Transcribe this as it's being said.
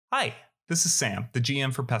Hi, this is Sam, the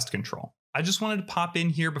GM for Pest Control. I just wanted to pop in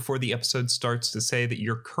here before the episode starts to say that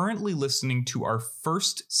you're currently listening to our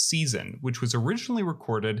first season, which was originally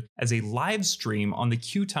recorded as a live stream on the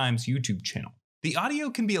Q Times YouTube channel. The audio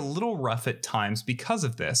can be a little rough at times because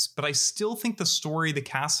of this, but I still think the story the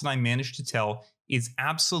cast and I managed to tell is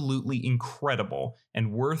absolutely incredible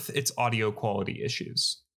and worth its audio quality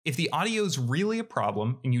issues. If the audio is really a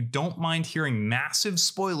problem and you don't mind hearing massive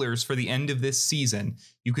spoilers for the end of this season,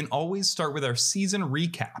 you can always start with our season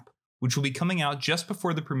recap, which will be coming out just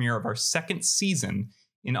before the premiere of our second season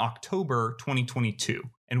in October 2022,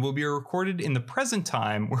 and will be recorded in the present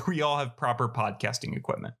time where we all have proper podcasting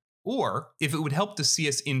equipment. Or, if it would help to see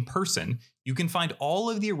us in person, you can find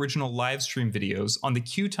all of the original live stream videos on the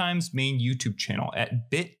Q Times main YouTube channel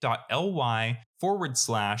at bit.ly/pest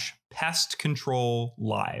control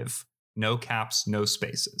live. No caps, no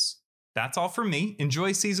spaces. That's all from me.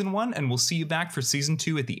 Enjoy season 1, and we'll see you back for season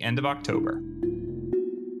 2 at the end of October.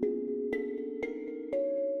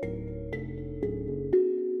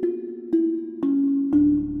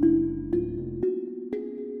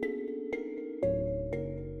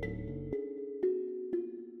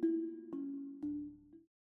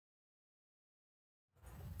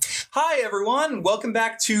 Hi everyone, welcome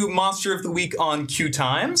back to Monster of the Week on Q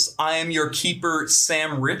Times. I am your keeper,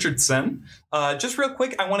 Sam Richardson. Just real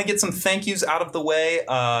quick, I want to get some thank yous out of the way.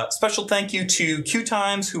 Special thank you to Q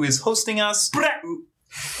Times, who is hosting us, who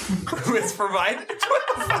has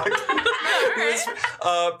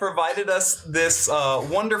provided us this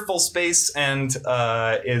wonderful space and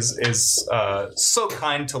is so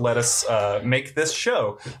kind to let us make this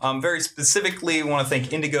show. Very specifically, want to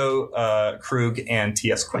thank Indigo Krug and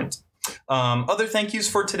T.S. Quint. Other thank yous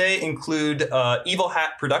for today include Evil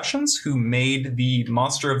Hat Productions, who made the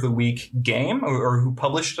Monster of the Week game, or who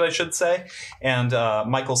published it, I should say, and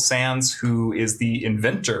Michael Sands, who is the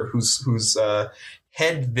inventor, whose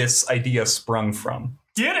head this idea sprung from.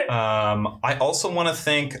 Get it! I also want to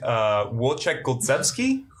thank Wojciech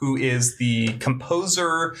Goldzewski, who is the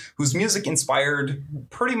composer whose music inspired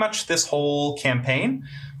pretty much this whole campaign.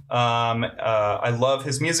 I love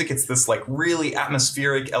his music. It's this like really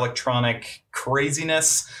atmospheric electronic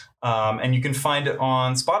craziness, and you can find it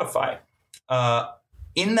on Spotify.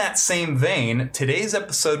 In that same vein, today's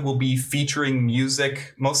episode will be featuring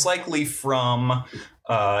music most likely from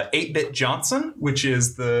 8-Bit Johnson, which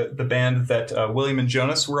is the band that William and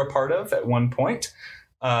Jonas were a part of at one point,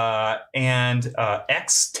 and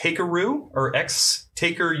X Takeru or X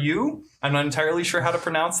Taker U. I'm not entirely sure how to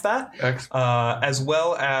pronounce that. As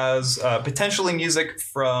well as potentially music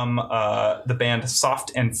from the band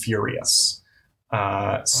Soft and Furious.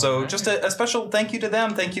 So just a special thank you to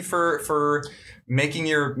them. Thank you for making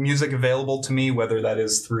your music available to me, whether that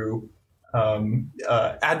is through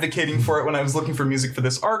advocating for it when I was looking for music for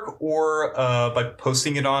this arc, or by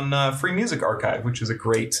posting it on Free Music Archive, which is a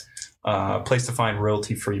great place to find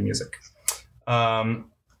royalty-free music.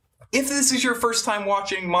 If this is your first time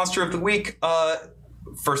watching Monster of the Week,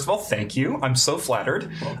 first of all, thank you. I'm so flattered.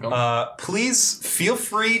 Welcome. Please feel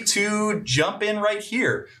free to jump in right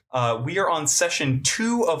here. We are on session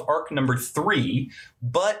 2 of arc number 3,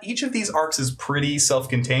 but each of these arcs is pretty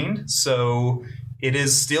self-contained, so it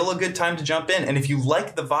is still a good time to jump in. And if you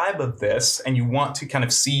like the vibe of this and you want to kind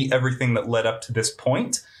of see everything that led up to this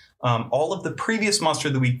point, all of the previous Monster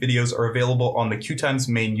of the Week videos are available on the Q Times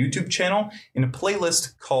main YouTube channel in a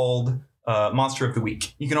playlist called Monster of the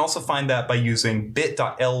Week. You can also find that by using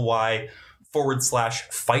bit.ly/fight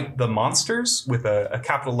the monsters with a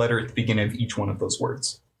capital letter at the beginning of each one of those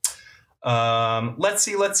words. Let's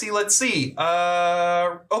see.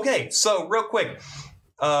 Okay, so real quick.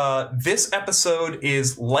 This episode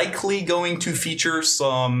is likely going to feature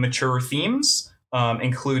some mature themes,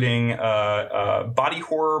 including body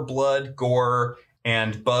horror, blood, gore,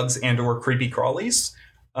 and bugs and/or creepy crawlies.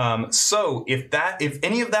 So if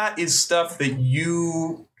any of that is stuff that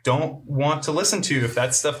you don't want to listen to, if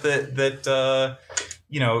that's stuff that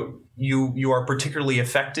you are particularly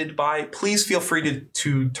affected by, please feel free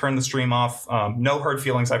to turn the stream off. No hard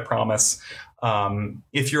feelings, I promise.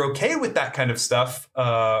 If you're okay with that kind of stuff,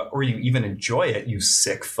 or you even enjoy it, you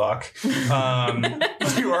sick fuck,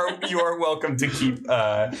 you are welcome to keep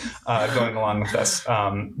going along with us.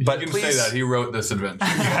 But you can please, say that he wrote this adventure.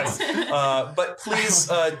 Yes, but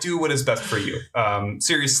please do what is best for you.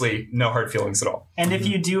 Seriously, no hard feelings at all. And if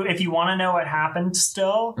you want to know what happened,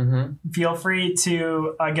 still feel free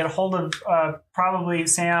to get a hold of probably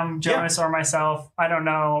Sam, Jonas, or myself. I don't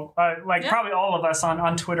know, probably all of us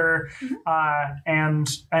on Twitter. And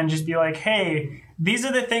just be like, hey, these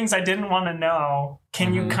are the things I didn't want to know.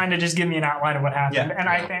 Can you kind of just give me an outline of what happened? And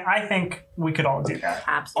I think we could all do that.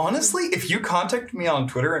 Absolutely. Honestly, if you contacted me on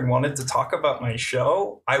Twitter and wanted to talk about my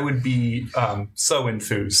show, I would be so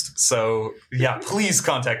enthused. So yeah, please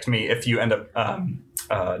contact me if you end up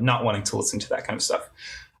not wanting to listen to that kind of stuff.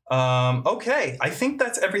 Okay, I think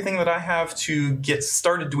that's everything that I have to get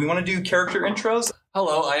started. Do we want to do character intros?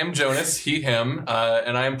 Hello, I am Jonas, he, him,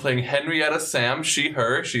 and I am playing Henrietta Sam, she,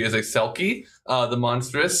 her. She is a Selkie, the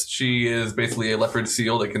monstrous. She is basically a leopard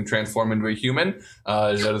seal that can transform into a human.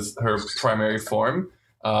 That is her primary form.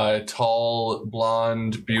 Tall,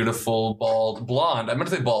 blonde, beautiful, bald, blonde. I meant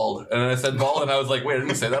to say bald, and then I said bald, and I was like, wait, I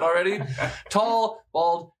didn't say that already? Tall,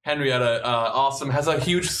 bald, Henrietta, awesome, has a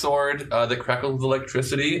huge sword that crackles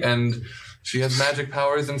electricity, and she has magic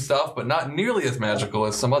powers and stuff, but not nearly as magical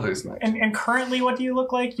as some others might. And currently, what do you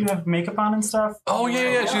look like? You have makeup on and stuff? Oh,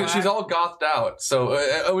 yeah. She's all gothed out.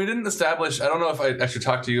 So we didn't establish, I don't know if I should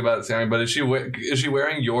talk to you about it, Sammy, but is she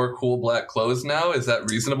wearing your cool black clothes now? Is that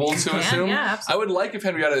reasonable to assume? Yeah, absolutely. I would like if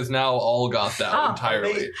Henrietta is now all gothed out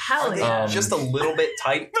entirely. Hell yeah. Just a little bit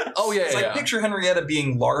tight? Oh, yeah, I picture Henrietta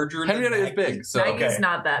being larger. Henrietta than is big, so Maggie's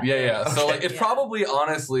not that big. Yeah. So Okay. like, it's probably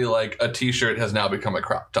honestly like a t-shirt has now become a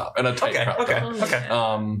crop top and a tight crop top. Okay.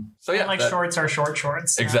 So yeah, And shorts are short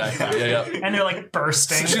shorts. Exactly. Yeah. And they're like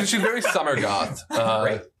bursting. She's very summer goth.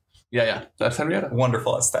 Right. Yeah. That's Henrietta.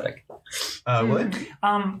 Wonderful aesthetic. Wood?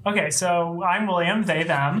 Okay, so I'm William, they,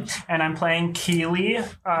 them, and I'm playing Keely,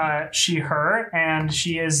 she, her, and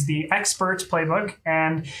she is the expert playbook,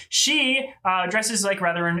 and she dresses like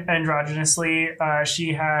rather androgynously.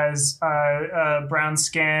 She has brown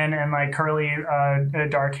skin and like curly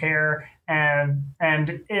dark hair. And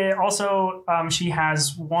it also, she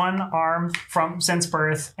has one arm since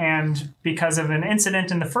birth, and because of an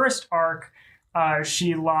incident in the first arc,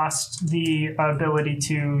 she lost the ability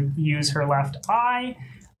to use her left eye.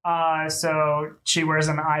 So she wears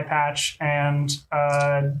an eye patch, and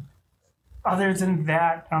other than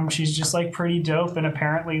that, she's just like pretty dope and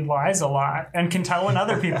apparently lies a lot and can tell when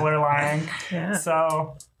other people are lying. Yeah.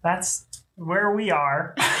 So that's where we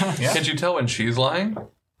are. Yeah. Can't you tell when she's lying?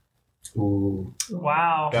 Ooh.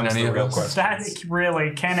 Wow. That was Any the of real us? question. That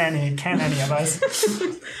really, can any of us?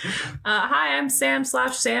 Hi, I'm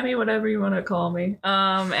Sam/Sammy, whatever you want to call me.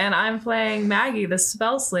 And I'm playing Maggie, the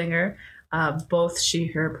spell slinger. Both she,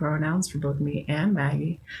 her pronouns for both me and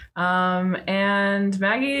Maggie. And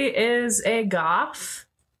Maggie is a goth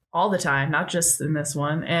all the time, not just in this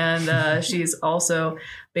one. And she's also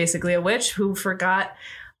basically a witch who forgot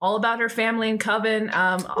all about her family and coven.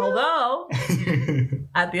 Although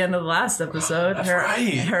at the end of the last episode,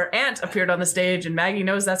 her aunt appeared on the stage, and Maggie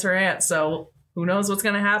knows that's her aunt. So who knows what's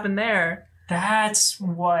going to happen there? That's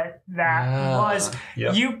what that was.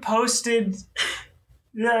 Yep. You posted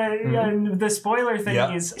the spoiler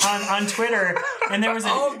thingies on Twitter, and there was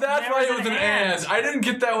That's why it was an aunt. I didn't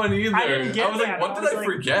get that one either. I didn't get was that. like, what did I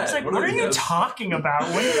forget? I was like, what are you talking about?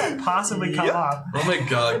 When did that possibly come up? Oh my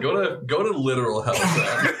god, go to literal hell.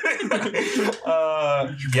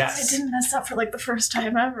 Yes. I didn't mess up for like the first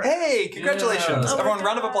time ever. Hey, congratulations. Yeah. Oh my Everyone,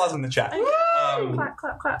 round of God. applause in the chat. Clap,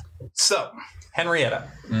 clap, clap. So, Henrietta,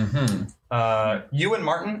 Mm-hmm. you and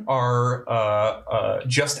Martin are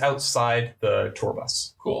just outside the tour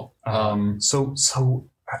bus. Cool. So,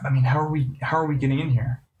 I mean, how are we getting in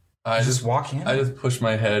here? I Just walk in? I just push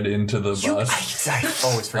my head into the bus. I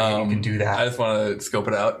always forget you can do that. I just want to scope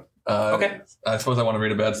it out. Okay. I suppose I want to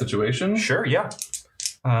read a bad situation. Sure, yeah.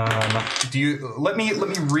 Do you let me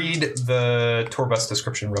read the tour bus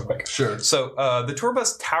description real quick. Sure. So the tour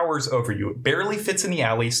bus towers over you. It barely fits in the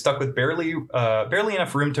alley, stuck with barely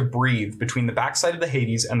enough room to breathe between the backside of the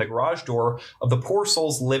Hades and the garage door of the poor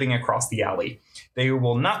souls living across the alley. They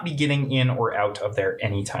will not be getting in or out of there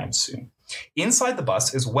anytime soon. Inside the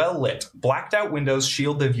bus is well lit. Blacked out windows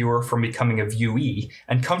shield the viewer from becoming a viewee,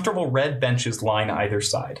 and comfortable red benches line either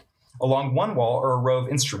side. Along one wall are a row of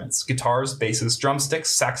instruments: guitars, basses, drumsticks,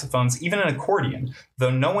 saxophones, even an accordion, though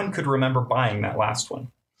no one could remember buying that last one.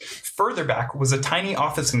 Further back was a tiny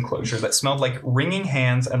office enclosure that smelled like wringing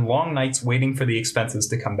hands and long nights waiting for the expenses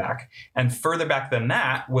to come back. And further back than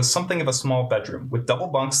that was something of a small bedroom with double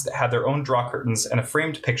bunks that had their own draw curtains and a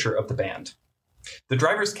framed picture of the band. The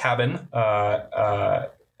driver's cabin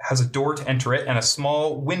has a door to enter it and a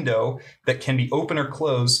small window that can be open or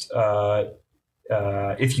closed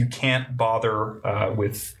if you can't bother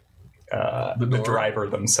with the driver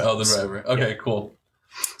themselves. Oh, the driver. Okay, cool.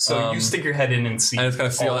 So you stick your head in and see. I just kind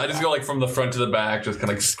of see. all I just that. go like from the front to the back, just kind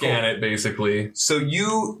of like scan it basically. So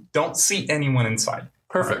you don't see anyone inside.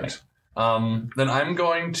 Perfect. Then I'm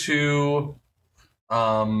going to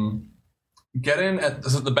get in at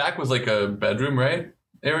so the back was like a bedroom, right?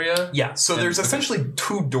 Area. Yeah, so there's essentially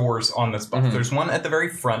 2 doors on this bus. There's one at the very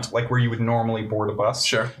front, like where you would normally board a bus.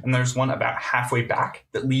 Sure. And there's one about halfway back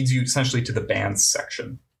that leads you essentially to the band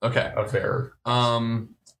section. Okay. Of their.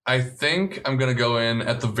 I think I'm gonna go in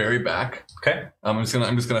at the very back. Okay. I'm just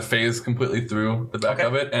gonna phase completely through the back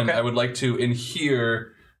of it, and I would like to in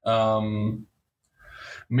here,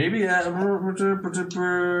 maybe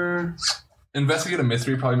investigate a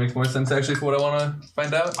mystery probably makes more sense actually for what I want to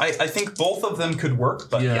find out. I think both of them could work,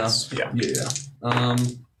 but yes. Yeah.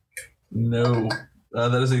 No.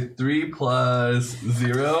 That is a 3 plus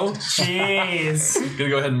 0. Jeez. Gonna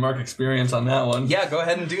go ahead and mark experience on that one. Yeah, go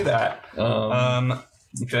ahead and do that.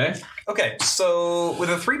 Okay. Okay, so with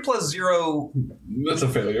a 3 plus 0... That's a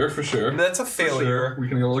failure, for sure. That's a failure. Sure. We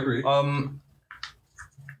can all agree. I'm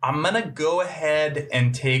going to go ahead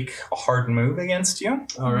and take a hard move against you.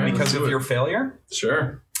 All right. Because of your failure.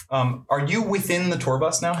 Sure. Are you within the tour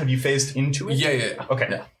bus now? Have you phased into it? Yeah. Okay.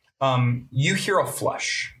 Yeah. You hear a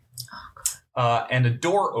flush. And a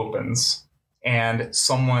door opens, and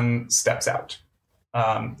someone steps out.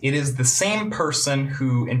 It is the same person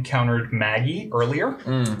who encountered Maggie earlier.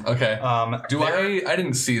 Okay. I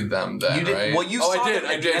didn't see them then, you did, right? Well, you saw them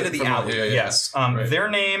at the end of the alley. Yeah. Yes. Right. Their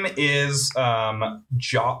name is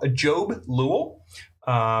Job Lewell.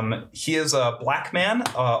 He is a black man,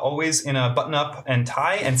 always in a button-up and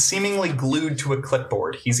tie, and seemingly glued to a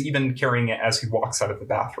clipboard. He's even carrying it as he walks out of the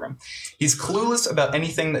bathroom. He's clueless about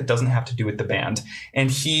anything that doesn't have to do with the band, and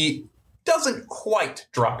he doesn't quite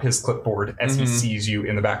drop his clipboard as he sees you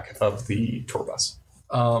in the back of the tour bus.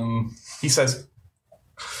 He says,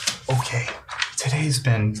 "Okay, today's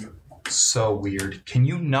been so weird. Can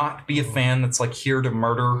you not be a fan that's like here to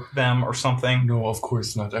murder them or something?" No, of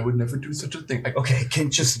course not. I would never do such a thing. Okay, can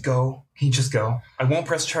you just go? I won't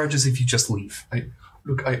press charges if you just leave. I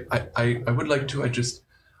would like to.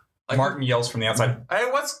 Martin yells from the outside. Hey,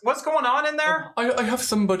 what's going on in there? I have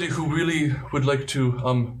somebody who really would like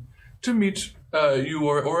to meet you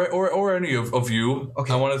or any of you.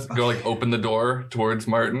 Okay. I want to go like open the door towards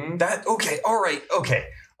Martin. Okay.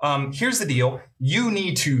 Here's the deal. You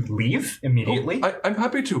need to leave immediately. I'm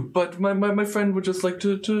happy to, but my friend would just like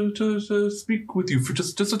to speak with you for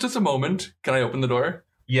just a moment. Can I open the door?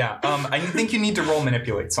 Yeah. I think you need to roll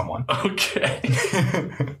manipulate someone. Okay.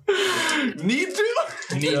 Need to?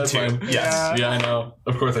 Need to. Yes. Yeah, I know.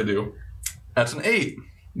 Of course I do. That's an 8.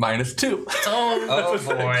 -2. Oh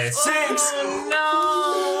boy. 6. Oh,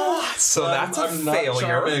 no. So that's a I'm not failure.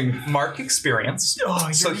 charming. Mark experience. Oh,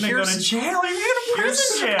 you're So gonna go to jail. You're gonna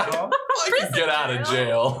prison jail. I can get out of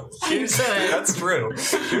jail. That's true.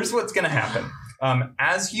 Here's what's going to happen.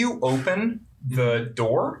 As you open the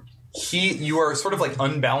door, you are sort of like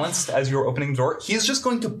unbalanced as you're opening the door. He's just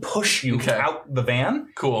going to push you out the van.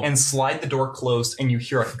 Cool. And slide the door closed, and you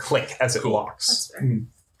hear a click as it locks. That's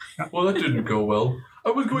fair. Well, that didn't go well. I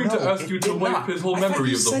was going to ask you to wipe his whole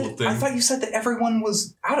memory of the whole thing. I thought you said that everyone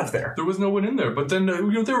was out of there. There was no one in there, but then they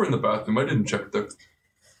were in the bathroom. I didn't check there.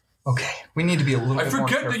 Okay, we need to be a little bit more forget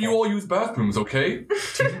careful. that you all use bathrooms, okay?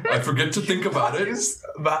 I forget to think about it.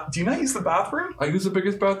 Do you not use the bathroom? I use the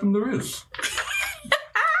biggest bathroom there is.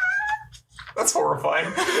 That's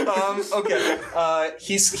horrifying. Okay.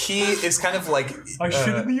 He is kind of like I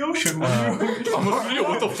shit in the ocean. I'm a video.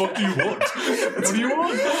 What the fuck do you want? What do you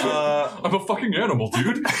want? I'm a fucking animal,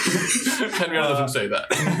 dude. Henrietta doesn't say that.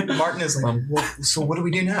 Martin is like, so what do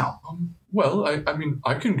we do now? Well, I mean,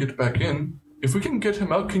 I can get back in. If we can get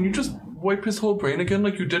him out, can you just wipe his whole brain again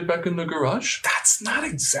like you did back in the garage? That's not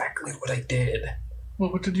exactly what I did.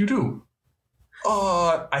 Well, what did you do?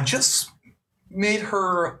 I just made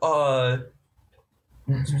her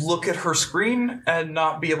look at her screen and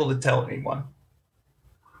not be able to tell anyone.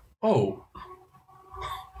 Oh.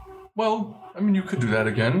 Well, I mean, you could do that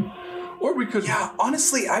again. Or we could... Yeah,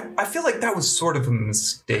 honestly, I feel like that was sort of a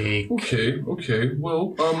mistake. Okay.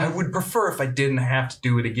 Well, I would prefer if I didn't have to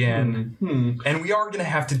do it again. And we are going to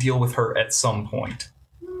have to deal with her at some point.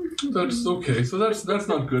 That's okay. So that's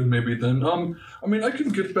not good maybe then. I mean, I can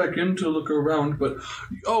get back in to look around, but...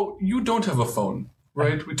 Oh, you don't have a phone,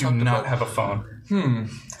 right? We do not have a phone.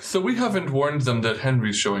 So we haven't warned them that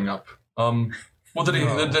Henry's showing up. Well, that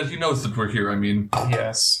he knows that we're here, I mean.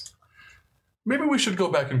 Yes. Maybe we should go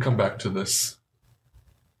back and come back to this.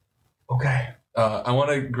 Okay. I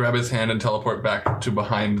want to grab his hand and teleport back to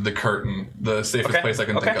behind the curtain, the safest place I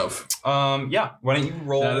can think of. Yeah. Why don't you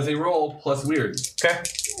roll? That is a roll plus weird. Okay.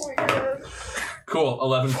 Cool.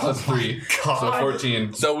 11 plus 3. So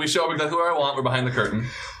 14. So we show up exactly where I want. We're behind the curtain.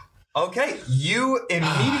 Okay. You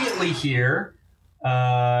immediately hear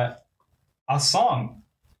a song.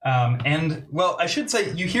 And, well, I should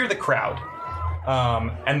say you hear the crowd.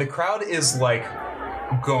 And the crowd is like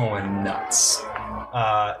going nuts.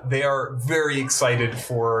 They are very excited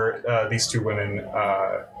for these two women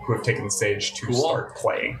who have taken the stage to start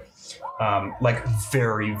playing. Like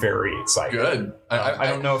very, very excited. Good. I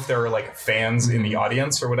don't know if there are like fans in the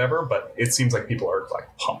audience or whatever, but it seems like people are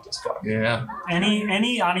like pumped as fuck. Yeah.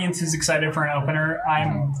 Any audience who's excited for an opener,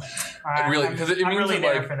 I'm really, because it means really that,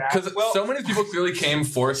 there like, for that. because so many people clearly came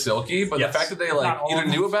for Silky, but Yes. the fact that they like Not all either of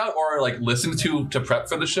them. knew about or like listened to prep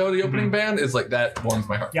for the show, the opening band is like that warms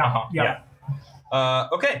my heart. Yeah, yeah.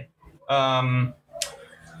 Okay.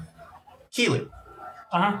 Keely,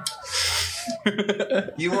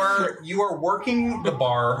 you are working the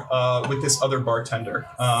bar with this other bartender.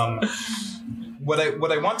 What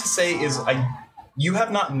I want to say is you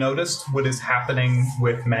have not noticed what is happening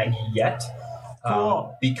with Maggie yet,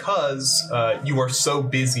 Cool. because you are so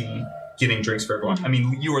busy getting drinks for everyone. I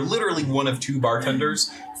mean, you are literally one of two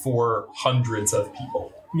bartenders for hundreds of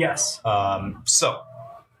people. Yes.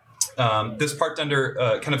 This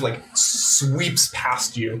bartender kind of like sweeps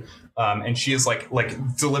past you, and she is like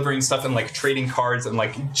delivering stuff and like trading cards and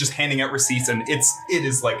like just handing out receipts, and it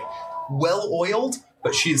is like well oiled,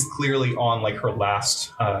 but she is clearly on like her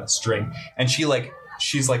last string, and she's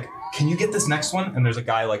like, can you get this next one? And there's a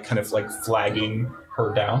guy like kind of like flagging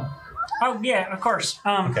her down. Oh yeah, of course.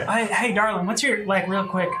 Okay. Hey, darling, what's your real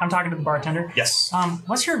quick? I'm talking to the bartender. Yes.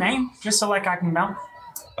 What's your name? Just so like I can know.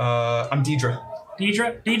 I'm Deidre.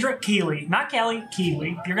 Deidre Keely, not Kelly.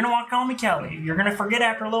 Keely. You're gonna call me Kelly. You're gonna forget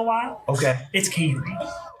after a little while. Okay. It's Keely.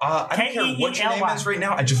 I don't care what your name Keely. is right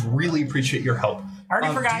now. I just really appreciate your help. I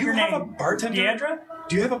already forgot your name. Do you have a bartender? Deidre?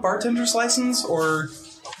 Do you have a bartender's license or?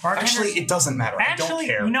 Bartender? Actually, it doesn't matter. I don't Actually,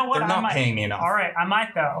 care. you know what? They're not paying me enough. All right, I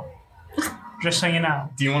might though. Just so you know,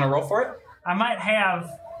 Do you want to roll for it? I might have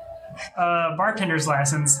a bartender's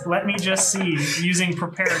license. Let me just see using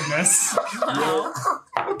preparedness.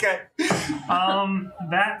 Okay.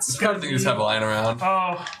 That's It's kind of thing you just have lying around.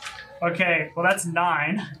 Oh, okay. Well, that's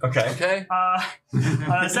 9. Okay. Okay.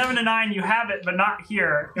 7 to 9, you have it, but not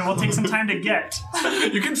here. It will take some time to get.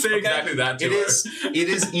 You can say exactly that to It her. is. It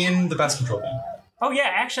is in the best control bin. Oh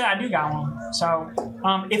yeah, actually I do got one. So,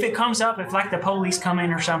 if it comes up, if like the police come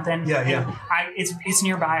in or something, Yeah. it's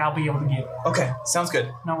nearby. I'll be able to get it. Okay. Sounds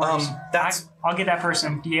good. No worries. That's I'll get that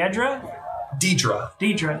person. Deidre.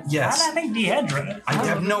 Deidre. Yes. Why did I think Deidre? I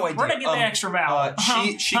have no idea. Where'd I get the extra vowel?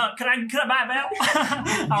 She Could I buy a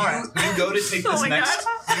vowel? All right. You go to take this my next.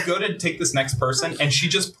 You go to take this next person, and she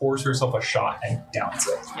just pours herself a shot and downs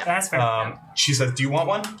it. That's fair. She says, "Do you want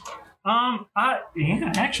one?"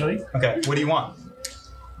 Yeah, actually. Okay. What do you want?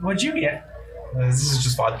 What'd you get? This is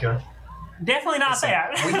just vodka. Definitely not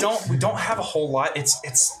that. We don't have a whole lot.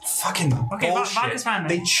 It's fucking Okay, bullshit. vodka's fine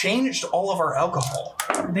then. They changed all of our alcohol.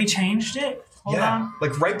 They changed it. Hold on.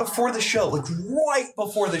 Like right before the show.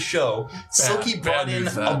 Silky brought in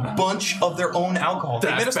news, a bunch of their own alcohol.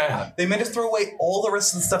 That's bad. They made us throw away all the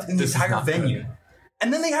rest of the stuff in the This is entire not good. venue.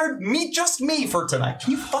 And then they hired just me for tonight. Can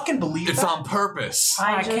you fucking believe It's that? on purpose.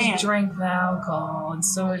 I can't. just drank the alcohol, and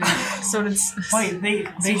so did. Wait, they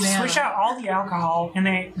Susanna. switched out all the alcohol and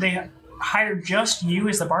they hired just you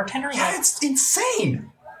as the bartender? Yeah, Like, it's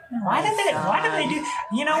insane. why did they do?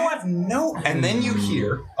 You know I what? have no. And then you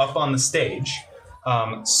hear up on the stage,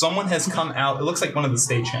 someone has come out. It looks like one of the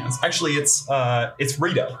stagehands. Actually, it's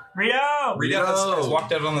Rito. Rito. Rito has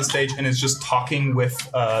walked out on the stage and is just talking with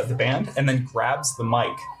the band, and then grabs the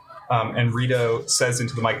mic. And Rito says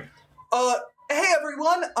into the mic, "Hey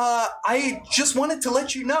everyone, I just wanted to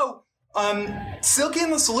let you know, Silky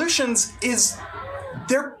and the Solutions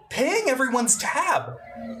they're paying everyone's tab,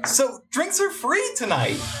 so drinks are free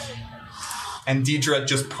tonight." And Deidre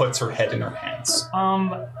just puts her head in her hands.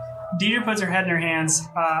 Deidre puts her head in her hands.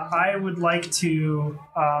 I would like to.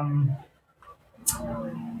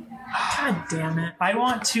 God damn it! I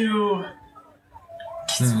want to.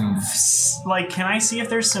 Can I see if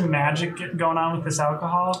there's some magic going on with this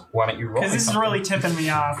alcohol? Why don't you roll? Because this is really tipping me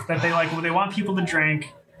off. That they want people to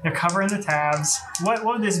drink. They're covering the tabs. What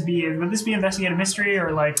would this be? Would this be investigative mystery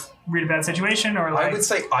or read a bad situation or I would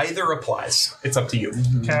say either applies. It's up to you.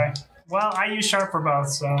 Okay. Well, I use sharp for both,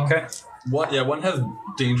 so. Okay. One has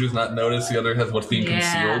dangers not noticed. The other has what's being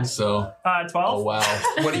concealed. So. 12. Oh wow.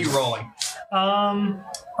 What are you rolling?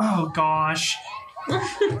 Oh gosh.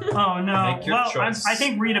 Oh no. Make your Well, choice. I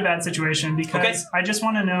think read a bad situation because Okay. I just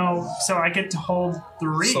want to know. So I get to hold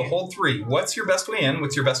 3. So hold 3. What's your best way in?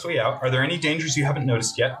 What's your best way out? Are there any dangers you haven't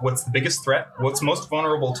noticed yet? What's the biggest threat? What's most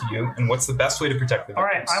vulnerable to you? And what's the best way to protect the All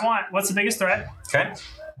right. victims? I want. What's the biggest threat? Okay.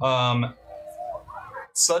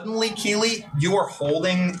 Suddenly, Keely, you are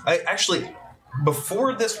holding. Actually,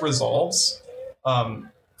 before this resolves,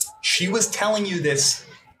 She was telling you this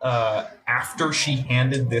after she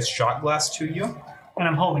handed this shot glass to you, And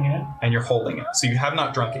I'm holding it. and you're holding it. So you have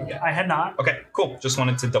not drunk it yet. I had not. Okay, cool. Just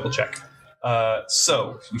wanted to double check.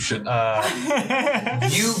 So You should.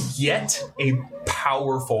 you get a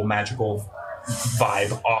powerful magical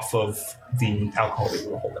vibe off of the alcohol that you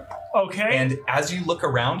were holding. Okay. And as you look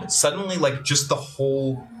around, suddenly like just the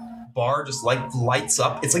whole bar just like lights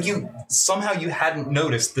up. It's like you hadn't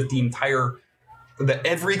noticed that that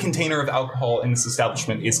every container of alcohol in this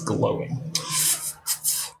establishment is glowing.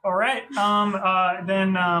 All right.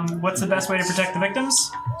 Then what's the best way to protect the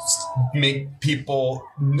victims? Make people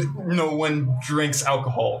no one drinks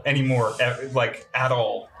alcohol anymore at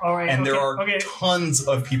all. All right. And there are okay. tons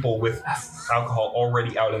of people with alcohol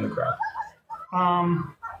already out in the crowd.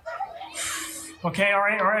 Okay. All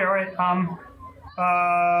right.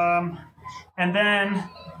 And then,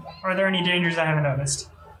 are there any dangers I haven't noticed?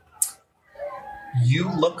 You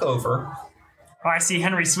look over Oh, I see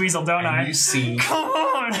Henry Sweezel, don't I? and you see Come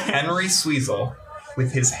on. Henry Sweezel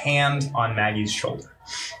with his hand on Maggie's shoulder.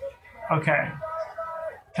 Okay.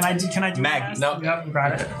 Can I do Maggie, that? no. Yep, you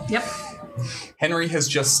got it. Yep. Henry has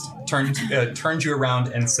just turned you around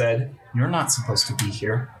and said, "You're not supposed to be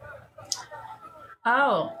here."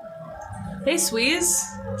 Oh. Hey, Squeeze.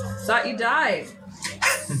 Thought you died.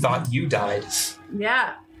 Thought you died.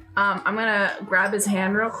 Yeah. I'm gonna grab his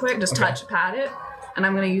hand real quick, just Okay. pat it, and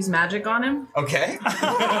I'm gonna use magic on him. Okay.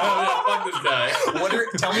 Fuck this guy.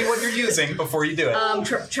 Tell me what you're using before you do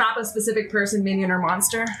it. Trap a specific person, minion, or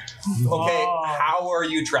monster. Okay. Oh. How are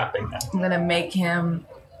you trapping them? I'm gonna make him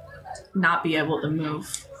not be able to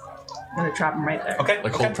move. I'm gonna trap him right there. Okay.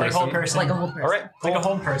 Like okay. whole Like a whole person. Like a whole person. All right. Like a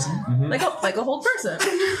whole person. Like a whole person.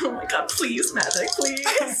 Oh my god, please, magic,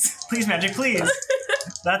 please. Please, magic, please.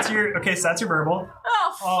 That's your verbal.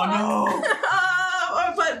 Oh, fuck.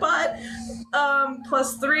 Oh but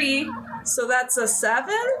plus 3, so that's a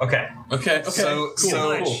 7. Okay. Okay. So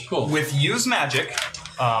Cool. with use magic,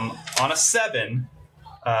 on a 7,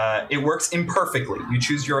 it works imperfectly. You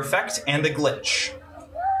choose your effect and a glitch.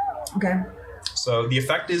 Okay. So the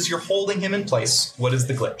effect is you're holding him in place. What is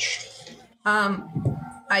the glitch?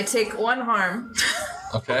 I take 1 harm.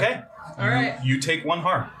 Okay. All right. You take 1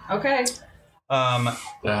 harm. Okay.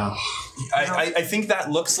 Yeah. I think that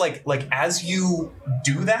looks like as you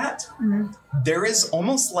do that, there is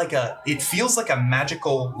almost it feels like a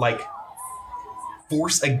magical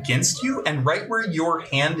force against you, and right where your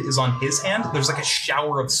hand is on his hand, there's like a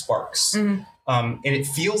shower of sparks. And it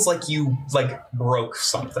feels like you broke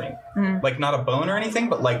something. Like not a bone or anything,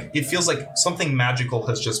 but it feels like something magical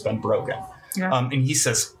has just been broken. Yeah. And he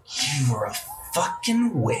says, "You were a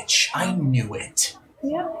fucking witch. I knew it."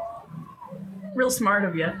 Yeah. Real smart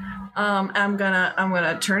of you. I'm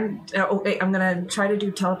gonna turn. I'm gonna try to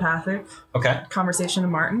do telepathic Okay. conversation to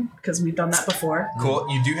Martin because we've done that before. Cool.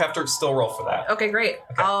 You do have to still roll for that. Okay, great.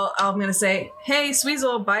 Okay. I'm gonna say, "Hey,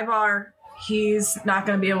 Sweezel, bye bar. He's not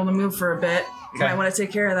gonna be able to move for a bit. Okay. Might want to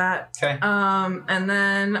take care of that." Okay. And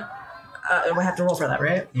then I have to roll for that,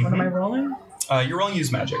 right? What am I rolling? You're rolling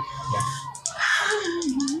use magic. Yeah.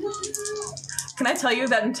 Can I tell you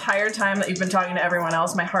that entire time that you've been talking to everyone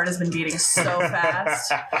else, my heart has been beating so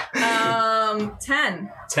fast.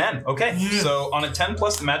 10. 10. Okay. So on a 10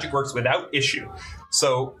 plus, the magic works without issue.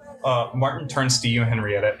 So Martin turns to you,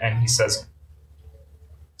 Henrietta, and he says,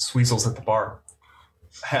 "Sweezel's at the bar.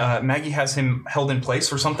 Maggie has him held in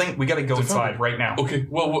place or something. We got to go inside right now." Okay.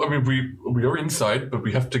 Well, I mean, we are inside, but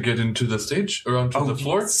we have to get into the stage or onto the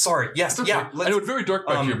floor. Sorry. Yes. That's Yeah. okay. I know it's very dark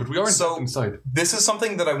back here, but we are inside. This is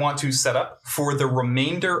something that I want to set up for the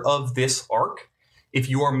remainder of this arc. If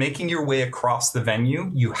you are making your way across the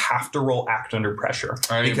venue, you have to roll act under pressure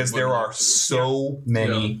because there are so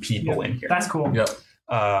many people in here. That's cool. Yeah.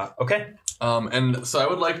 Okay. And so I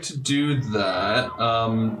would like to do that.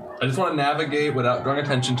 I just want to navigate without drawing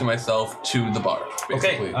attention to myself to the bar,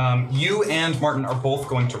 basically. Okay. You and Martin are both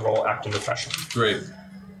going to roll act under pressure. Great.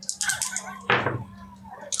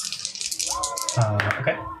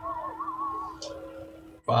 Okay.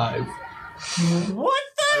 5. What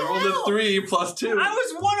the I rolled a 3 plus 2. I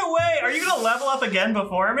was 1 away. Are you gonna level up again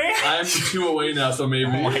before me? I'm 2 away now, so maybe.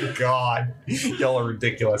 Oh my god. Y'all are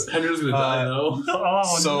ridiculous. Henry's gonna die though.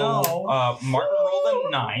 Oh So no. Martin rolled a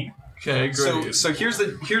 9. Okay, great. So here's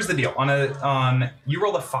the deal. On you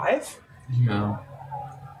rolled a 5? No.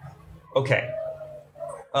 Okay.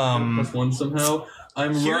 Plus 1 somehow.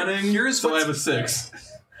 I'm running, here's so I what's- have a 6.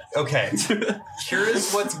 Okay. Here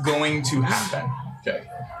is what's going to happen. Okay.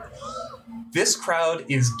 This crowd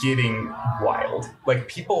is getting wild.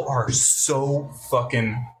 People are so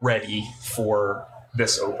fucking ready for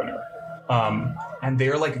this opener. and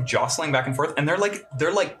they're like jostling back and forth, and they're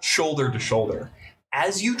like shoulder to shoulder.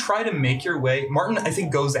 As you try to make your way, Martin, I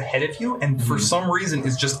think, goes ahead of you, and for some reason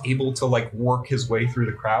is just able to like work his way through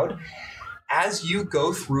the crowd. As you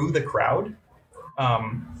go through the crowd,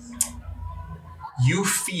 you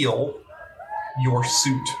feel your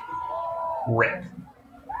suit rip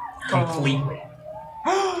completely.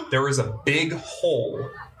 There is a big hole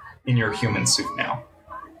in your human suit now.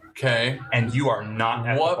 Okay. And you are not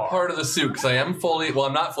at What the bar. part of the suit? Because I am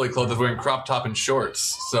I'm not fully clothed. I'm wearing crop top and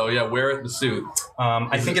shorts. So yeah, where at the suit?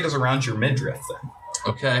 I think it is around your midriff then.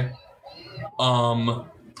 Okay.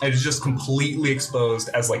 It is just completely exposed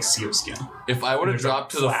as like sea of skin. If I were to There's drop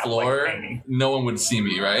a to the flap, floor, like, hanging. no one would see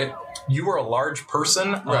me, right? You are a large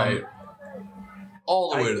person. Right.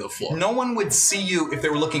 All the way to the floor. No one would see you if they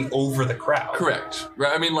were looking over the crowd. Correct.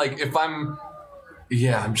 Right. I mean, like, if I'm...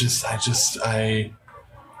 Yeah,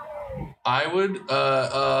 I would,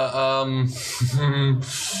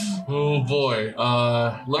 oh boy.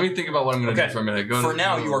 Let me think about what I'm going to do for a minute. For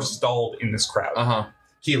now, you are stalled in this crowd. Uh-huh.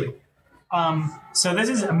 Keely. So this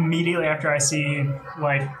is immediately after I see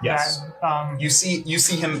like Yes. that. You see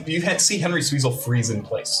him. You see Henry Sweezel freeze in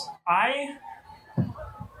place. I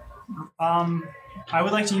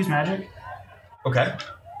would like to use magic. Okay.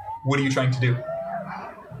 What are you trying to do?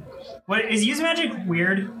 What is use magic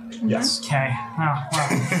weird? Yes. Okay.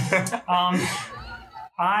 Oh,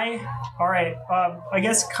 wow. All right. I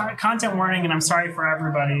guess content warning, and I'm sorry for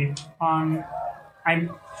everybody. I'm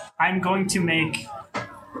going to make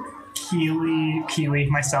Keely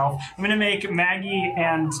myself. I'm going to make Maggie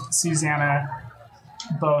and Susanna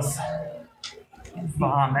both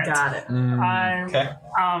vomit. Got it. Okay.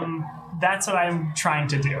 That's what I'm trying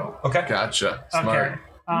to do. Okay. Gotcha. Smart.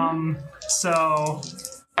 Okay. So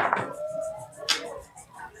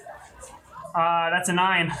that's a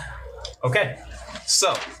 9. Okay.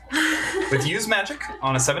 So, with use magic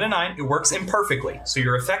on a 7 and 9, it works imperfectly. So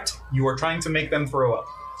your effect, you are trying to make them throw up.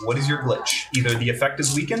 What is your glitch? Either the effect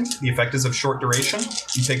is weakened, the effect is of short duration,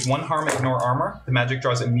 you take 1 harm, ignore armor, the magic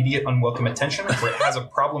draws immediate unwelcome attention, or it has a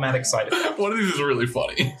problematic side effect. One of these is really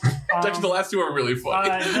funny. Actually, the last 2 are really funny.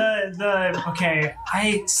 Okay.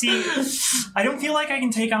 I don't feel like I can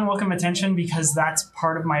take unwelcome attention because that's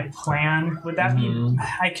part of my plan. Would that be?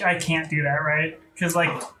 I can't do that, right? Because like,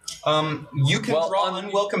 you can draw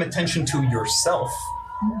unwelcome attention to yourself.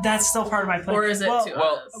 that's still part of my plan. Or is it to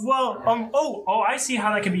us? Well, I see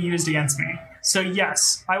how that could be used against me. So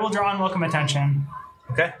yes, I will draw unwelcome attention.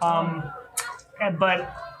 Okay.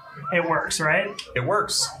 But it works, right? It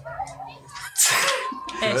works.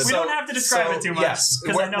 Hey, We don't have to describe it too much. Yes,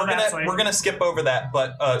 because I know that's like... we're gonna skip over that,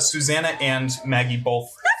 but Susanna and Maggie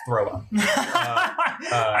both throw up.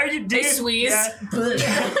 Are you They doing? squeeze.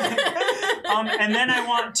 And then I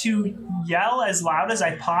want to yell as loud as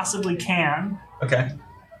I possibly can. Okay.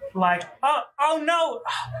 Like, oh no,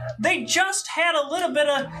 they just had a little bit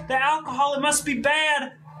of the alcohol. It must be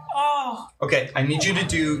bad. Oh. Okay, I need you to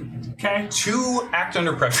do Okay. 2 act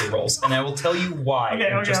under pressure rolls, and I will tell you why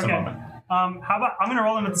in just a moment. How about I'm gonna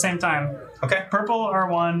roll them at the same time. Okay. Purple are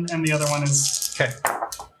 1, and the other one is Okay.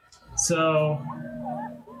 so.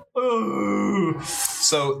 Ooh.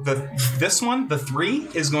 So this one, the 3,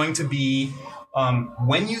 is going to be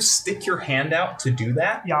when you stick your hand out to do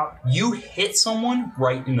that, Yeah. you hit someone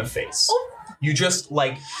right in the face. You just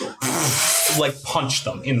like punch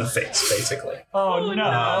them in the face, basically. Oh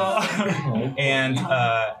no. And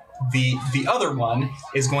the other one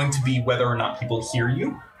is going to be whether or not people hear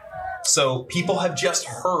you. So people have just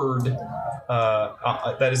heard.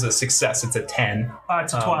 That is a success. It's a 10.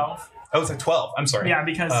 It's a 12. Oh, it's a 12. I'm sorry. Yeah,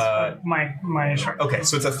 because my short. Okay,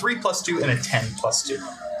 so it's a 3 + 2 and a 10 + 2.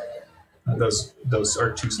 Those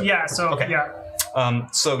are 2 separate. Yeah. So okay. yeah.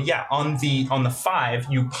 So yeah, on the 5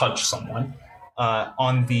 you punch someone.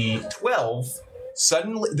 On the 12,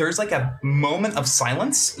 suddenly there's like a moment of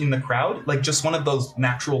silence in the crowd, like just one of those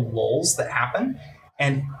natural lulls that happen,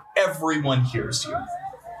 and everyone hears you.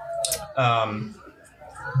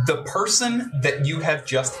 The person that you have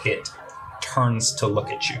just hit turns to look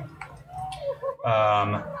at you.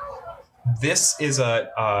 This is a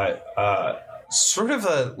sort of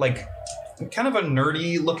a like kind of a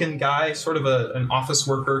nerdy looking guy, sort of an office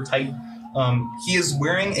worker type. He is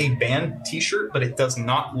wearing a band t-shirt, but it does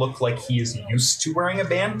not look like he is used to wearing a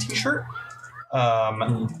band t-shirt.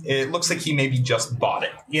 It looks like he maybe just bought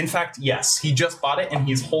it. In fact, yes, he just bought it, and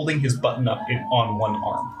he's holding his button up on one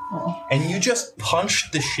arm. Oh. And you just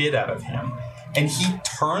punched the shit out of him, and he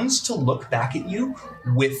turns to look back at you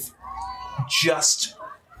with just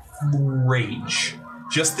rage.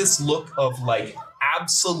 Just this look of like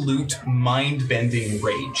absolute mind-bending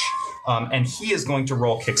rage. and he is going to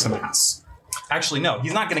roll kick some ass. Actually, no,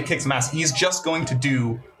 he's not going to kick some ass. He's just going to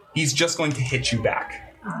hit you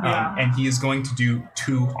back. And he is going to do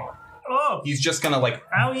 2 harm. Oh. He's just going to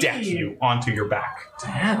Owie. deck you onto your back.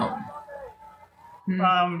 Damn.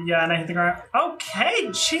 Yeah, and I think okay,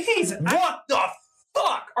 jeez. What the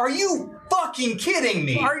fuck? Are you fucking kidding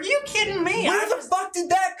me? Are you kidding me? Where the fuck did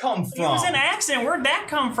that come from? It was an accident. Where'd that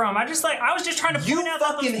come from? I was just trying to point You out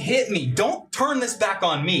fucking hit me. Don't turn this back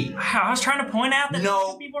on me. I was trying to point out that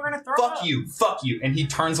No, people are gonna throw fuck up. you. And he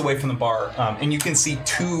turns away from the bar, and you can see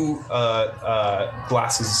 2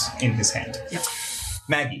 glasses in his hand. Yep.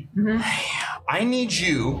 Maggie, I need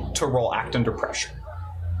you to roll act under pressure.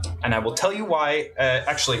 And I will tell you why.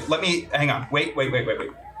 Actually, let me, hang on. Wait.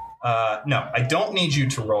 No, I don't need you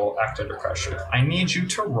to roll act under pressure. I need you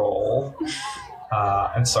to roll,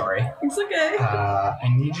 I'm sorry. It's okay. I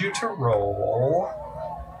need you to roll,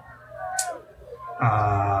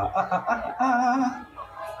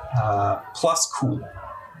 plus cool.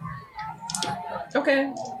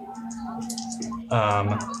 Okay.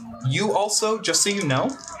 You also, just so you know,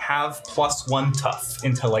 have +1 tough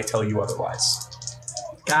until I tell you otherwise.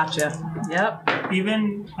 Gotcha. Yep.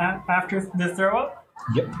 Even after the throw up?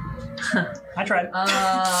 Yep. I tried.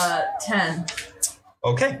 10.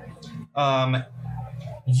 Okay.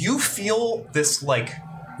 You feel this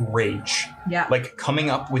rage, Yeah.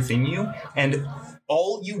 coming up within you, and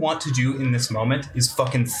all you want to do in this moment is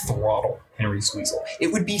fucking throttle Henry's Weasel.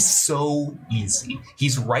 It would be so easy.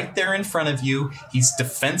 He's right there in front of you. He's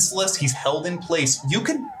defenseless. He's held in place. You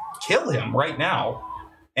could kill him right now,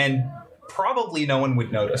 and probably no one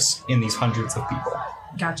would notice in these hundreds of people.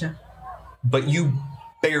 Gotcha. But you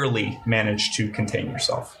barely managed to contain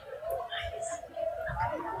yourself.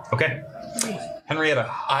 Okay. Henrietta.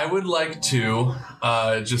 I would like to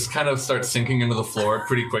just kind of start sinking into the floor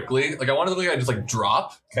pretty quickly. I wanted to I just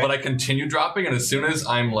drop, Okay. but I continue dropping, and as soon as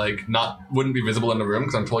I'm wouldn't be visible in the room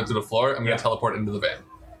because I'm totally to the floor, I'm going to teleport into the van.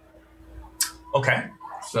 Okay.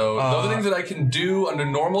 So those are things that I can do under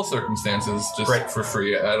normal circumstances, just for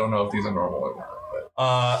free. I don't know if these are normal or not.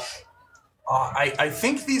 But. I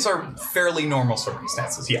think these are fairly normal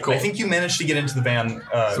circumstances. Yeah, Cool. I think you managed to get into the van,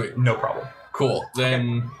 Sweet. no problem. Cool.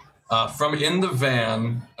 Then from in the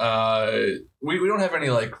van, we don't have any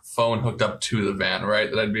phone hooked up to the van,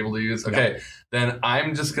 right? That I'd be able to use. Okay. No. Then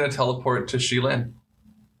I'm just gonna teleport to Shilin.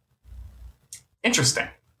 Interesting.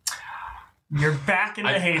 You're back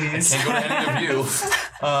into Hades. I can't go to any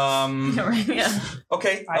of you. Yeah.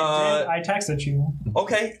 Okay. I texted you.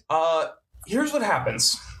 Okay. Here's what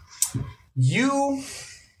happens. You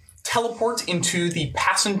teleport into the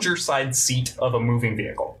passenger side seat of a moving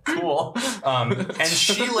vehicle. Cool. And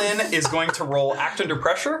Shilin is going to roll act under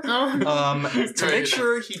pressure to make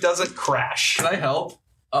sure he doesn't crash. Can I help?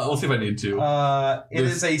 We'll see if I need to. It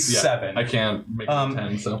is a 7. I can't make it a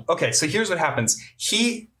 10, so. Okay, so here's what happens.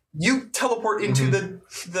 You teleport into the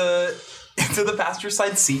passenger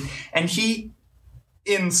side seat, and he,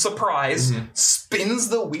 in surprise, spins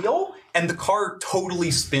the wheel, and the car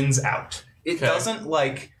totally spins out. It doesn't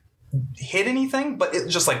hit anything, but it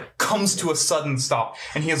just comes to a sudden stop,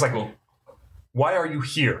 and he is why are you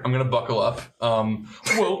here? I'm gonna buckle up.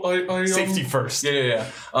 Well, I Safety first. Yeah.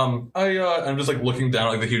 I'm just looking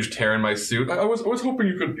down at the huge tear in my suit. I was hoping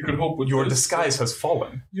you could help with Your this. disguise has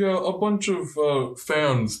fallen. Yeah, a bunch of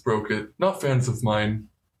fans broke it. Not fans of mine.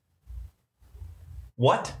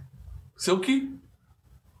 What? Silky?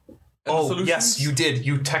 Oh, yes, you did.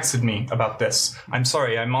 You texted me about this. I'm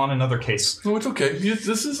sorry, I'm on another case. No, it's okay.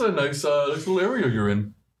 This is a nice little area you're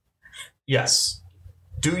in. Yes.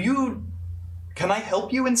 Can I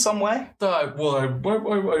help you in some way? Well, I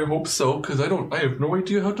hope so, because I have no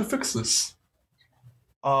idea how to fix this.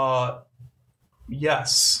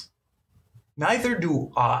 Yes. Neither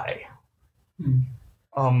do I.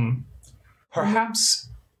 Perhaps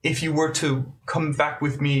if you were to come back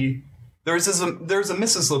with me, there's a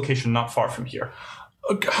Mrs. location not far from here.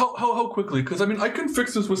 How quickly? Because I can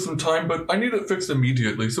fix this with some time, but I need it fixed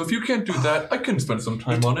immediately. So if you can't do that, I can spend some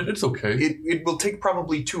time on it. It's okay. It will take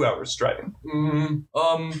probably 2 hours driving.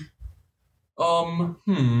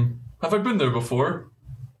 Have I been there before?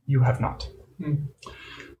 You have not.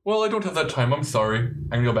 Well, I don't have that time. I'm sorry. I'm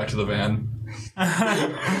gonna go back to the van.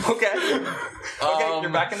 Okay. Okay, you're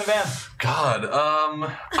back in the van. God,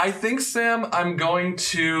 I think, Sam, I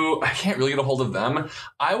can't really get a hold of them.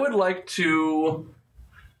 I would like to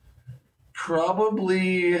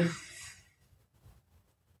probably,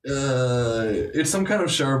 it's some kind of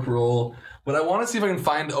sharp roll. But I want to see if I can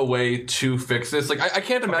find a way to fix this. Like, I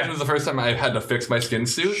can't imagine it was the first time I've had to fix my skin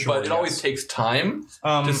suit, but it always takes time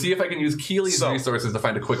to see if I can use Keely's resources to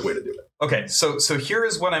find a quick way to do it. Okay, so here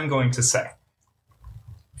is what I'm going to say.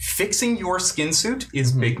 Fixing your skin suit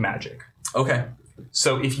is big magic. Okay.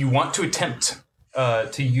 So if you want to attempt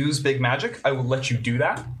to use big magic, I will let you do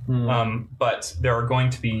that. But there are going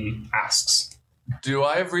to be asks. Do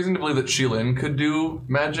I have reason to believe that Shilin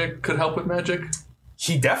could help with magic?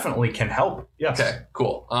 He definitely can help. Yes. Okay,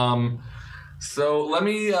 cool. So let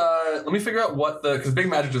me figure out because big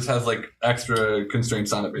magic just has like extra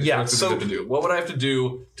constraints on it. Basically. Yeah. So what would I have to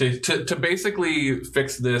do to basically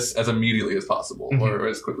fix this as immediately as possible or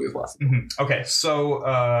as quickly as possible? Okay.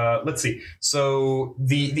 So let's see. So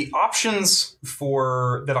the options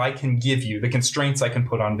that I can give you, the constraints I can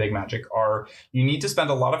put on big magic are: you need to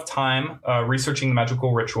spend a lot of time researching the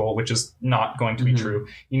magical ritual, which is not going to be true.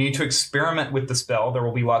 You need to experiment with the spell. There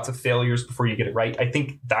will be lots of failures before you get it right. I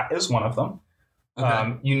think that is one of them.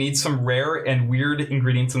 Okay. You need some rare and weird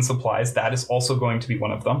ingredients and supplies. That is also going to be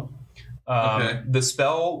one of them. The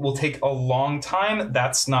spell will take a long time.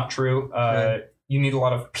 That's not true. You need a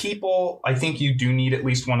lot of people. I think you do need at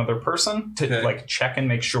least one other person to like check and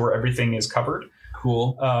make sure everything is covered.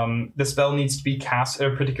 Cool. The spell needs to be cast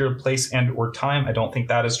at a particular place and or time. I don't think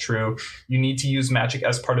that is true. You need to use magic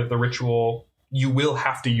as part of the ritual. You will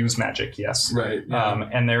have to use magic, yes. Right. Yeah.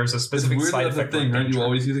 And there's a specific side effect. Thing. Aren't you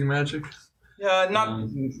always using magic?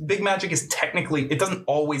 Big magic is technically, it doesn't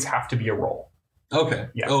always have to be a roll. Okay.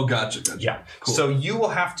 Yeah. Oh, gotcha. Yeah. Cool. So you will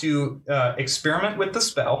have to experiment with the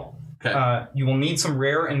spell. Okay. You will need some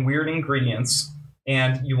rare and weird ingredients,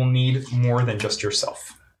 and you will need more than just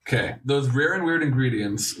yourself. Okay. Those rare and weird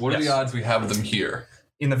ingredients, what are the odds we have them here?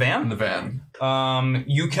 In the van? In the van.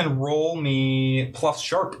 You can roll me plus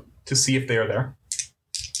sharp to see if they are there.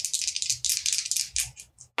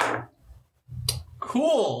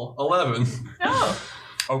 Cool. 11. Oh.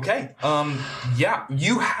 Okay. Yeah,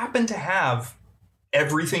 you happen to have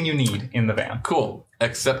everything you need in the van. Cool.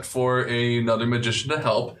 Except for another magician to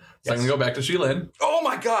help. So I'm going to go back to Shilin. Oh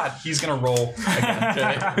my god! He's going to roll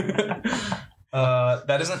again.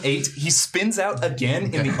 That is an 8. He spins out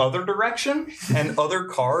again in the other direction, and other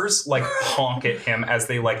cars like honk at him as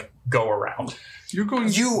they like go around.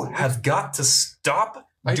 You have got to stop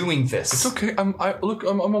doing this. It's okay. I'm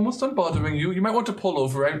almost done bothering you. You might want to pull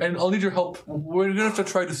over, and I'll need your help. We're gonna have to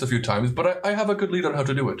try this a few times, but I have a good lead on how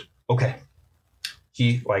to do it. Okay.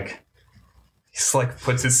 He's like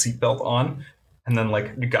puts his seatbelt on, and then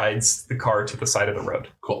like guides the car to the side of the road.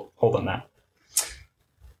 Cool. Hold on that.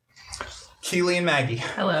 Keely and Maggie.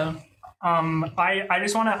 Hello. I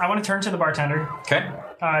just want to turn to the bartender. Okay.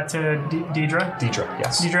 To Deidre. Deidre,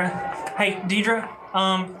 yes. Deidre. Hey, Deidre.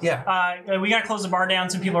 Yeah. We gotta close the bar down.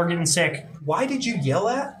 Some people are getting sick. Why did you yell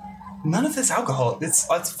at? None of this alcohol. It's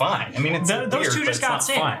fine. I mean, it's those weird, two just but got it's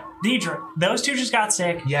sick. not fine. Deidre, those two just got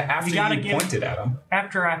sick. Yeah, after you pointed at them.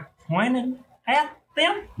 After I pointed at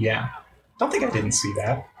them. Yeah. Don't think I didn't see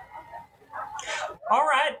that. All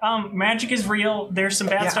right. Magic is real. There's some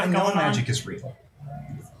bad stuff going on. Magic is real.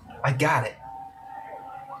 I got it.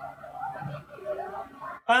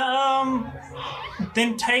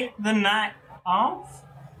 Then take the night off.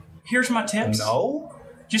 Here's my tips. No.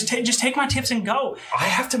 Just take my tips and go. I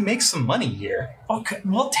have to make some money here. Okay.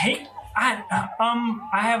 Well, I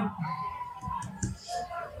have.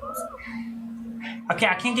 Okay,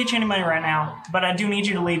 I can't get you any money right now, but I do need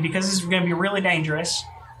you to leave because this is going to be really dangerous.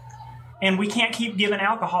 And we can't keep giving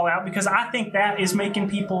alcohol out because I think that is making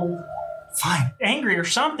people angry or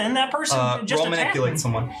something. That person just roll manipulate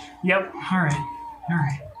someone. Yep. All right.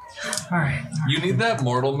 You need that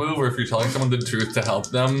mortal move where if you're telling someone the truth to help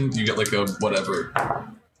them, you get like a whatever.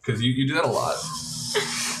 Because you do that a lot.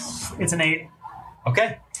 It's an 8.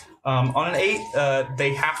 Okay. On an 8,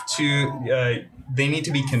 they have to. They need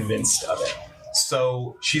to be convinced of it.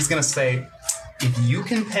 So she's gonna say, "If you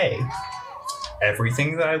can pay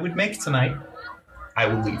everything that I would make tonight, I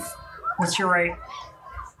will leave." What's your rate?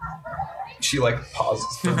 She like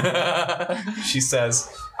pauses for a minute. She says,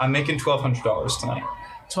 "I'm making $1,200 tonight."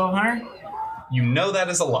 $1,200? You know that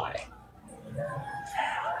is a lie.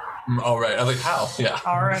 All right. I was like, how? Yeah.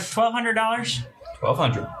 All right. $1,200?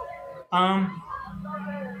 $1,200.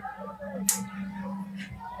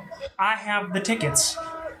 I have the tickets.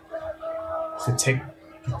 The tick.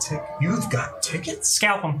 You've got tickets?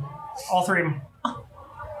 Scalp them. All 3 of them.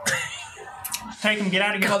 Take them. Get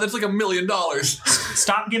out of here. God, that's like $1 million.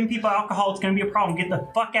 Stop giving people alcohol. It's going to be a problem. Get the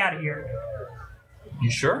fuck out of here. You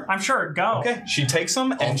sure? I'm sure. Go. Okay. She takes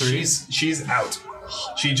them and she's out.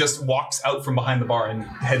 She just walks out from behind the bar and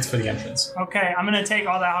heads for the entrance. Okay, I'm gonna take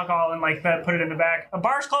all the alcohol and like put it in the back. The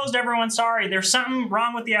bar's closed, everyone. Sorry, there's something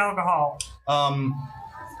wrong with the alcohol.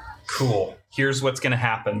 Cool. Here's what's gonna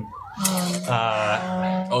happen.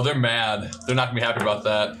 Oh, they're mad. They're not gonna be happy about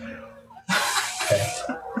that. Okay.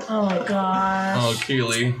 Oh my gosh. Oh,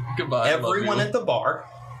 Keely. Goodbye. Everyone at the bar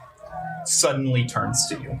suddenly turns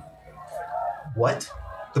to you. What?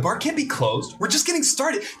 The bar can't be closed. We're just getting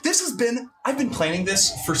started. I've been planning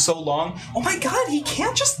this for so long. Oh my God, he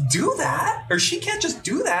can't just do that. Or she can't just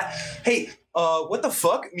do that. Hey, what the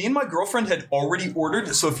fuck? Me and my girlfriend had already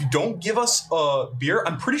ordered, so if you don't give us beer,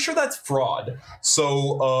 I'm pretty sure that's fraud.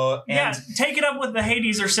 So, Yeah, take it up with the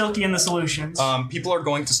Hades or Silky and the Solutions. people are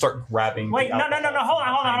going to start grabbing. Wait, no, hold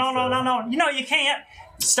on, no. You know, you can't.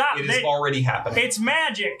 Stop. It is already happening. It's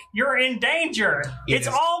magic. You're in danger. It's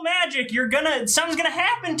all magic. Something's gonna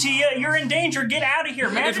happen to you. You're in danger. Get out of here.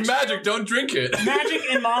 It's magic. Don't drink it. Magic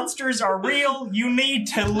and monsters are real. You need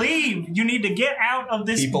to leave. You need to get out of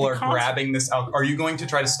this. People are grabbing this out. Are you going to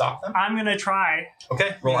try to stop them? I'm gonna try.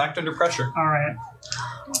 Okay, roll act under pressure. All right.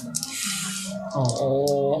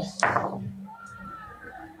 Oh.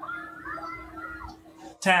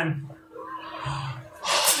 10.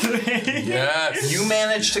 Yes. You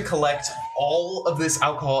manage to collect all of this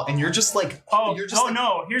alcohol, and you're just like, no!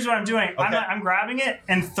 Here's what I'm doing. Okay. I'm grabbing it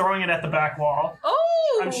and throwing it at the back wall.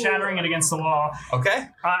 Oh! I'm shattering it against the wall. Okay.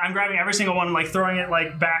 I'm grabbing every single one and like throwing it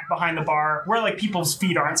like back behind the bar where like people's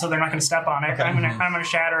feet aren't, so they're not going to step on it. Okay. I'm gonna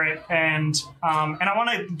shatter it and I want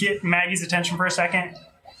to get Maggie's attention for a second and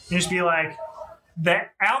just be like, the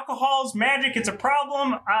alcohol's magic. It's a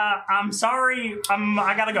problem. I'm sorry.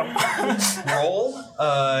 I gotta go. Roll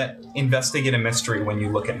investigate a mystery when you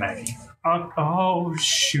look at Maggie. Oh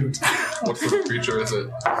shoot. What sort of creature is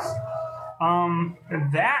it?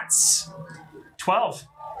 That's 12.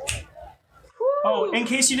 Oh, in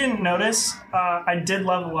case you didn't notice, I did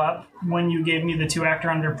level up when you gave me the 2 actor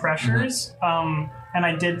under pressures. And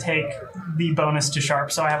I did take the bonus to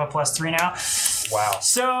sharp, so I have a +3 now. Wow.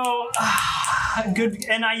 So good,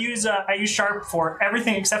 and I use sharp for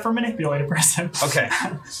everything except for manipulate a person. Okay.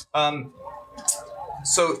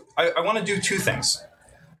 So I want to do 2 things.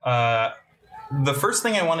 The first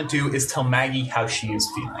thing I want to do is tell Maggie how she is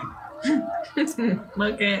feeling.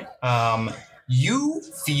 Okay. You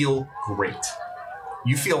feel great.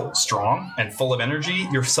 You feel strong and full of energy.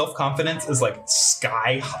 Your self-confidence is like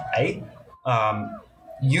sky high.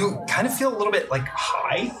 You kind of feel a little bit like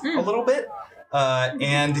high, a little bit.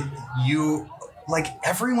 And you, like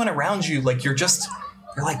everyone around you, like you're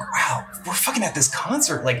like, wow, we're fucking at this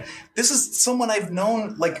concert. Like, this is someone I've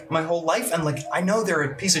known like my whole life. And like, I know they're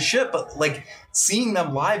a piece of shit, but like seeing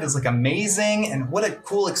them live is like amazing. And what a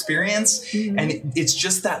cool experience. Mm-hmm. And it's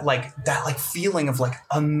just that feeling of like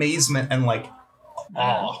amazement and like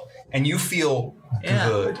awe. And you feel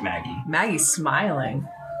good, Maggie. Maggie's smiling.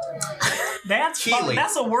 That's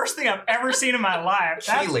the worst thing I've ever seen in my life.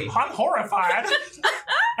 Keely. I'm horrified.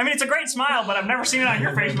 I mean, it's a great smile, but I've never seen it on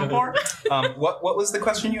your face before. What was the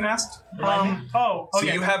question you asked? So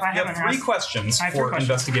you have 3 questions for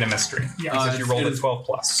investigate a mystery. Yeah. Because you rolled a 12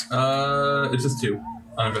 plus. It's just 2.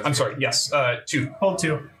 I'm sorry. Yes, 2. Hold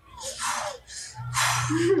 2.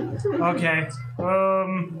 Okay.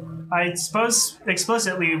 I suppose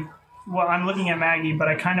explicitly, well, I'm looking at Maggie, but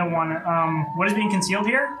I kind of want to. What is being concealed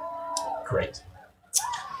here? Great.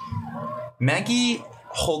 Maggie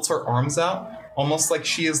holds her arms out, almost like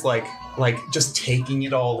she is like just taking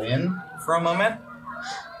it all in for a moment.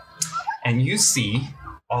 And you see,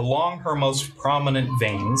 along her most prominent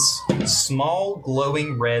veins, small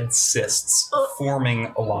glowing red cysts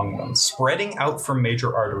forming along them, spreading out from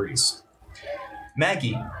major arteries.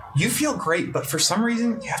 Maggie, you feel great, but for some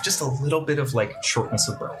reason, you have just a little bit of like shortness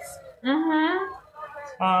of breath. Mm-hmm.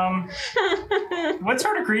 What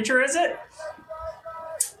sort of creature is it?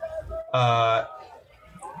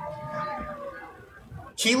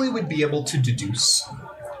 Keely would be able to deduce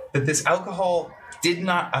that this alcohol did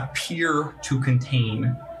not appear to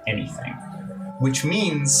contain anything, which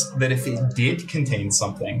means that if it did contain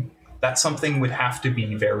something, that something would have to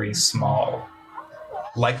be very small.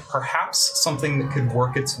 Like perhaps something that could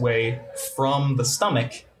work its way from the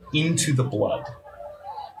stomach into the blood.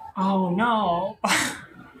 Oh no.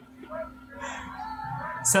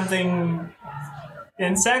 Something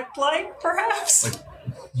insect-like, perhaps? Like,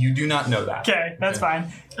 you do not know that. Okay, that's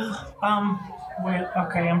fine. Wait,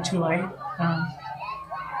 okay, I'm too late.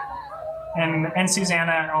 And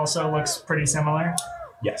Susanna also looks pretty similar.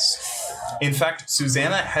 Yes. In fact,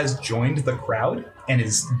 Susanna has joined the crowd and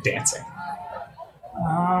is dancing.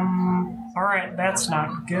 Alright, that's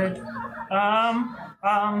not good.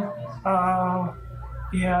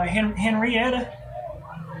 Yeah, Henrietta.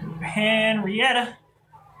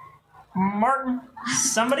 Martin.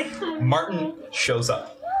 Somebody? Martin shows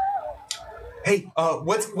up. Hey,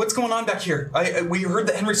 what's going on back here? We heard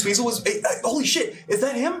that Henry Sweezel was. Holy shit! Is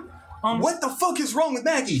that him? What the fuck is wrong with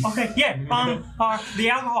Maggie? Okay, yeah. The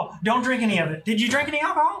alcohol. Don't drink any of it. Did you drink any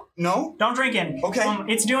alcohol? No. Don't drink any. Okay.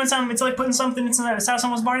 It's doing something. It's like putting something inside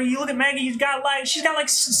someone's body. You look at Maggie. She's got like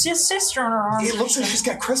sister on her arm. It looks like she's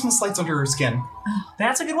got Christmas lights under her skin.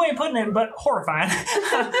 That's a good way of putting it, but horrifying.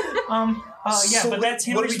 So but that's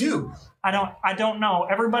Henry. What do we do? I don't know.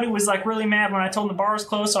 Everybody was like really mad when I told them the bar was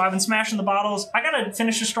closed, so I've been smashing the bottles. I gotta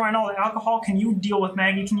finish destroying all the alcohol. Can you deal with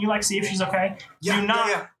Maggie? Can you like see if she's okay? Yeah.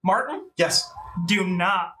 Yeah. Martin? Yes. Do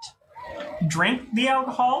not drink the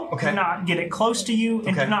alcohol. Okay. Do not get it close to you, and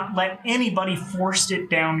Okay. do not let anybody force it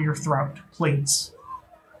down your throat, please.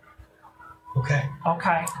 Okay.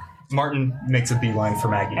 Okay. Martin makes a beeline for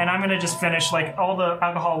Maggie. And I'm gonna just finish like all the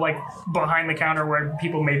alcohol like behind the counter where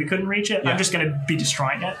people maybe couldn't reach it. Yeah. I'm just gonna be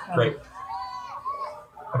destroying it. Great.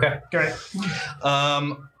 Okay. Great.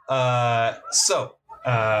 So,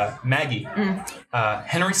 Maggie,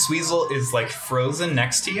 Henry Sweezel is like frozen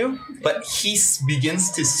next to you, but he begins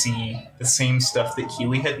to see the same stuff that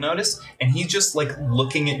Keely had noticed, and he's just like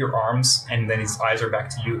looking at your arms, and then his eyes are back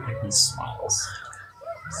to you, and he smiles.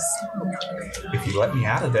 If you let me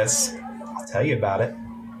out of this, I'll tell you about it.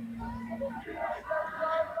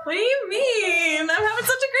 What do you mean? I'm having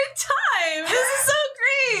such a great time. This is so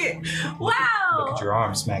great. Wow. Look at your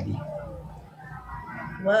arms, Maggie.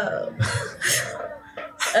 Whoa.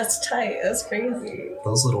 That's tight. That's crazy.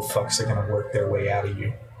 Those little fucks are gonna work their way out of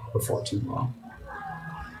you before too long.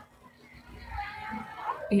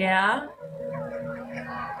 Yeah.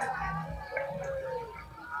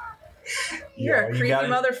 You're a creepy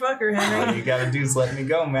motherfucker, All Henry. you gotta do is let me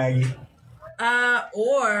go, Maggie.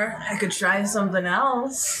 Or I could try something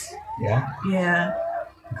else. Yeah? Yeah,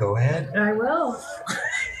 Go ahead. I will.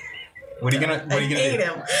 What are you gonna I do? hate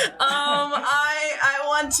him. I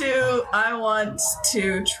want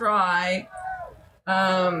to try.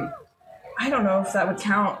 I don't know if that would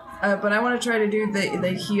count, but I want to try to do the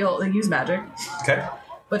heal, use magic, Okay.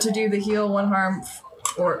 but to do the heal one harm,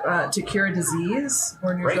 or to cure a disease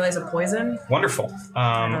or neutralize a poison. Wonderful.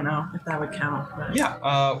 I don't know if that would count. But. Yeah,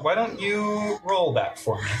 why don't you roll that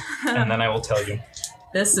for me, and then I will tell you.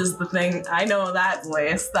 This is the thing. I know that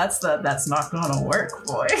voice. That's not gonna work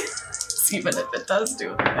voice. Even if it does do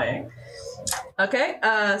the thing. Okay.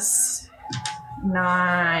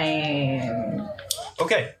 9.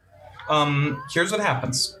 Okay. Here's what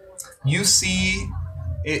happens. You see.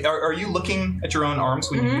 Are you looking at your own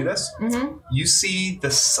arms when you do this? Mm-hmm. You see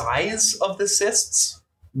the size of the cysts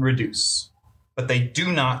reduce, but they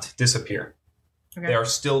do not disappear. Okay. They are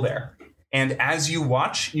still there. And as you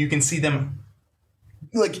watch, you can see them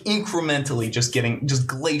like incrementally just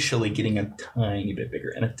glacially getting a tiny bit bigger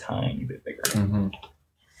and a tiny bit bigger. Mm-hmm.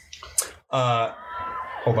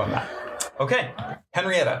 Hold on that. Okay,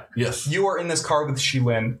 Henrietta. Yes. You are in this car with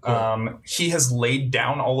Shilin. Cool. He has laid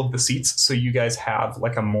down all of the seats, so you guys have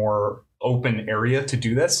like a more open area to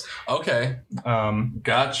do this. Okay.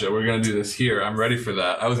 Gotcha. We're gonna do this here. I'm ready for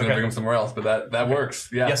that. I was gonna bring him somewhere else, but that works.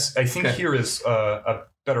 Yeah. Yes, I think here is a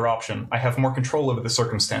better option. I have more control over the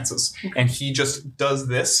circumstances. And he just does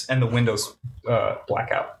this, and the windows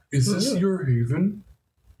black out. Is this your haven?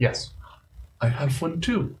 Yes. I have one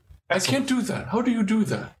too. Excellent. I can't do that. How do you do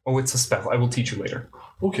that? Oh, it's a spell. I will teach you later.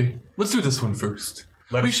 Okay, let's do this one first.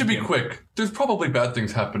 Let We us should be begin. quick. There's probably bad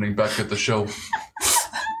things happening back at the show.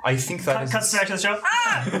 I think that is. Cuts back to the show.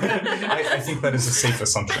 I think that is a safe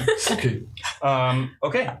assumption. Okay.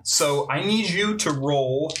 Okay, so I need you to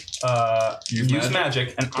roll use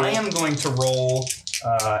magic, and I am going to roll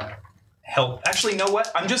help. Actually, you know what?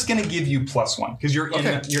 I'm just going to give you +1 because you're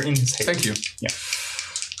in his haven. Thank you. Yeah.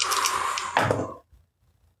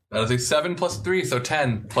 That is a 7 plus 3, so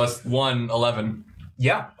 10 plus 1, 11.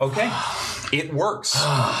 Yeah, okay. It works.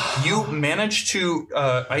 You managed to,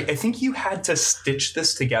 I think you had to stitch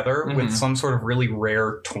this together with some sort of really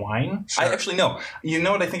rare twine. Sure. I actually, no. You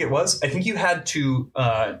know what I think it was? I think you had to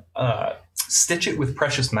stitch it with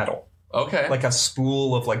precious metal. Okay. Like a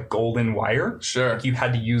spool of like golden wire. Sure. You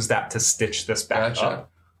had to use that to stitch this back Gotcha.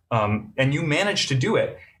 up. And you managed to do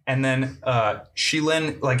it. And then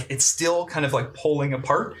Shilin, like, it's still kind of like pulling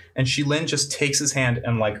apart. And Shilin just takes his hand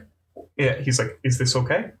and like, he's like, is this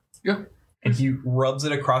okay? Yeah. And he rubs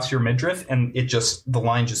it across your midriff, and the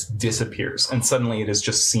line just disappears. And suddenly it is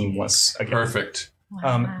just seamless again. Perfect.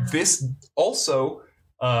 This also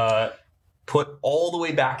put all the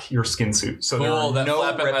way back your skin suit. So there Cool. are That no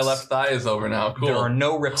flap rips. at my left thigh is over now. Cool. There are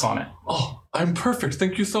no rips on it. Oh, I'm perfect.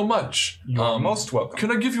 Thank you so much. You are most welcome.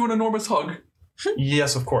 Can I give you an enormous hug?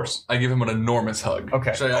 Yes, of course. I give him an enormous hug.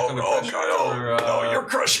 Okay. Should I act under pressure? No, you're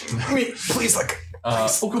crushing me. Please,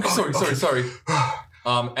 Okay, sorry.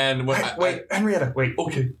 And when wait, Henrietta, wait.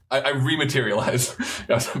 Okay. I rematerialize.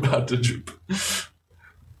 I was about to droop.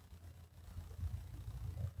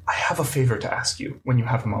 I have a favor to ask you when you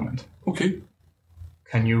have a moment. Okay.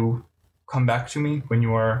 Can you come back to me when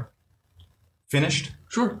you are finished?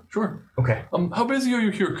 Sure. Okay. How busy are you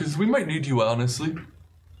here? Because we might need you, honestly.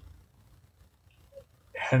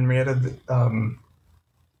 Henrietta,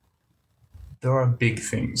 there are big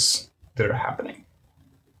things that are happening.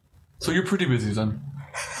 So you're pretty busy then?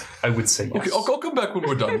 I would say yes. Okay, I'll come back when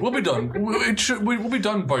we're done. We'll be done. We'll be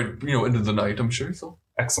done by, end of the night, I'm sure. So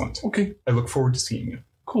Excellent. okay. I look forward to seeing you.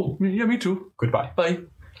 Cool. Yeah, me too. Goodbye. Bye.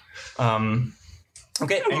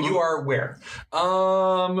 Okay, and you are where?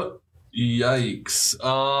 Yikes.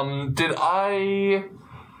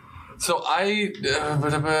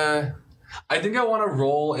 I think I want to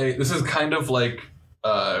roll this is kind of like,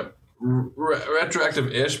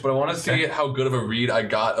 retroactive-ish, but I want to see how good of a read I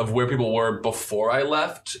got of where people were before I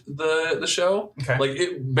left the show. Okay.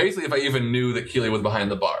 Like, basically, if I even knew that Keely was behind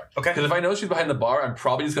the bar. Okay. Because if I know she's behind the bar, I'm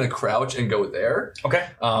probably just going to crouch and go there. Okay.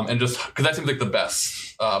 And just, because that seems like the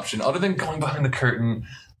best option. Other than going behind the curtain,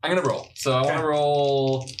 I'm going to roll. So I want to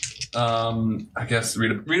roll, I guess,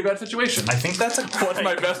 read a bad situation. I think that's What's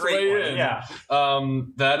my best way one. in? Yeah.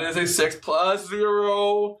 That is a 6 +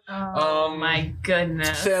 0. Oh my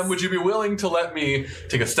goodness. Sam, would you be willing to let me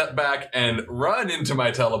take a step back and run into my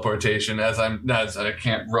teleportation as I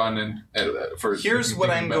can't run for. Here's what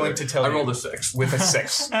I'm going to tell you. I rolled a 6. With a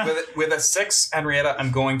 6. with a 6, Henrietta, I'm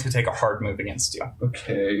going to take a hard move against you.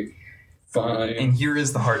 Okay, fine. And here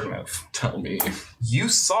is the hard move. Tell me. You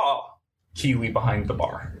saw Keely behind the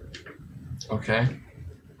bar. Okay.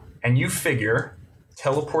 And you figure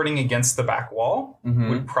teleporting against the back wall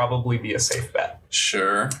would probably be a safe bet.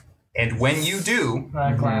 Sure. And when you do,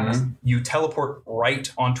 you teleport right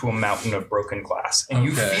onto a mountain of broken glass. And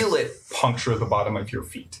you feel it puncture the bottom of your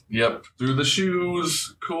feet. Yep. Through the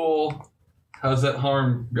shoes. Cool. How's that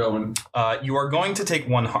harm going? You are going to take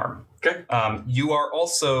 1 harm. Okay. You are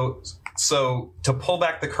also... So, to pull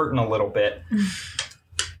back the curtain a little bit,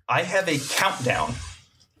 I have a countdown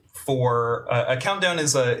for... a countdown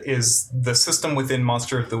is the system within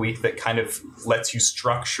Monster of the Week that kind of lets you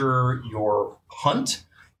structure your hunt.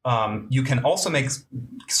 You can also make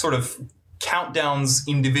sort of countdowns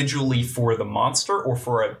individually for the monster or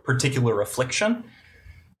for a particular affliction.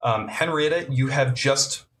 Henrietta, you have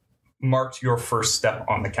just marked your first step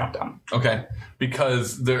on the countdown. Okay,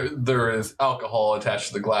 because there is alcohol attached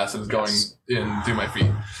to the glass that is going in through my feet.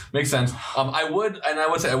 Makes sense. I would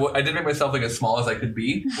say I did make myself like as small as I could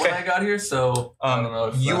be when I got here. So I don't know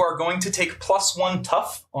if you are going to take +1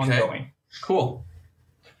 tough on going. Cool.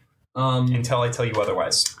 Until I tell you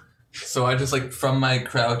otherwise. So I just like from my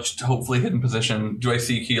crouched, hopefully hidden position. Do I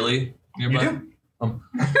see Keely nearby? You do.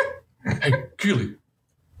 Hey, Keely.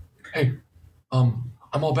 Hey,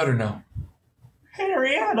 I'm all better now.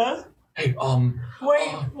 Henrietta. Hey,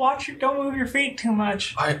 Wait, watch your, don't move your feet too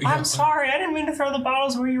much. I'm sorry, I didn't mean to throw the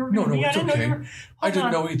bottles where you were No, going to be. it's I didn't okay. know you were. I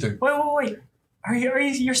didn't know either.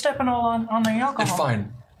 Wait. You're stepping all on the alcohol. It's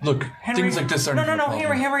fine. Look, things like this are No,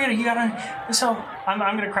 Henrietta, you gotta. So I'm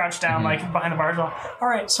gonna crouch down like behind the bar as well. All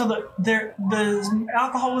right, so the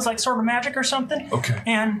alcohol was like sort of magic or something. Okay.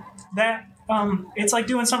 And that it's like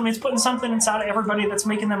doing something. It's putting something inside of everybody that's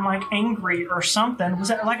making them like angry or something. Was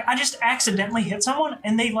that like I just accidentally hit someone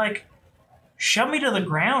and they like shoved me to the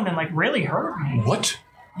ground and like really hurt me? What?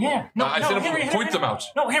 Yeah. No, I said point them out.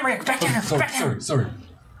 No, Henrietta, back down. Sorry.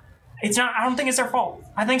 It's not. I don't think it's their fault.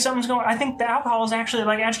 I think something's going. I think the alcohol is actually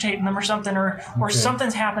like agitating them or something, or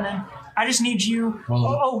something's happening. I just need you.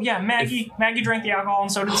 Well, yeah, Maggie. Maggie drank the alcohol,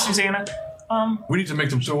 and so did Susanna. We need to make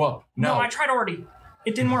them throw up. No, I tried already.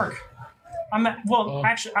 It didn't work.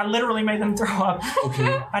 Actually, I literally made them throw up.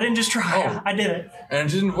 Okay. I didn't just try. I did it. And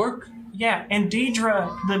it didn't work. Yeah, and Deidre,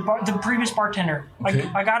 the previous bartender,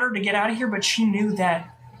 I got her to get out of here, but she knew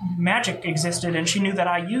that magic existed, and she knew that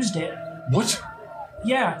I used it. What?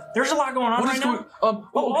 Yeah, there's a lot going on right now.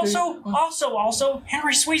 Also,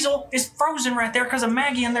 Henry Sweezel is frozen right there because of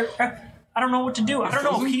Maggie and I don't know what to do. I don't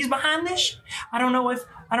know if he's behind this. I don't know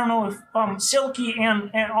if Silky and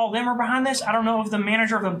all them are behind this. I don't know if the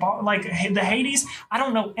manager of the bar, like the Hades. I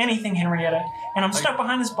don't know anything, Henrietta. And I'm stuck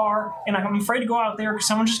behind this bar, and I'm afraid to go out there because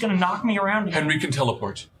someone's just going to knock me around again. Henry can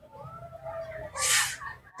teleport.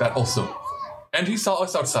 That also. And he saw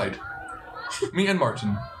us outside. Me and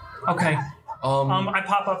Martin. Okay. I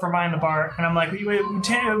pop up from behind the bar, and I'm like,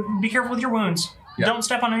 be careful with your wounds. Yeah. Don't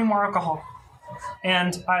step on any more alcohol.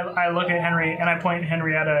 And I look at Henry and I point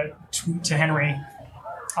Henrietta to Henry.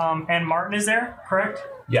 And Martin is there, correct?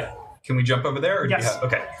 Yeah. Can we jump over there? Or Yes. Do you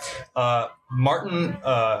have, okay. Martin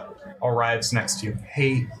arrives next to you.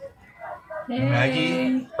 Hey,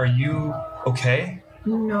 Maggie, are you okay?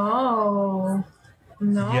 No.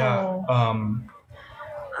 Yeah.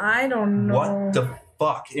 I don't know. What the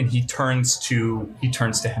fuck? And he turns to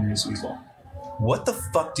Henry's weasel. What the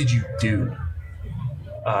fuck did you do?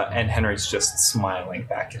 And Henry's just smiling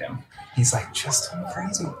back at him. He's like, just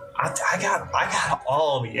crazy. I got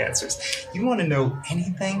all the answers. You want to know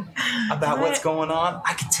anything about what's going on?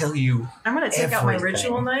 I can tell you. I'm gonna take out my everything.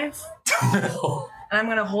 ritual knife. And I'm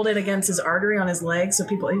gonna hold it against his artery on his leg so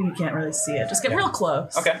you can't really see it. Just get real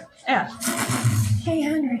close. Okay. Yeah. Hey,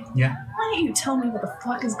 Henry. Yeah. Why don't you tell me what the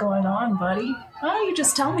fuck is going on, buddy? Why don't you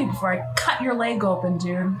just tell me before I cut your leg open,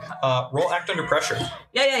 dude? Roll act under pressure.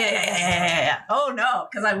 Yeah. Oh, no,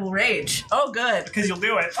 because I will rage. Oh, good. Because you'll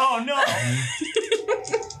do it. Oh, no.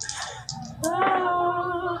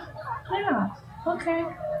 Yeah. Okay.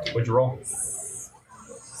 What'd you roll? It's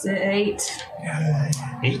 8.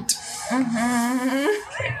 8.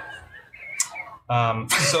 Mm-hmm.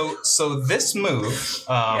 So this move,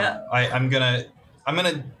 Yeah. I'm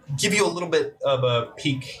gonna give you a little bit of a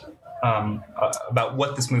peek about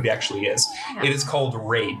what this movie actually is. Yeah. It is called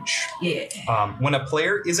Rage. Yeah. When a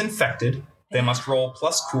player is infected, they must roll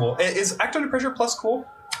plus cool. Is act under pressure plus cool?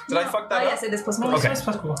 Did I fuck that up? Yes, it is plus No, one. Okay. it's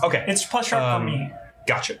plus cool. Okay. It's plus sharp for me.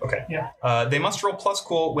 Gotcha. Okay. Yeah. They must roll plus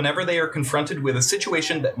cool whenever they are confronted with a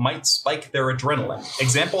situation that might spike their adrenaline.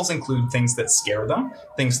 Examples include things that scare them,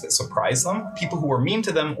 things that surprise them, people who are mean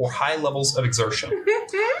to them, or high levels of exertion.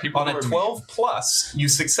 People On who a are 12 plus, you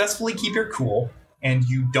successfully keep your cool and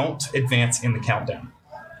you don't advance in the countdown.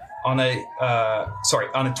 On a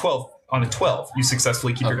 12, you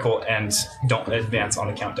successfully keep your Okay. cool and don't advance on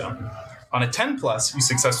the countdown. On a 10 plus, you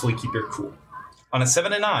successfully keep your cool. On a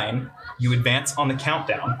 7 and 9, you advance on the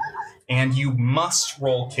countdown, and you must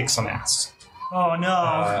roll kick some ass. Oh, no.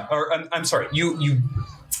 I'm sorry.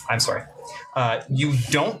 I'm sorry. You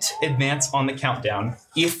don't advance on the countdown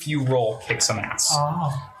if you roll kick some ass.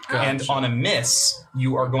 Oh. And Gotcha. on a miss,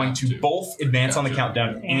 you are going to both advance on the Gotcha.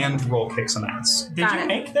 countdown and roll kick some ass. Did Got you it.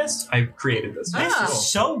 make this? I created this. This Oh.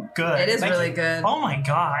 is so good. It is Thank really you. good. Oh, my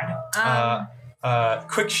God.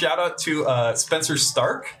 Quick shout out to Spencer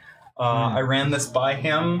Stark. I ran this by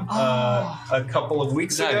him a couple of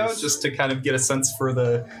weeks ago Nice. just to kind of get a sense for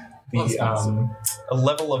the Well, a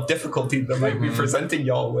level of difficulty that might be presenting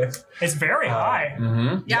y'all with. It's very high.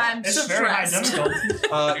 Mm-hmm. Yeah, I'm It's a very high stressed. difficulty.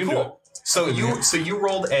 can do Cool. So you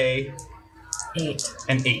rolled an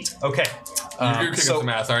 8. Okay. You're kicking so some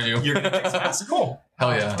ass, aren't you? you're gonna kick some ass. Cool.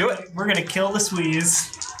 Hell yeah. Do it. We're gonna kill the Squeeze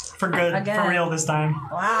for good, Again. for real this time.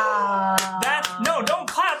 Wow. No, don't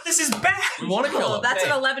clap. This is bad. We want to kill Cool. him. That's Hey.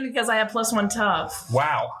 an 11 because I have plus 1 tough.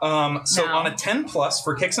 Wow. So No. on a 10 plus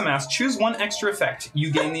for kick some ass, choose one extra effect.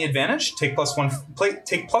 You gain the advantage. Take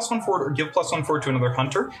take plus 1 forward or give plus 1 forward to another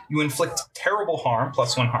hunter. You inflict terrible harm,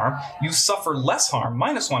 plus 1 harm. You suffer less harm,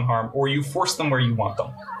 minus 1 harm, or you force them where you want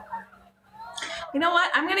them. You know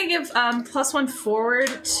what? I'm going to give plus 1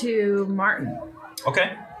 forward to Martin.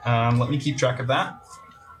 Okay. Let me keep track of that.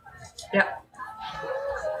 Yep.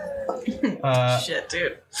 Shit,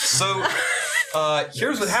 dude. So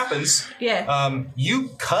here's what happens. Yeah. You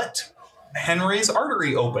cut Henry's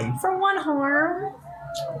artery open. For 1 harm.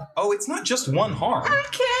 Oh, it's not just 1 harm.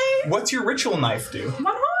 Okay. What's your ritual knife do? 1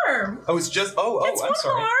 harm. Oh, it's just. It's I'm 1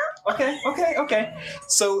 sorry. harm. Okay.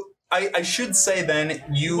 So I should say then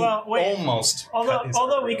you Well, wait. almost. Although, cut his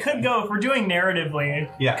although artery we could go if we're doing narratively.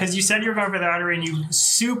 Yeah. Because you said you were going for the artery and you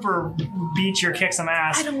super beat your kick some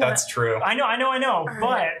ass. I don't want That's true. I know.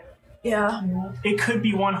 But Yeah. it could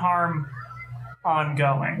be 1 harm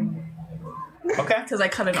ongoing Okay. Because I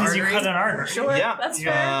cut an because artery. you cut an artery. Sure. Yeah. That's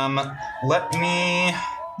fair. Let me.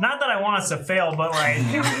 Not that I want us to fail, but like,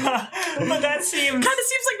 but that seems. Kind of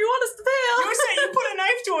seems like you want us to fail. You said you put a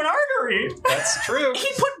knife to an artery. That's true. He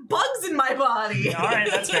put bugs in my body. All right,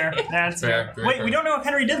 that's fair. That's Fair, fair. very Wait, fair. we don't know if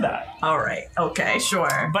Henry did that, All right. Okay.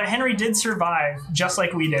 Sure. but Henry did survive just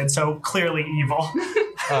like we did, so clearly evil.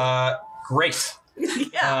 Great.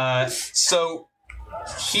 Yeah. So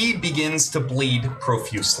he begins to bleed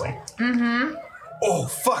profusely. Mm-hmm. Oh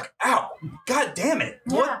fuck! Ow! God damn it!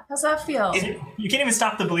 What? Yeah. How's that feel? You can't even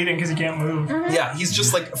stop the bleeding because you can't move. Yeah, he's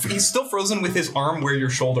just like he's still frozen with his arm where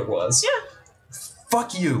your shoulder was. Yeah.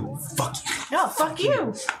 Fuck you. Fuck you. No. Fuck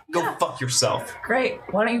you. Go Yeah. fuck yourself. Great.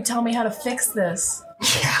 Why don't you tell me how to fix this?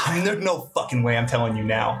 Yeah, I mean, there's no fucking way I'm telling you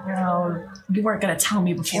now. No, you weren't gonna tell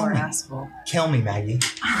me before, Kill me. asshole. Kill me, Maggie.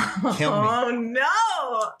 Kill me. Oh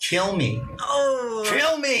no! Kill me. Oh.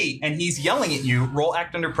 Kill me! And he's yelling at you. Roll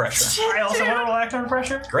act under pressure. I also want to roll act under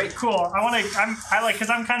pressure. Great. Cool. Because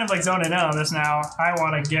I'm kind of like zoning in on this now. I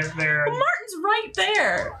want to get there. Well, Martin's right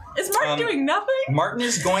there. Is Martin doing nothing? Martin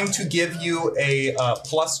is going to give you a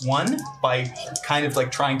 +1 by kind of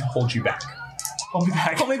like trying to hold you back. Hold me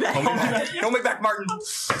back. Hold me back. Hold me back. Hold me back, Martin.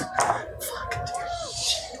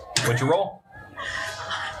 What'd you roll?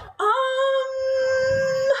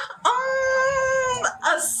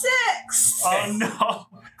 A 6. Oh no.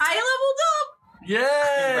 I leveled up. Yay!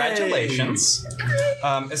 Congratulations.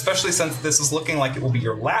 Especially since this is looking like it will be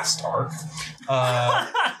your last arc.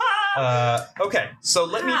 Okay, so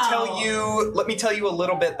let me tell you a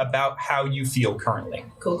little bit about how you feel currently.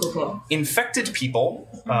 Cool. Infected people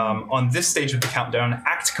on this stage of the countdown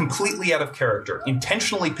act completely out of character,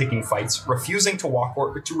 intentionally picking fights, refusing to walk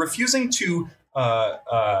or refusing to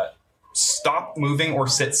stop moving or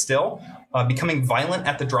sit still, becoming violent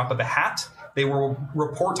at the drop of a hat. They will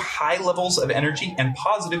report high levels of energy and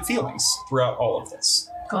positive feelings throughout all of this.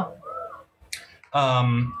 Cool.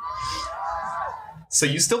 So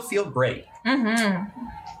you still feel great. Mm-hmm.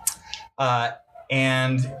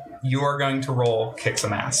 And you are going to roll kick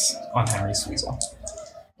some ass on Henry Sweezel.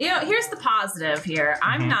 You know, here's the positive here.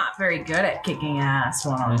 I'm not very good at kicking ass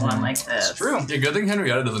one-on-one like this. It's true. Yeah, good thing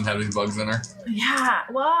Henrietta doesn't have any bugs in her. Yeah,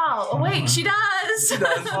 wow. Oh, wait, she does. She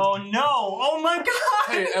does. Oh no. Oh my god.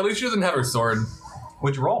 Hey, at least she doesn't have her sword.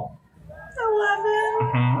 What'd you roll?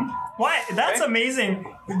 11. What? That's Okay. amazing.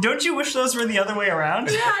 Don't you wish those were the other way around?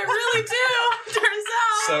 Yeah, I really do. Turns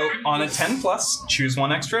out. So on a 10+, choose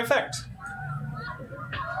one extra effect.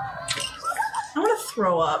 I'm gonna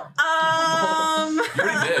throw up. You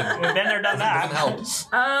already did. We've been there, done Doesn't that. help.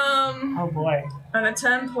 Oh boy. On a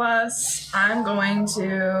 10+, I'm going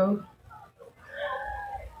to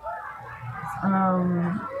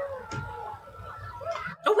oh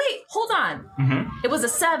wait, hold on. It was a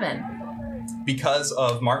 7. Because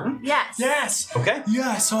of Martin? Yes. Yes. Okay.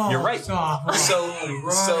 Yes. Oh, You're right. oh, So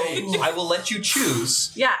Right. I will let you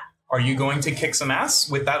choose. Yeah. Are you going to kick some ass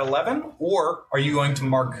with that 11, or are you going to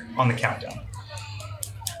mark on the countdown?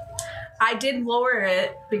 I did lower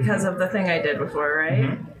it because of the thing I did before,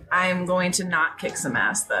 right? I'm going to not kick some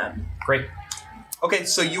ass then. Great. Okay,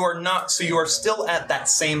 so you are still at that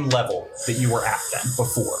same level that you were at then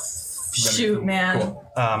before. Shoot, man. Cool.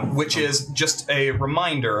 Which is just a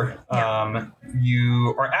reminder.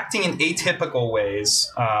 You are acting in atypical ways,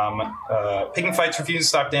 picking fights, refusing to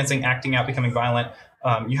stop dancing, acting out, becoming violent.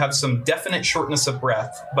 You have some definite shortness of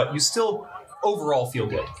breath, but you still overall feel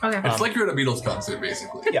good. Okay. It's like you're at a Beatles concert,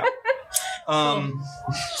 basically. Yeah.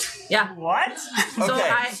 Yeah. What? So Okay.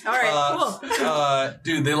 all right, cool.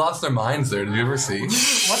 Dude, they lost their minds there. Did you ever see?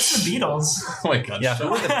 What's the Beatles? Oh my god. Yeah, shut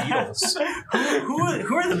who are up. the Beatles?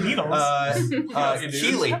 Who are the Beatles? Dude.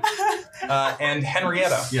 Keely and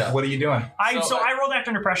Henrietta. Yeah. What are you doing? So I rolled act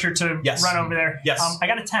under pressure to Yes. run over there. Yes. I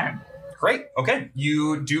got a 10. Great. Okay.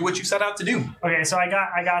 You do what you set out to do. Okay, so I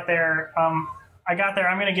got there. I'm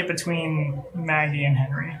gonna get between Maggie and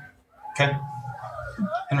Henry. Okay.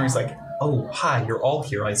 Henry's like, oh, hi, you're all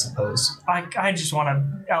here, I suppose. I just want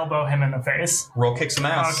to elbow him in the face. Roll kick some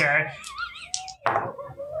ass. Okay.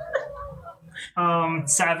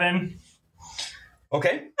 7.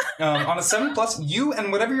 Okay. On a 7+, you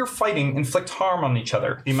and whatever you're fighting inflict harm on each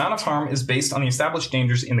other. The amount of harm is based on the established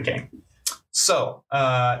dangers in the game. So,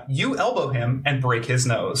 you elbow him and break his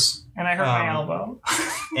nose. And I hurt my elbow.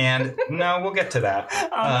 And no, we'll get to that.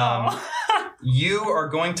 Oh, You are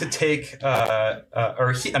going to take,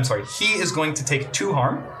 he is going to take 2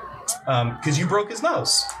 harm because you broke his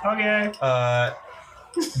nose. no. Okay.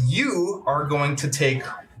 You are going to take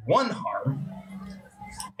 1 harm,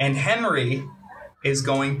 and Henry is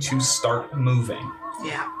going to start moving.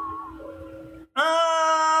 Yeah.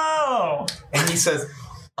 Oh! And he says,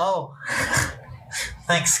 oh,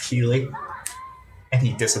 thanks, Keely. And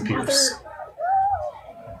he disappears.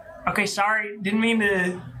 Okay, sorry. Didn't mean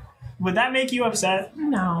to... Would that make you upset?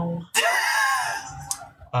 No.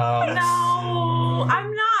 No,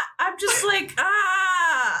 I'm not. I'm just like,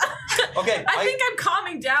 Okay. I think I'm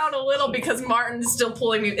calming down a little because Martin's still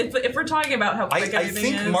pulling me. If we're talking about how quick I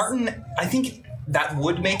everything think is. Martin, I think that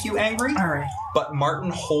would make you angry, All right. but Martin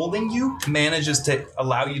holding you manages to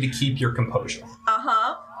allow you to keep your composure.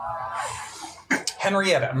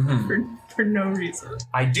 Henrietta, For no reason.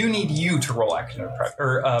 I do need you to roll act under pressure,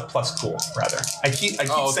 or plus cool, rather. I keep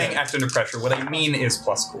saying act under pressure. What I mean is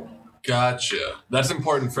plus cool. Gotcha. That's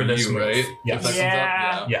important for For this you, move. right? Yes. If that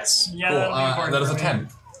comes up, Yeah. Yes. Yeah, Cool. that'll be important That is for a me. 10.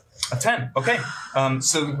 A 10. Okay.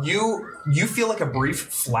 So you feel like a brief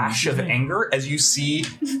flash of anger as you see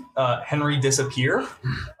Henry disappear,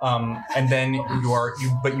 and then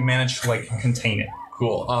but you manage to like contain it.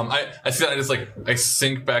 Cool. I see that I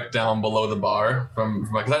sink back down below the bar from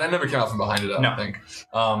because I never came out from behind it. I don't think.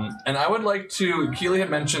 And I would like to. Keely had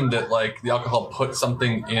mentioned that like the alcohol put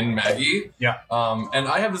something in Maggie. Yeah. And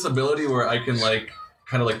I have this ability where I can like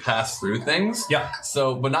kind of like pass through things. Yeah.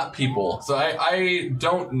 So, but not people. So I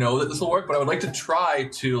don't know that this will work, but I would like to try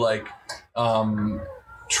to like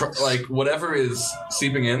like whatever is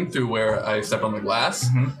seeping in through where I step on the glass.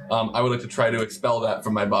 I would like to try to expel that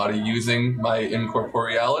from my body using my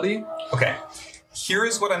incorporeality. Okay. Here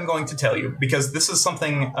is what I'm going to tell you, because this is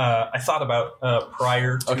something I thought about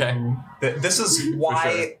prior to... Okay. This is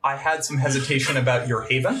why I had some hesitation about your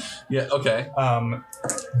haven. Yeah, okay.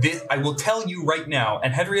 I will tell you right now,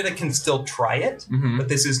 and Henrietta can still try it, but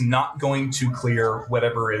this is not going to clear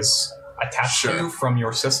whatever is attached to you from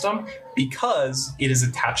your system, because it is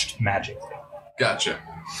attached magically. Gotcha.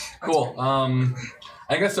 Cool.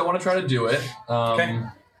 I guess I want to try to do it. Okay.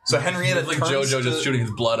 So Henrietta it's like JoJo just shooting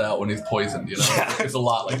his blood out when he's poisoned, you know? Yeah. It's a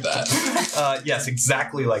lot like that. Yes,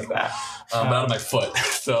 exactly like that. But out of my foot.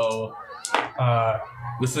 So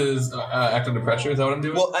this is act under pressure. Is that what I'm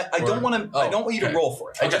doing? Well, I don't want to. I don't want you to roll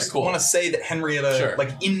for it. I just want to say that Henrietta,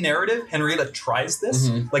 like in narrative, Henrietta tries this,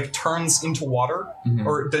 like turns into water,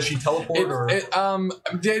 or does she teleport?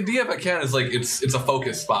 The idea, if I can, is like it's a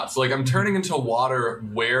focus spot. So like I'm turning into water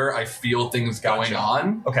where I feel things going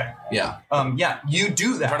on. Okay. Yeah. Yeah, you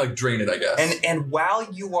do that. I'm trying to like drain it, I guess. And while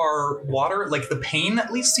you are water, like the pain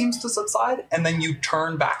at least seems to subside, and then you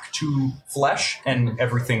turn back to flesh, and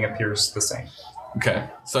everything appears the same. Okay.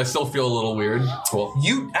 So I still feel a little weird. Cool.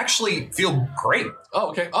 You actually feel great. Oh,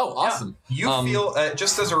 okay. Oh, awesome. Yeah. You feel,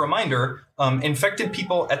 just as a reminder, infected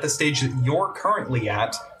people at the stage that you're currently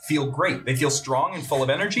at feel great. They feel strong and full of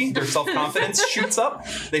energy. Their self-confidence shoots up.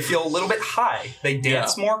 They feel a little bit high. They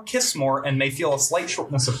dance more, kiss more, and they feel a slight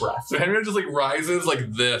shortness of breath. So Henry just like rises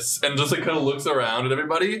like this and just like kind of looks around at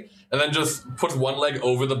everybody and then just puts one leg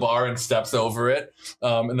over the bar and steps over it.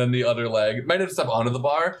 And then the other leg might have to step onto the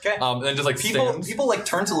bar. Okay. And then just like stands. People like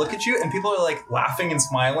turn to look at you, and people are like laughing and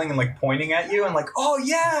smiling and like pointing at you and like, oh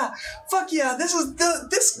yeah, fuck yeah, this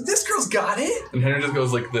girl's got it. And Henry just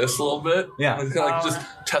goes like this a little bit. Yeah. And kind of like just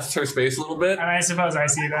tests her space a little bit. And I suppose I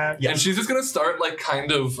see that. Yeah. And she's just gonna start like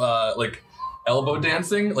kind of like elbow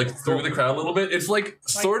dancing like through the crowd a little bit. It's like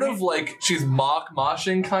sort of like she's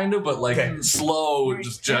moshing kind of, but like slow,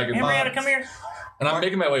 just jagged. Henrietta, come here. And I'm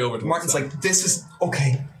making my way over to Martin's like, this is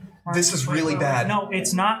okay. This is really bad. No,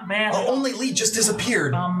 it's not bad. Only Lee just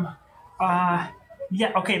disappeared.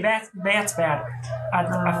 Yeah, okay, that's bad.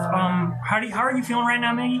 How are you feeling right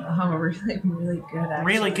now, Maggie? I'm really good, actually.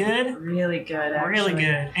 Really good? Really good, actually. Really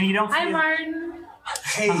good. And you don't feel... Hi, Martin.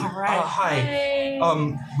 Hey, hi. Hey.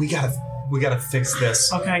 We gotta fix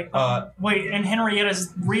this. Okay. Wait, and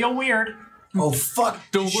Henrietta's real weird. Oh fuck!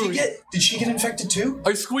 Don't worry. Did she get infected too?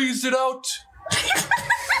 I squeezed it out.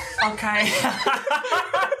 Okay.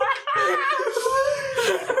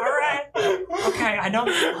 All right. Okay, I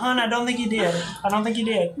don't think you did.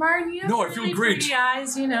 Martin, you have No, I feel really great. pretty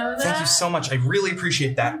eyes, you know that. Thank you so much. I really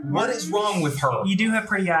appreciate that. What is wrong with her? You do have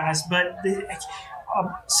pretty eyes, but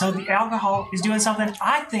so the alcohol is doing something.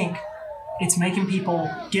 I think it's making people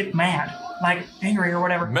get mad, like angry or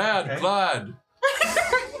whatever. Mad, glad.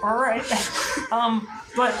 All right.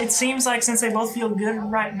 But it seems like since they both feel good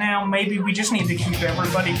right now, maybe we just need to keep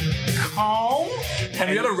everybody calm.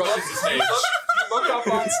 Henrietta rushes the stage. You look up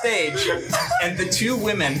on stage, and the two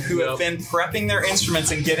women who have been prepping their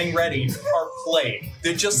instruments and getting ready are playing.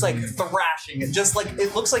 They're just like thrashing it, just like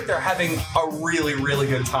it looks like they're having a really, really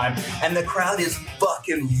good time, and the crowd is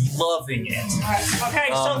fucking loving it. Okay,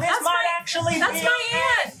 so this might actually That's be my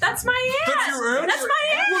aunt. That's my aunt. That's your aunt? That's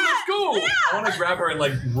my aunt. Well, let's go. Yeah. I want to grab her and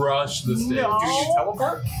like rush the stage. No. Do you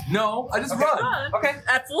teleport? No, I just run. Okay.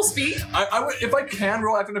 At full speed. I would, if I can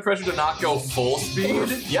roll act under pressure to not go full speed.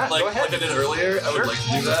 Yeah, like, go ahead. like I did earlier. I would like to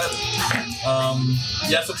do that.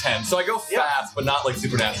 Yeah, it's a 10. So I go fast, but not like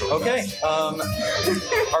supernatural. Okay.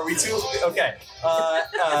 Are we too? Okay.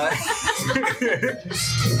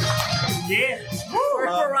 Yeah.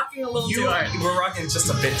 We're rocking a little too hard. We're rocking just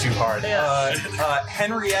a bit too hard. Yeah.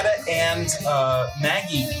 Henrietta and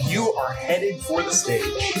Maggie, you are headed for the stage.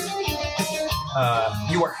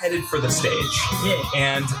 Yeah.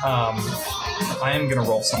 And I am gonna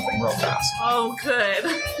roll something real fast. Oh, good.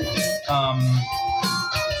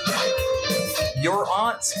 your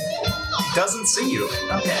aunt doesn't see you.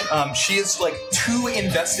 Okay. She is like too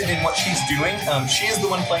invested in what she's doing. She is the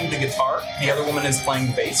one playing the guitar. The other woman is playing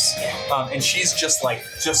the bass. And she's just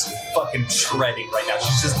fucking shredding right now.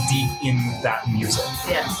 She's just deep in that music.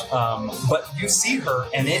 Yeah. But you see her,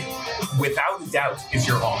 and it, without a doubt, is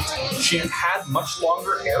your aunt. She had much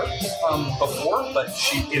longer hair before, but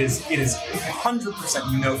it is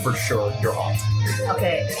 100%, you know for sure, your aunt.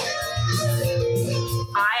 Okay.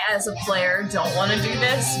 I, as a player, don't want to do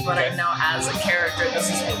this, but Okay. I know as a character, this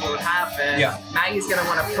is what would happen. Yeah. Maggie's gonna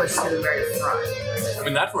want to push to the very front. I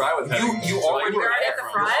mean, that's where I was heading. You So already You're already at the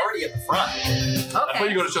front? You're already at the front. I thought Okay.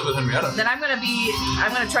 you go to show with Henrietta. Then I'm gonna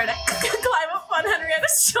try to climb up on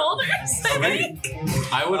Henrietta's shoulders. I think.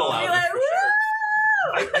 I would allow Be this. like, for sure.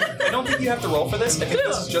 woo! I don't think you have to roll for this. I think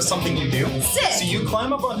this is just something you do. Sick. So you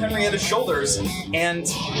climb up on Henrietta's shoulders, and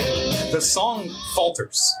the song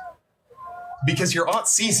falters. Because your aunt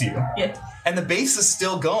sees you. Yeah. And the bass is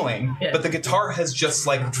still going, Yeah. but the guitar has just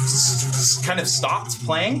kind of stopped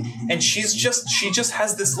playing, and she just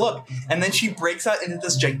has this look, and then she breaks out into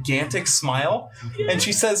this gigantic smile, and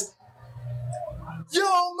she says, "Yo,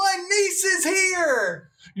 my niece is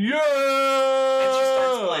here!" Yeah! And she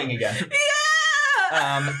starts playing again.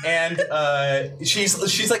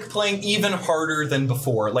 She's like playing even harder than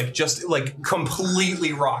before, just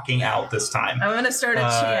completely rocking out this time. I'm gonna start a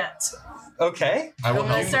chant. Okay. I will I'm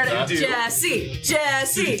gonna help start with a that. Jesse,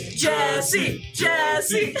 Jesse, Jesse,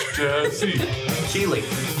 Jesse. Jesse. Keely,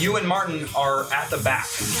 you and Martin are at the back.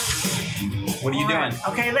 What are you doing?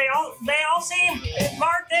 Okay, they all seem.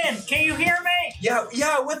 Martin, can you hear me?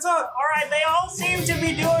 Yeah, what's up? All right, they all seem to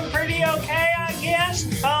be doing pretty okay, I guess.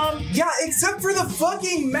 Yeah, except for the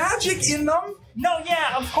fucking magic in them. No,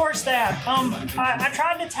 yeah, of course that. I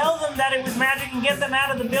tried to tell them that it was magic and get them out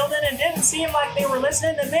of the building. It didn't seem like they were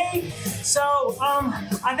listening to me. So,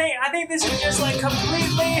 I think this is just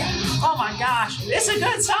completely. Oh my gosh, it's a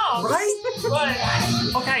good song, Right? But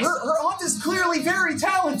okay, Her aunt is clearly very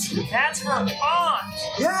talented. that's her aunt.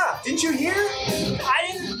 Yeah, didn't you hear? I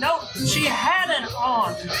didn't know she had an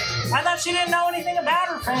aunt. I thought she didn't know anything about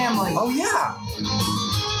her family. Oh, yeah.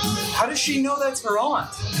 How does she know that's her aunt?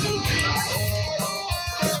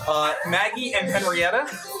 Maggie and Henrietta,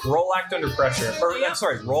 roll act under pressure. I'm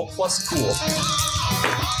sorry, roll plus cool.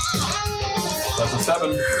 That's a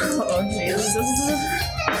 7. Oh Jesus.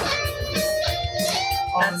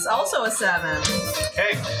 That's also a 7.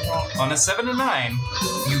 Okay, on a 7 to 9,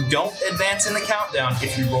 you don't advance in the countdown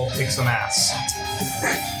if you roll kick some ass.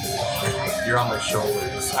 You're on my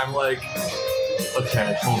shoulders. I'm like,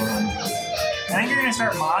 okay, hold on. I think you're gonna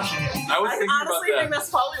start moshing. I was I thinking honestly about think that. that's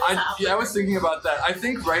probably what's happening. I was thinking about that. I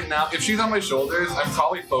think right now, if she's on my shoulders, I'm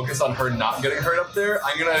probably focused on her not getting hurt up there.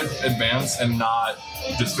 I'm gonna advance and not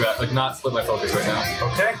distract, not split my focus right now.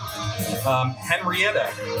 Okay. Henrietta,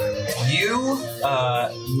 you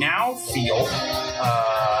now feel.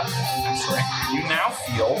 I'm sorry. You now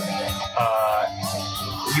feel.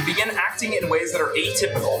 You begin acting in ways that are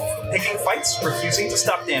atypical, picking fights, refusing to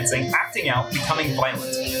stop dancing, acting out, becoming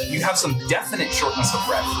violent. You have some definite shortness of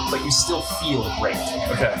breath, but you still feel great.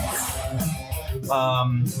 Okay.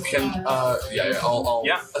 Um, I'll.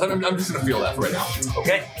 Yeah. I'm just gonna feel that for right now.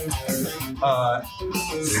 okay.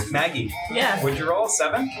 Maggie, Yeah, would you roll a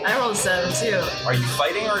 7? I rolled a 7 too. Are you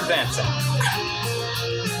fighting or advancing?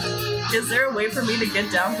 Is there a way for me to get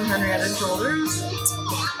down from Henrietta's shoulders?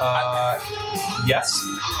 Yes.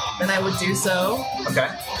 Then I would do so, Okay.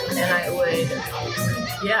 and I would,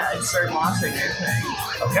 I'd start moshing your thing.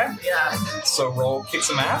 Okay. Yeah, So roll kick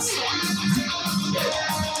some ass.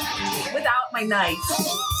 without my knife.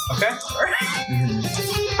 Okay.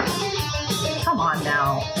 Come on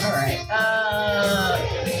now. All right.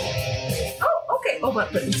 Oh, okay. Oh,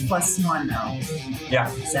 but it's +1 now. Yeah.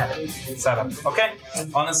 7. 7. Okay.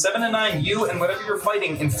 On a 7 and 9, you and whatever you're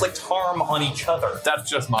fighting inflict harm on each other. That's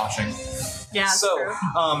just moshing. Yeah. That's So, true.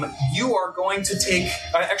 you are going to take.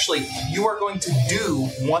 You are going to do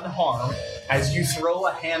 1 harm as you throw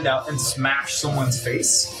a hand out and smash someone's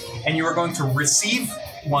face, and you are going to receive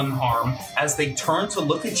 1 harm as they turn to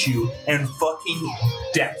look at you and fucking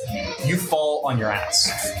deck you. You fall on your ass.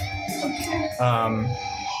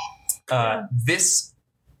 This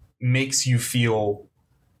makes you feel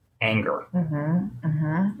anger.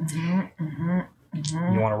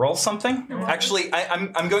 You want to roll something? Actually,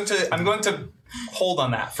 I'm going to hold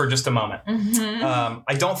on that for just a moment.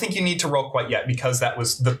 I don't think you need to roll quite yet because that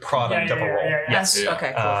was the product of a roll. Yes. Yeah.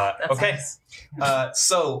 Okay. Cool. That's Okay. nice.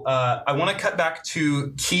 So I want to cut back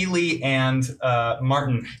to Keely and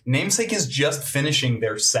Martin. Namesake is just finishing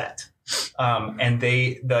their set. And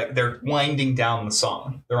they're winding down the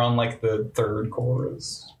song. They're on the 3rd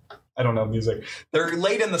chorus. I don't know music. They're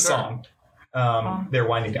late in the song. They're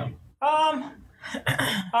winding down.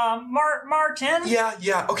 Martin.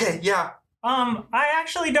 Yeah. Okay. Yeah. I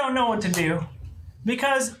actually don't know what to do.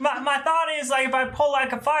 Because my thought is, like, if I pull,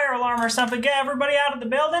 like, a fire alarm or something, get everybody out of the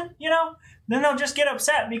building, you know? Then they'll just get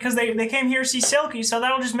upset because they came here to see Silky, so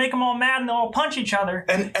that'll just make them all mad and they'll all punch each other.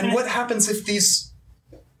 And what happens if these...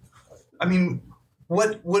 I mean,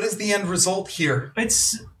 what is the end result here?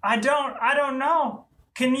 I don't know.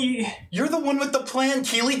 Can you... You're the one with the plan,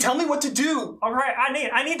 Keely. Tell me what to do. All right, I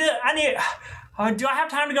need to... do I have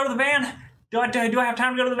time to go to the van? Do I have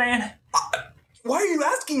time to go to the van? Why are you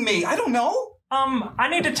asking me? I don't know. I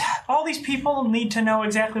need to... all these people need to know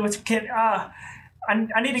exactly what's...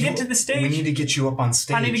 I need to get to the stage. We need to get you up on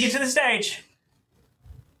stage. I need to get to the stage.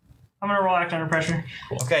 I'm going to roll act under pressure.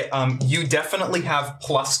 Okay, you definitely have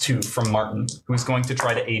 +2 from Martin, who's going to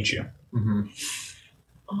try to aid you.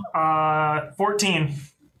 14.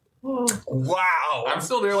 Wow. I'm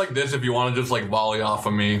still there like this if you want to just like volley off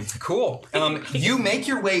of me. Cool. You make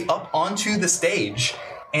your way up onto the stage,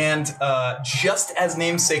 and just as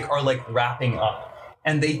Namesake are like wrapping up,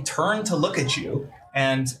 and they turn to look at you,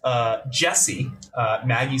 and Jessie,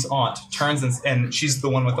 Maggie's aunt, turns and she's the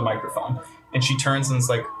one with the microphone, and she turns and is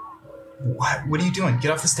like, What are you doing?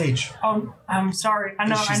 Get off the stage. Oh, I'm sorry. I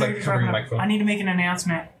know. She's I know like you're covering the talking microphone. about. I need to make an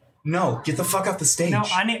announcement. No, get the fuck off the stage. No,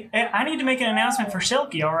 I need to make an announcement for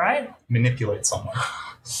Silky. All right. Manipulate someone.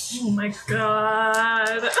 Oh my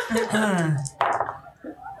god.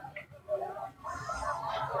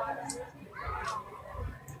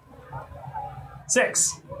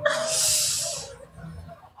 6.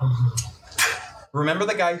 Remember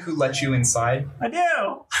the guy who let you inside? I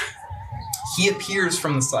do. He appears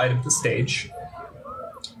from the side of the stage,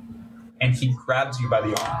 and he grabs you by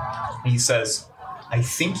the arm. And he says, I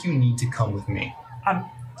think you need to come with me.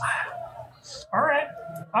 All right.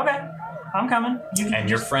 Okay. I'm coming. And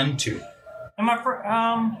your friend, too. And my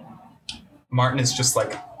friend, Martin is just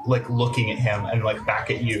like looking at him and like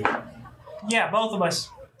back at you. yeah, both of us.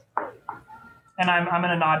 And I'm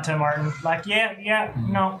gonna nod to Martin, like, yeah,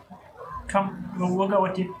 no, come, we'll go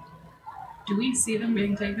with you. Do we see them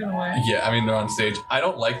being taken away? Yeah, I mean, they're on stage. I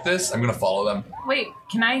don't like this. I'm going to follow them. Wait,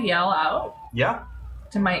 can I yell out Yeah,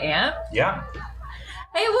 to my aunt? yeah.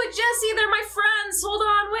 Hey, look, Jesse, they're my friends. Hold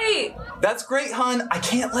on, wait. That's great, hon. I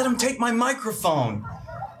can't let him take my microphone.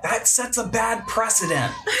 That sets a bad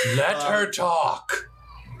precedent. Let her talk.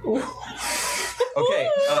 Okay.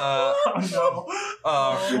 Oh no.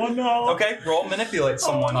 Oh no. Okay. Roll manipulate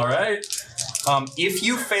someone. All right. If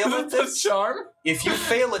you fail at That's this, charm. if you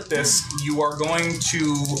fail at this, you are going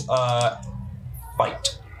to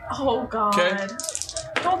fight. Oh, God. Okay.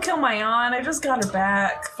 Don't kill my aunt. I just got her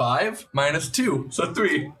back. 5 minus 2, so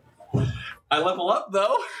 3. I level up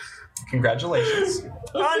though. Congratulations.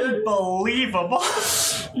 Unbelievable.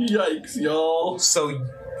 Yikes, y'all. So,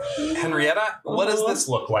 Henrietta, what does this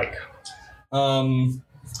look like?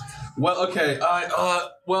 Well, okay.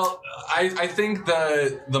 I think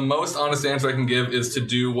the most honest answer I can give is to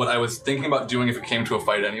do what I was thinking about doing if it came to a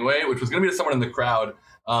fight anyway, which was going to be to someone in the crowd.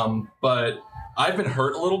 But I've been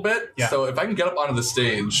hurt a little bit, Yeah. so if I can get up onto the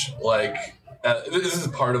stage, like this is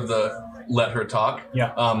part of the let her talk.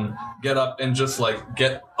 Yeah. Get up and just like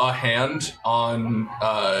get a hand on,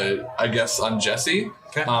 I guess, on Jesse.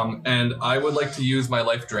 Okay. And I would like to use my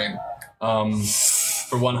life drain.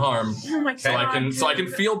 For 1 harm, Oh, my God. so I can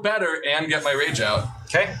feel better and get my rage out.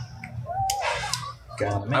 Okay.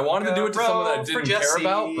 I wanted to do it to someone that I didn't care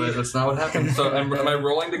about, but that's not what happened. So am I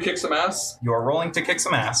rolling to kick some ass? You're rolling to kick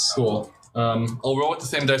some ass. Cool. I'll roll with the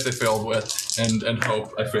same dice I failed with, and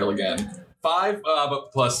hope I fail again. 5,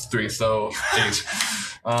 but plus 3, so 8.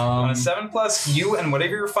 On a 7 plus, you and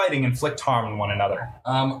whatever you're fighting inflict harm on one another.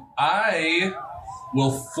 I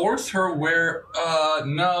will force her where.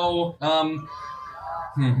 No.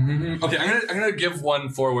 Okay, I'm gonna give one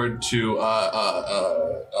forward to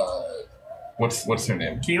what's her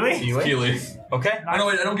name? Keely? Keely. Okay. Oh, no,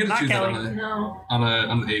 wait, I don't get to Not choose that Kelly. No. on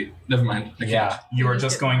an 8. Never mind. I Yeah, you are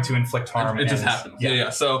just going to inflict harm. can't. It just and- happens. Yeah.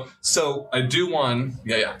 So So, I do one.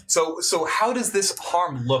 Yeah. so how does this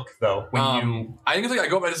harm look though? When you I think it's like I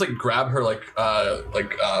go up, I just like grab her like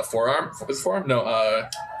forearm. Is it forearm? No.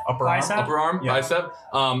 upper arm? Bicep? Upper arm, Yeah. bicep,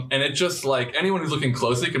 and it just like anyone who's looking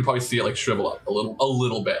closely can probably see it like shrivel up a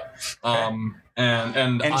little bit.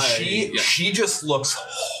 And she just looks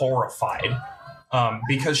horrified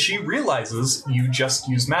because she realizes you just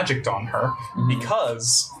used magic on her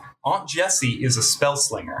because Aunt Jessie is a spell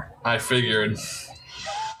slinger. I figured.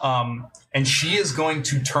 And she is going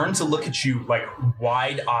to turn to look at you like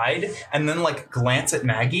wide-eyed and then like glance at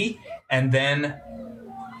Maggie and then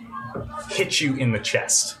hit you in the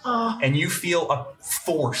chest. Oh. And you feel a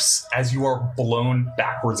force as you are blown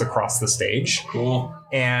backwards across the stage. Cool.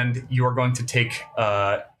 And you are going to take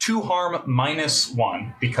 2 harm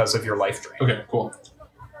 -1 because of your life drain. Okay, cool.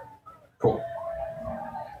 Cool.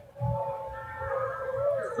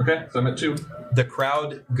 Okay, so I'm at 2. The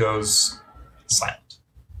crowd goes silent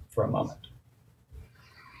for a moment.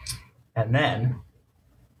 And then,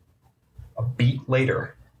 a beat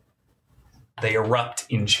later, they erupt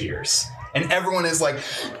in cheers. And everyone is like,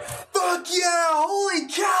 fuck yeah, holy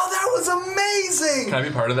cow, that was amazing! Can I be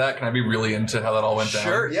part of that? Can I be really into how that all went down?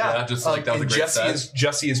 Sure, yeah. Just like that was a great set.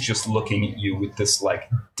 Jesse is just looking at you with this like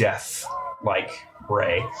death like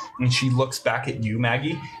ray. And she looks back at you,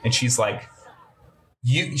 Maggie, and she's like,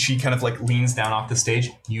 she kind of like leans down off the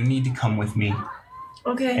stage. You need to come with me.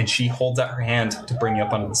 Okay. And she holds out her hand to bring you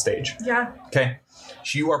up onto the stage. Yeah. Okay.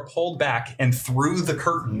 So you are pulled back and through the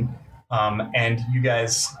curtain. And you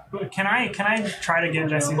guys... Can I try to get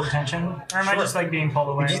Jesse's attention? Or am I just like being pulled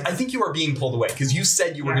away? I think you are being pulled away because you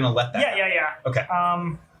said you were going to let that Yeah. Okay.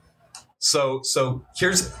 So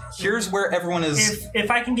here's where everyone is...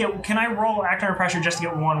 If I can I roll act under pressure just to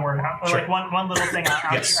get one word out? Or Sure. like one little thing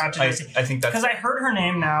out, Yes, out to Jesse? I think that's... Because I heard her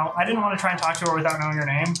name now. I didn't want to try and talk to her without knowing her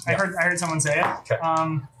name. Yeah. I heard someone say it. Okay.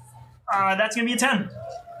 That's going to be a 10.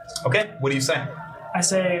 Okay, what do you say? I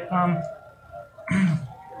say, I'm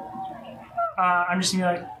just going to be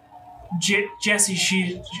like, Jessie,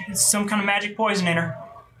 she some kind of magic poison in her.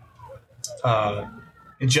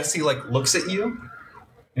 And Jesse like looks at you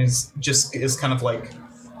and is kind of like,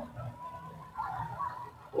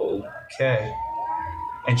 okay.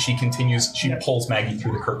 And she continues, pulls Maggie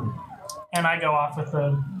through the curtain. And I go off with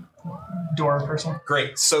the door person.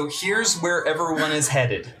 Great. So here's where everyone is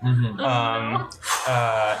headed.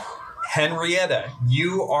 Henrietta,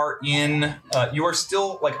 you are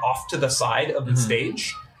still like off to the side of the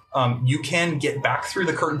stage. You can get back through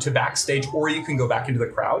the curtain to backstage, or you can go back into the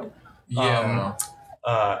crowd. Yeah.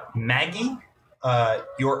 Maggie,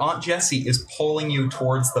 your Aunt Jessie is pulling you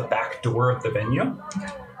towards the back door of the venue.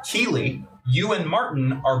 Keely, you and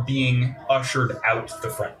Martin are being ushered out the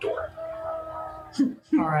front door.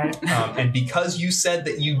 All right. And because you said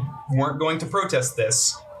that you weren't going to protest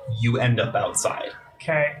this, you end up outside.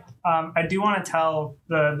 Okay. I do want to tell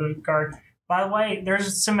the guard, by the way,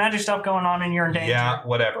 there's some magic stuff going on and you're in danger. Yeah,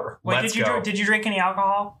 whatever. Wait, Let's go. Did you drink any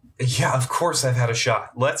alcohol? Yeah, of course I've had a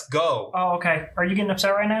shot. Let's go. Oh, okay. Are you getting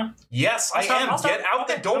upset right now? Yes, I am. Get out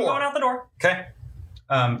the door. I'm going out the door. Okay.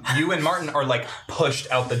 You and Martin are like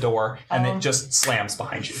pushed out the door and it just slams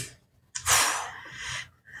behind you.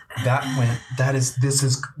 This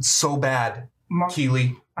is so bad.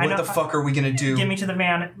 Keely, what the fuck are we gonna do? Get me to the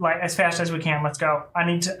van like as fast as we can. Let's go. I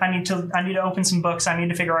need to open some books. I need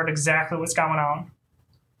to figure out exactly what's going on.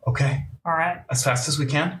 Okay. All right. As fast as we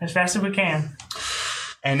can? As fast as we can.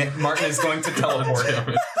 And Martin is going to teleport.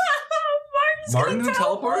 Martin to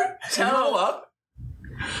teleport? Tell up?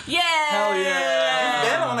 Yeah. Hell yeah.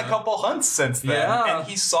 He's been on a couple hunts since then, and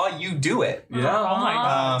he saw you do it. Yeah. Oh my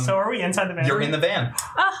god. So are we inside the van? You're in the van.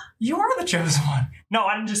 You are the chosen one. No,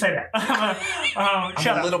 I didn't just say that.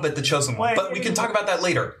 I'm a little bit the chosen one, but we can talk about that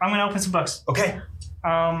later. I'm going to open some books. Okay.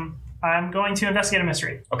 I'm going to investigate a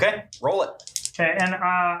mystery. Okay, roll it. Okay,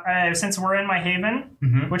 and since we're in my haven,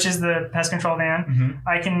 which is the pest control van,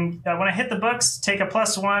 I can, when I hit the books, take a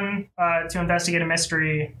 +1 to investigate a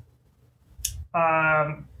mystery.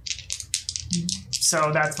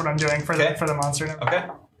 So that's what I'm doing for the monster. Okay.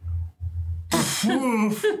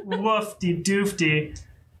 Woofty doofty.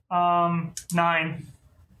 9.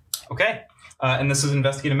 Okay. And this is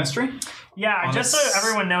investigate a mystery? Yeah, just so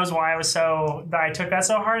everyone knows why I took that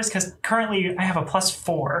so hard is because currently I have a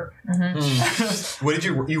 +4. What did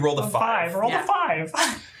you rolled a 5? I rolled a 5.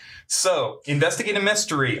 So, investigate a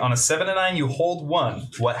mystery. On a 7 and 9, you hold 1.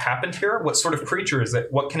 What happened here? What sort of creature is it?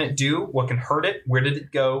 What can it do? What can hurt it? Where did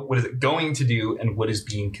it go? What is it going to do? And what is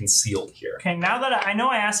being concealed here? Okay, now that I know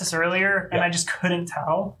I asked this earlier and I just couldn't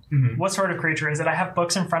tell, what sort of creature is it? I have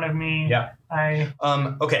books in front of me. Yeah.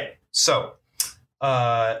 Okay, so,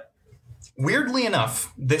 weirdly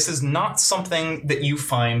enough, this is not something that you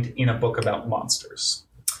find in a book about monsters.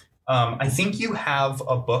 I think you have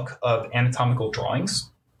a book of anatomical drawings.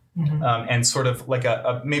 And sort of like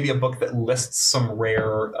maybe a book that lists some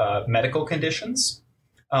rare medical conditions.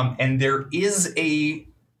 And there is a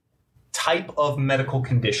type of medical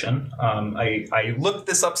condition. I looked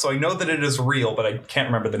this up, so I know that it is real, but I can't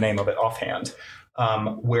remember the name of it offhand,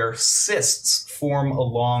 where cysts form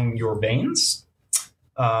along your veins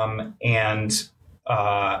and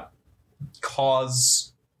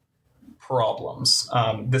cause problems.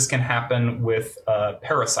 This can happen with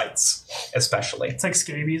parasites, especially. It's like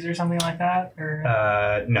scabies or something like that,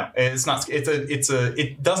 or no, it's not.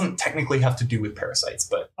 It doesn't technically have to do with parasites,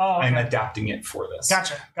 but I'm adapting it for this.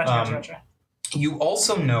 Gotcha. You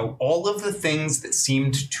also know all of the things that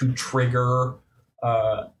seemed to trigger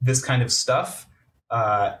this kind of stuff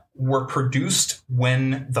were produced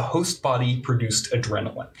when the host body produced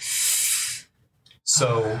adrenaline.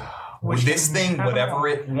 So with this thing, whatever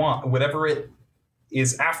it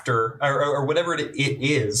is after, or whatever it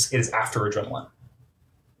is after adrenaline.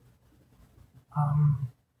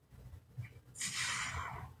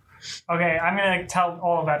 Okay, I'm gonna like, tell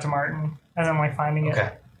all of that to Martin as I'm like finding it.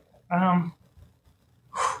 Okay.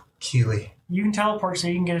 Keely. You can teleport so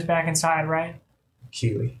you can get us back inside, right?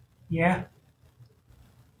 Keely. Yeah.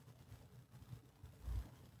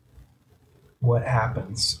 What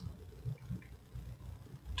happens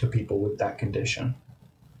to people with that condition?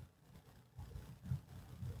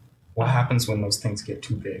 What happens when those things get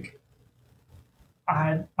too big?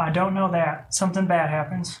 I don't know that. Something bad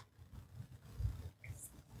happens.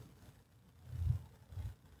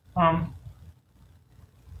 But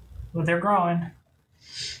they're growing.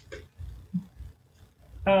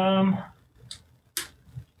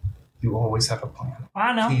 You always have a plan.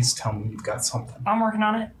 I know. Please tell me you've got something. I'm working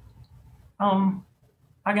on it.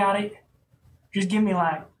 I got it. Just give me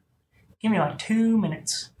like 2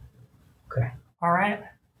 minutes. Okay. All right.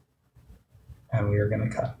 And we are going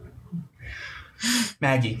to cut.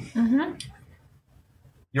 Maggie. Mm-hmm.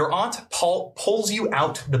 Your aunt pulls you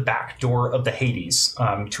out the back door of the Hades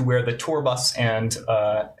to where the tour bus and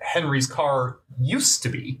Henry's car used to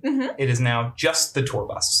be. Mm-hmm. It is now just the tour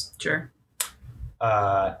bus. Sure.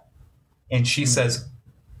 And she says,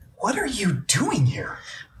 "What are you doing here?"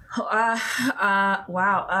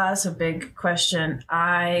 Wow, that's a big question.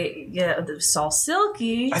 I saw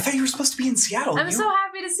Silky. I thought you were supposed to be in Seattle. I'm so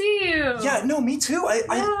happy to see you. Yeah, no, me too.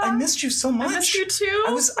 I missed you so much. I missed you too.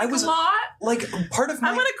 I was a lot. like part of my.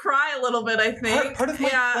 I'm gonna cry a little bit. I think part of my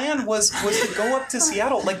plan was to go up to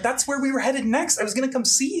Seattle. Like that's where we were headed next. I was gonna come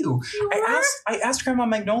see you. I asked Grandma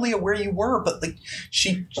Magnolia where you were, but like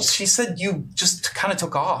she said you just kind of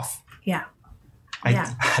took off. Yeah.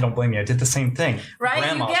 I don't blame you. I did the same thing. Right?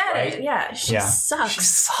 Grandma's, you get right? it. Yeah. She sucks. She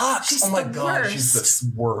sucks. She's oh my the god, worst. she's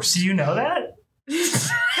the worst. Do you know that?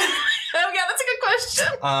 Oh yeah, that's a good question.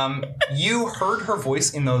 You heard her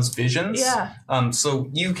voice in those visions. Yeah. So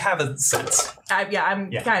you have a sense.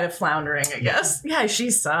 I'm kind of floundering, I guess. Yeah,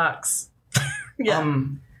 she sucks. Yeah.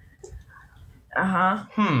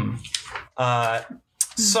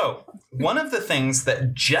 So one of the things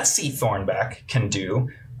that Jessie Thornback can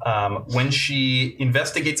do when she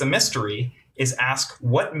investigates a mystery is ask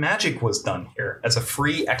what magic was done here as a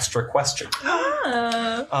free extra question.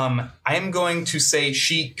 I am going to say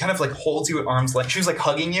she kind of like holds you at arm's length. She was like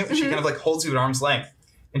hugging you, and she kind of like holds you at arm's length.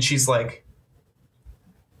 And she's like,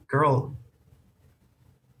 "Girl,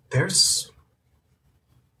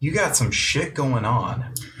 you got some shit going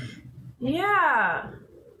on." Yeah.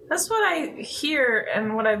 That's what I hear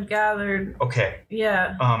and what I've gathered. Okay.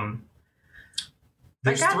 Yeah.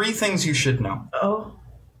 There's 3 things you should know. Oh.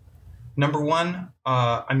 Number 1,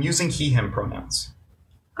 I'm using he, him pronouns.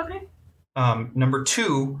 Okay. Number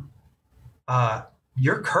 2,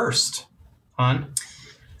 you're cursed, hon.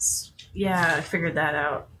 Yeah, I figured that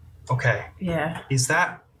out. Okay. Yeah. Is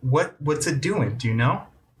that, what's it doing? Do you know?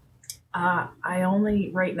 I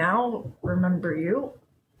only, right now, remember you.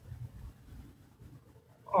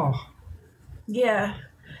 Oh. Yeah.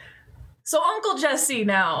 So Uncle Jesse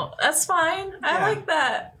now. That's fine. I like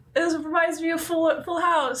that. It reminds me of Full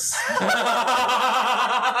House.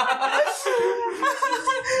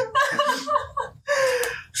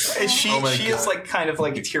 She is like kind of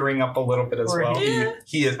like tearing up a little bit as well. Yeah.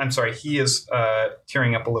 He is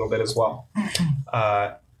tearing up a little bit as well.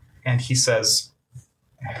 And he says,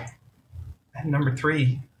 and number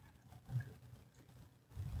 3,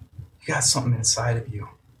 you got something inside of you.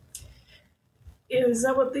 Is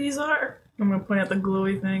that what these are? I'm gonna point out the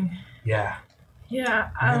glowy thing. Yeah. Yeah.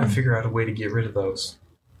 I gotta figure out a way to get rid of those.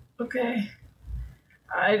 Okay.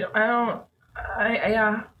 Yeah.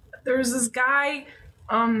 There's this guy,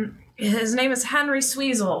 his name is Henry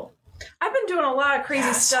Sweezel. I've been doing a lot of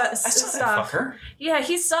crazy stuff. I saw that fucker. Yeah,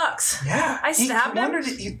 he sucks. Yeah. I stabbed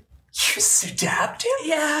him. You stabbed him?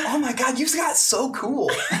 Yeah. Oh my god, you got so cool.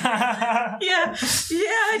 Yeah,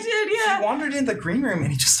 I did, yeah. He wandered in the green room and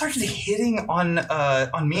he just started hitting on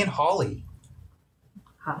me and Holly.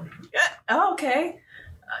 Oh, okay.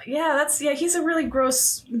 He's a really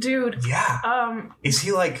gross dude. Yeah. Is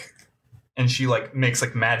he like, and she like makes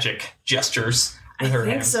like magic gestures with her I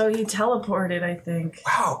think hands. so. He teleported, I think.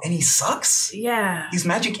 Wow, and he sucks? Yeah. He's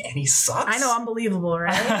magic and he sucks? I know, unbelievable,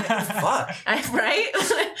 right? Fuck. Right?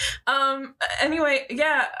 Anyway,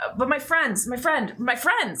 yeah, but my friends,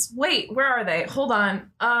 wait, where are they? Hold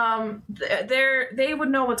on. They would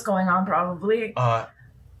know what's going on probably.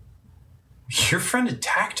 Your friend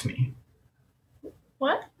attacked me.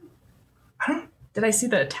 What? Did I see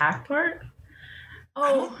the attack part?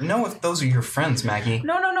 I Oh. don't know if those are your friends, Maggie.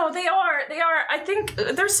 No, they are. I think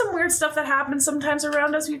there's some weird stuff that happens sometimes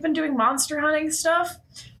around us. We've been doing monster hunting stuff.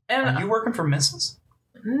 And Are you working for Mrs.?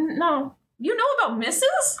 no. You know about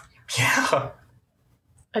Mrs.? Yeah.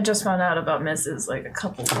 I just found out about Mrs. like a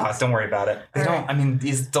couple weeks. Don't worry about it. They All don't, right. I mean,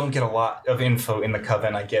 these don't get a lot of info in the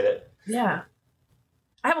Coven. I get it. Yeah.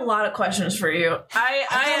 I have a lot of questions for you. I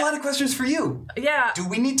have a lot of questions for you. Yeah. Do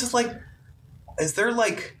we need to,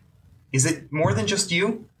 is it more than just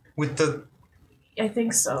you with the... I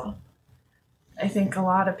think so. I think a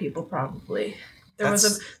lot of people probably. There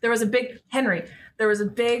was a big Henry. There was a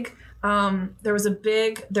big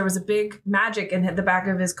magic in the back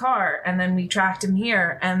of his car, and then we tracked him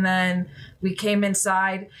here, and then we came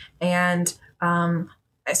inside, and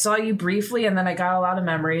I saw you briefly, and then I got a lot of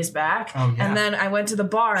memories back. Oh, yeah. And then I went to the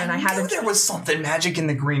bar, and I had knew there was something magic in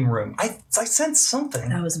the green room. I sensed something.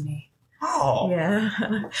 That was me. Oh. Yeah.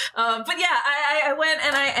 But yeah, I went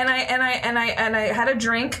and I had a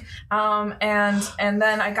drink, and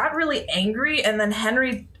then I got really angry, and then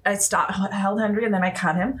I held Henry, and then I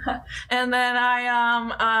cut him, and then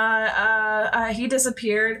he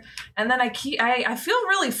disappeared, and then I feel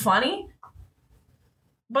really funny,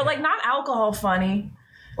 but like not alcohol funny.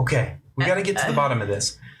 Okay, we got to get to the bottom of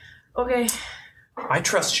this. Okay. I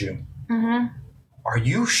trust you. Mm-hmm. Are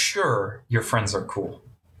you sure your friends are cool?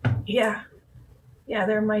 Yeah. Yeah,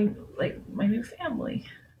 they're my new family.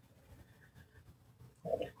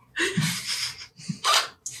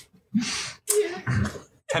 Yeah.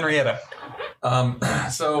 Henrietta.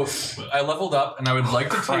 So I leveled up, and I would like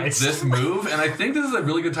to take Christ. this move, and I think this is a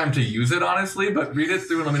really good time to use it, honestly. But read it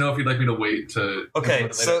through and let me know if you'd like me to wait to. Okay,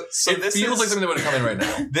 implement it later. so it this feels is like something that would come in right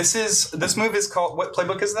now. this move is called, what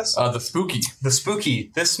playbook is this? The spooky. The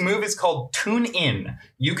Spooky. This move is called Tune In.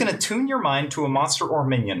 You can attune your mind to a monster or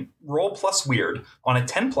minion. Roll plus weird. On a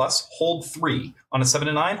 10 plus, hold 3. On a 7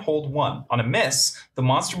 to 9, hold 1. On a miss, the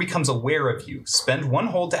monster becomes aware of you. Spend 1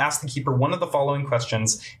 hold to ask the keeper one of the following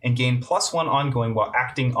questions and gain +1 ongoing while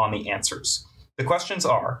acting on the answers. The questions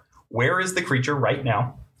are, where is the creature right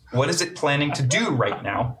now? What is it planning to do right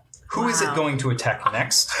now? Who is it Wow. going to attack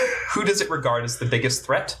next? Who does it regard as the biggest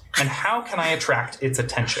threat? And how can I attract its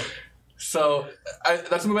attention? So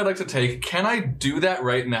that's a move I'd like to take. Can I do that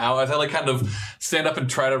right now? As I kind of stand up and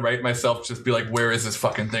try to write myself, just be like, where is this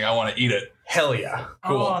fucking thing? I want to eat it. Hell yeah.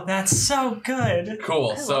 Cool. Oh, that's so good. Cool.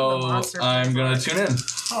 love the So monster I'm going to playbook. tune in.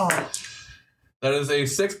 Oh, That is a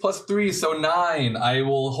 6 plus 3, so 9. I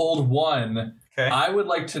will hold 1. Okay. I would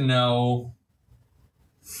like to know...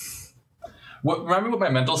 Remind me what my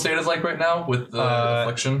mental state is like right now with the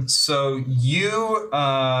affliction? So you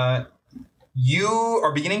are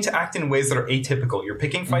beginning to act in ways that are atypical. You're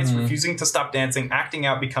picking fights, refusing to stop dancing, acting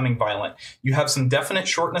out, becoming violent. You have some definite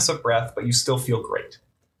shortness of breath, but you still feel great.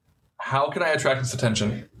 How can I attract its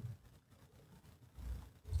attention?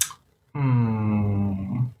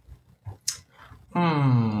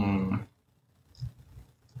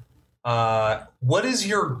 What is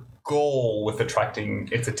your goal with attracting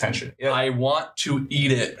its attention? I want to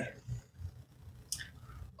eat it.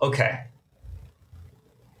 Okay.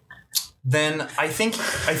 Then I think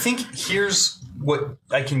here's what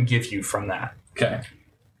I can give you from that. Okay.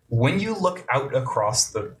 When you look out across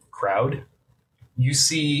the crowd, you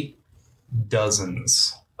see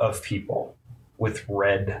dozens of people with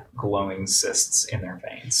red glowing cysts in their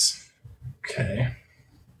veins. Okay.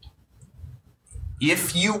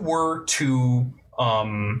 If you were to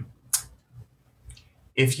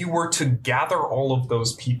gather all of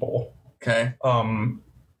those people, Okay.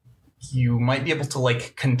 you might be able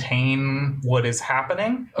to contain what is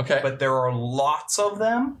happening. Okay. But there are lots of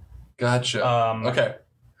them. Gotcha. Okay.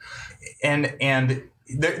 And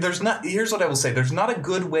there's not. Here's what I will say. There's not a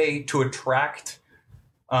good way to attract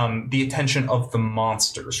the attention of the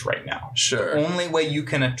monsters right now. Sure. The only way you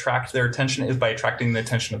can attract their attention is by attracting the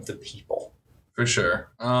attention of the people. For sure.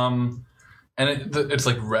 And it's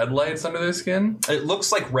like red lights under their skin? It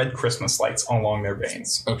looks like red Christmas lights along their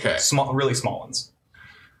veins. Okay. Small, really small ones.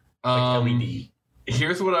 Like LED.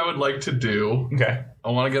 Here's what I would like to do. Okay.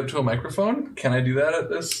 I want to get up to a microphone. Can I do that at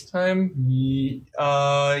this time?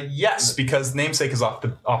 Yes, because namesake is off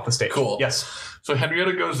the stage. Cool. Yes. So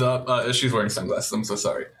Henrietta goes up. She's wearing sunglasses. I'm so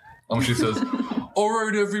sorry. She says, All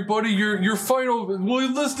right, everybody, your final. Well,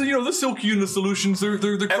 listen, the Silky and the Solutions, they're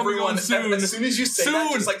coming on soon. As soon as you say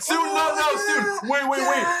that, just like soon. Wait.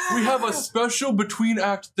 We have a special between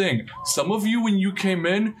act thing. Some of you, when you came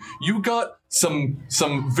in, you got some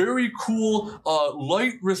very cool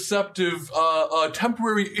light receptive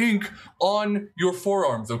temporary ink on your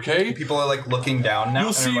forearms. Okay. People are like looking down now.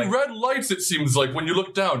 You'll see red lights. It seems like when you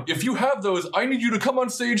look down. If you have those, I need you to come on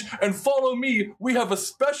stage and follow me. We have a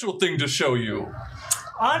special thing to show you.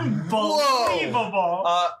 Unbelievable!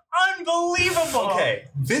 Unbelievable! Okay,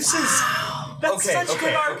 this is. That's such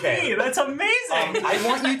good RP. Okay. That's amazing. I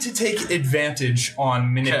want you to take advantage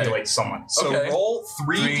on manipulate someone. So roll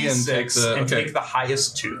 3d6 and take the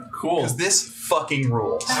highest 2. Cool. Because this fucking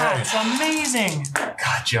rules. That's amazing.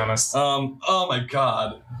 God, Jonas. Oh my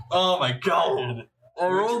god. I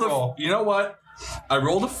rolled you know what? I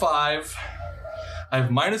rolled a 5. I have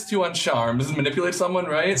 -2 on charm. This is manipulate someone,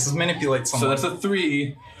 right? This is manipulate someone. So that's a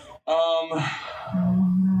 3.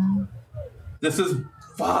 This is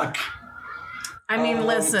fuck. I mean,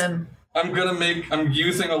 listen. I'm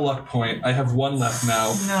using a luck point. I have 1 left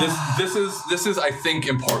now. No. This is I think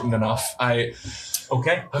important enough.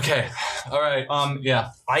 Okay. All right.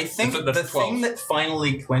 Yeah. I think that's the 12. thing that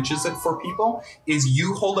finally clinches it for people is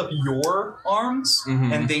you hold up your arms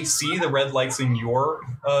and they see the red lights in your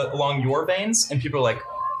along your veins, and people are like,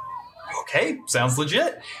 "Okay, sounds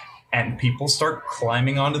legit." And people start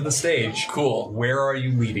climbing onto the stage. Cool. Where are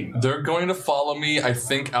you leading them? They're going to follow me, I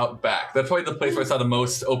think, out back. That's probably the place where I saw the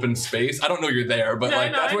most open space. I don't know you're there, but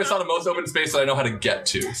that's where I saw the most open space that I know how to get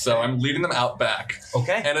to. So I'm leading them out back.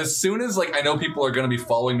 Okay. And as soon as I know people are going to be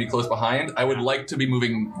following me close behind, I would like to be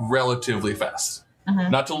moving relatively fast.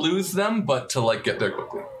 Not to lose them, but to get there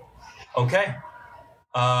quickly. Okay.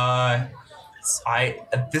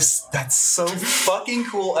 That's so fucking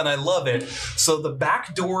cool, and I love it. So the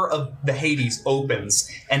back door of the Hades opens,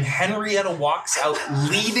 and Henrietta walks out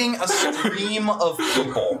leading a stream of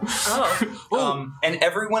people. And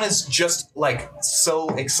everyone is just so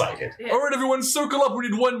excited. Yeah. All right, everyone, circle up. We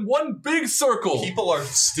need one big circle. People are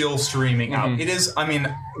still streaming out. It is. I mean,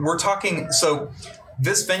 we're talking. So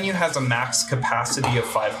this venue has a max capacity of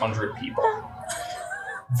 500 people.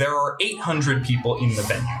 There are 800 people in the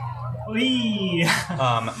venue.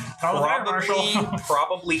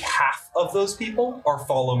 Probably half of those people are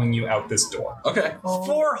following you out this door. Okay.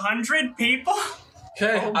 400 people?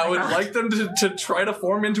 Okay, I would like them to try to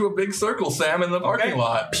form into a big circle, Sam, in the parking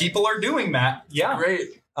lot. People are doing that. Yeah.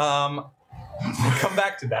 Great. We'll come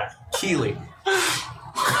back to that. Keely. All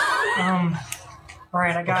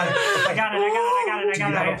right, I got it. Do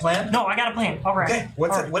you have a plan? No, I got a plan. All right. Okay,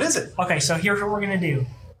 what is it? Okay, so here's what we're going to do.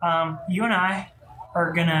 You and I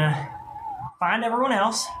are going to find everyone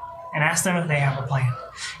else and ask them if they have a plan.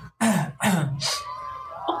 Oh,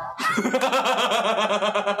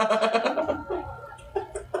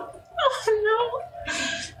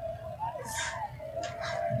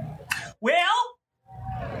 Well,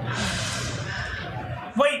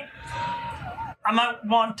 wait. I might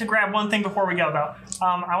want to grab one thing before we go, though.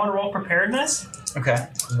 I want to roll preparedness. Okay.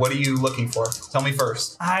 What are you looking for? Tell me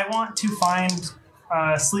first. I want to find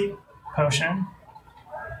a sleep potion.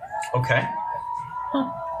 Okay.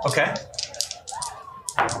 Okay.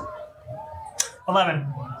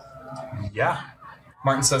 11. Yeah.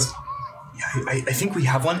 Martin says, yeah, I think we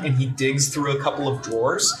have one. And he digs through a couple of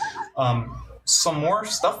drawers. Some more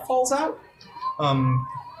stuff falls out.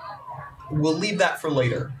 We'll leave that for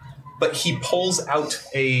later. But he pulls out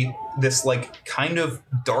this kind of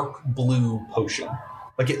dark blue potion.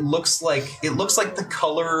 It looks like the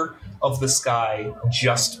color of the sky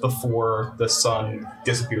just before the sun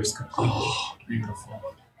disappears completely. Oh, beautiful.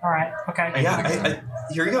 All right. Okay. Yeah.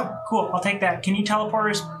 Here you go. Cool. I'll take that. Can you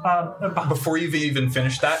teleport us? Before you've even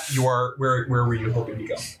finished that, you are where were you hoping to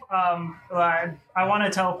go? I want to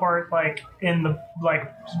teleport in the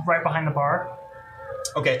right behind the bar.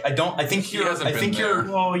 Okay. I think you're.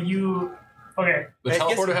 Well, you. Okay. The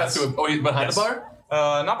teleporter has to. Oh, behind the bar?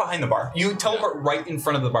 Not behind the bar. You teleport right in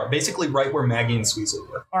front of the bar, basically right where Maggie and Sweezel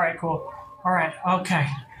were. All right. Cool. All right. Okay.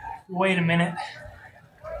 Wait a minute.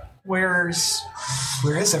 Where is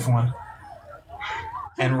everyone?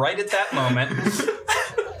 And right at that moment,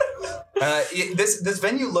 this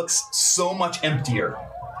venue looks so much emptier.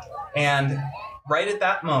 And right at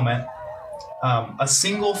that moment, a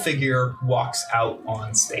single figure walks out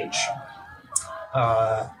on stage.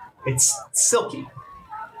 It's Silky.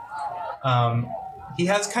 He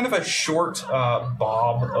has kind of a short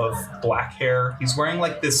bob of black hair. He's wearing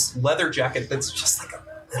this leather jacket that's just a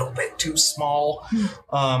little bit too small.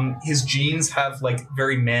 His jeans have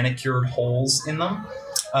very manicured holes in them.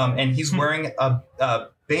 And he's wearing a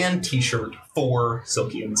band T-shirt for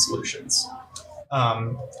Silky and the Solutions.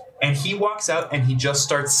 And he walks out and he just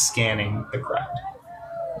starts scanning the crowd.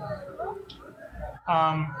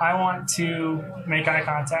 I want to make eye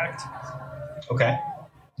contact. Okay,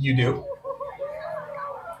 you do.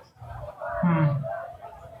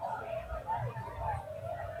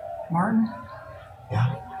 Martin,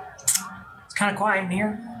 Yeah. it's kind of quiet in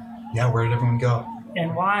here. Yeah, where did everyone go?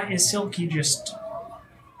 And why is Silky just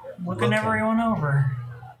looking Looking. everyone over?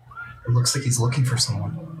 It looks like he's looking for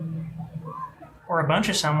someone. Or a bunch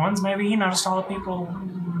of someone's. Maybe he noticed all the people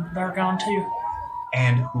that are gone too.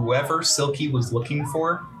 And whoever Silky was looking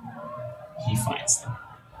for, he finds them.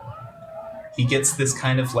 He gets this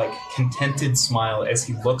kind of like contented smile as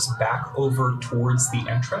he looks back over towards the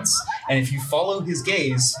entrance. And if you follow his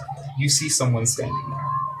gaze, you see someone standing there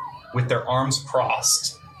with their arms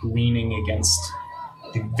crossed, leaning against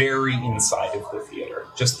the very inside of the theater,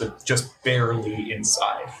 just barely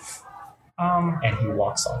inside. And he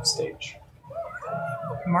walks off stage.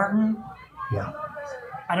 Martin, Yeah.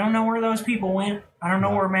 I don't know where those people went. I don't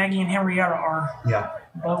know where Maggie and Henrietta are. Yeah.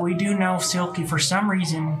 But we do know Silky, for some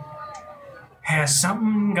reason, has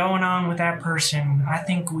something going on with that person. I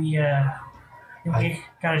think we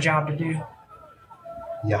got a job to do.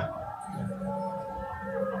 Yeah.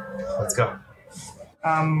 Let's go.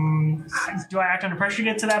 Do I act under pressure to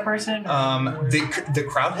get to that person? The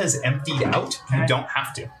crowd has emptied out. You Okay. don't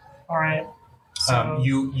have to. All right. So,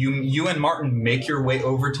 You and Martin make your way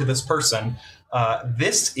over to this person.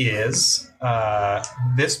 This is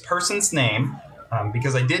this person's name,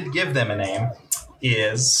 because I did give them a name,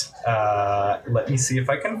 is let me see if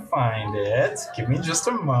I can find it. Give me just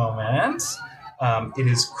a moment. It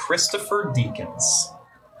is Christopher Deakins.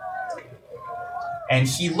 And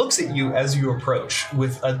he looks at you as you approach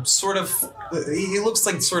with a sort of, he looks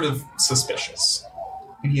like sort of suspicious.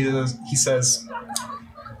 And he says,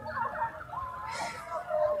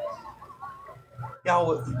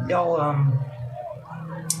 y'all,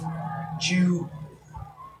 Jew.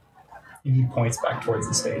 And he points back towards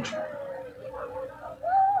the stage.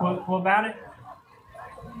 what about it?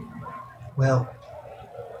 Well,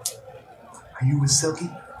 are you with Silky?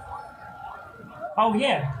 Oh,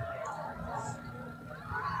 yeah.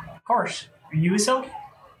 Of course. Are you a Silky?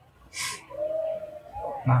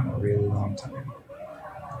 Not in a really long time.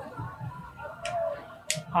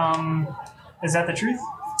 Is that the truth?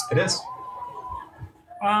 It is.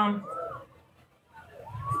 Are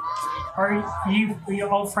you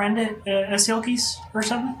old friend at Silky's or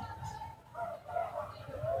something?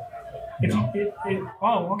 No.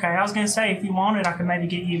 Oh, okay. I was gonna say if you wanted, I could maybe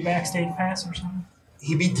get you a backstage pass or something.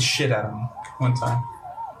 He beat the shit out of me one time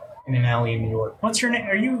in an alley in New York. What's your name?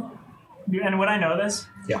 Are you? And would I know this?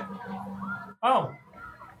 Yeah. Oh,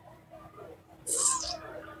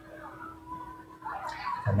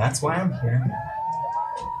 And that's why I'm here,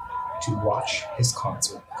 to watch his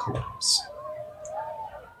concert collapse.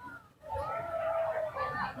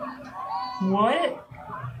 what?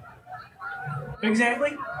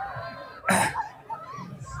 Exactly.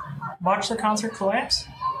 Watch the concert collapse.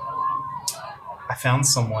 I found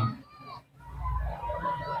someone.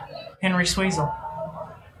 Henry Sweezel.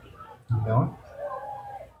 You know him?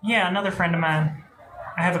 Yeah, another friend of mine.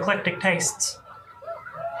 I have eclectic tastes.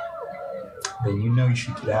 Then you know you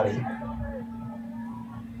should get out of here.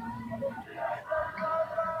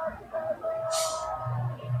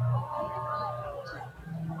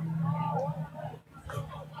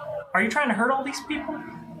 Are you trying to hurt all these people?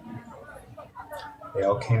 They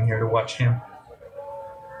all came here to watch him.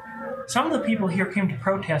 Some of the people here came to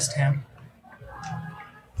protest him.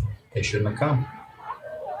 They shouldn't have come.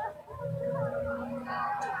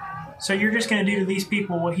 So you're just going to do to these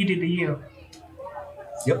people what he did to you.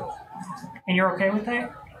 Yep. And you're okay with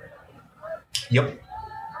that? Yep.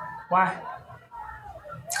 Why?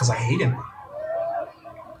 Because I hate him.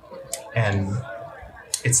 And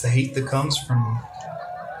it's the hate that comes from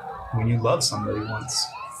when you love somebody once.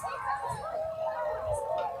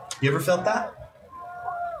 You ever felt that?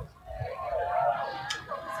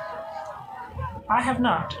 I have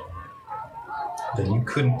not. Then you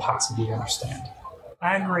couldn't possibly understand.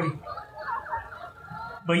 I agree.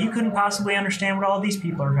 But you couldn't possibly understand what all these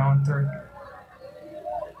people are going through.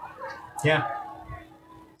 Yeah.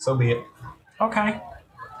 So be it. Okay.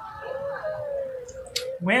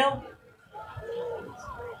 Well,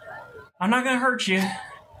 I'm not going to hurt you.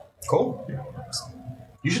 Cool.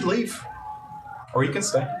 You should leave. Or you can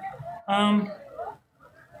stay.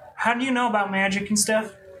 How do you know about magic and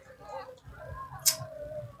stuff?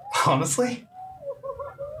 Honestly,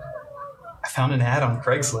 I found an ad on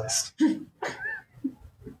Craigslist.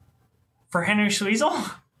 For Henry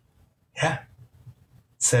Sweezel? Yeah.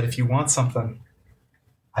 said if you want something,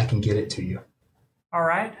 I can get it to you. All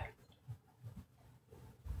right.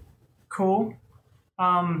 Cool.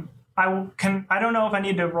 I don't know if I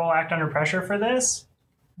need to roll act under pressure for this,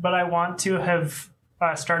 but I want to have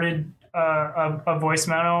started a voice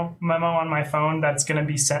memo on my phone that's going to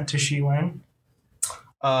be sent to Shilin.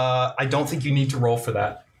 I don't think you need to roll for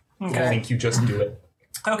that. Okay. I think you just do it.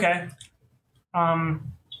 Okay.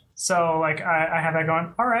 So like I have that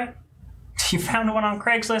going. All right. You found one on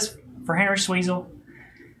Craigslist for Henry Sweezel.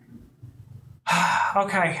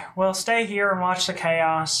 Okay. Well, stay here and watch the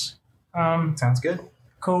chaos. Sounds good.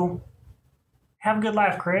 Cool. Have a good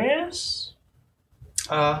life, Chris.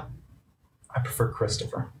 I prefer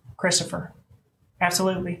Christopher. Christopher.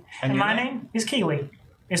 Absolutely. And your my name is Keely.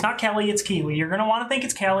 It's not Kelly, it's Keely. You're going to want to think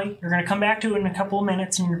it's Kelly. You're going to come back to it in a couple of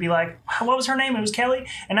minutes and you'll be like, what was her name? It was Kelly?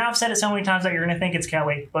 And now I've said it so many times that you're going to think it's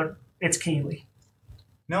Kelly, but it's Keely.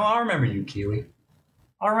 No, I'll remember you, Keely.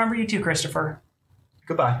 I'll remember you too, Christopher.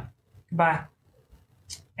 Goodbye. Goodbye.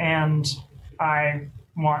 And I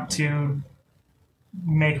want to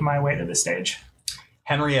make my way to the stage.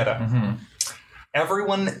 Henrietta. Mm-hmm.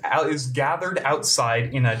 Everyone is gathered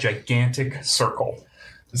outside in a gigantic circle.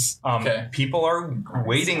 Okay. People are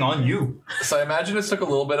waiting on you. So I imagine it took a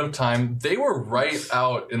little bit of time. They were right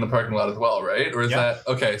out in the parking lot as well, right? Or is that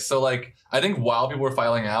okay? So like, I think while people were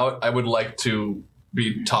filing out, I would like to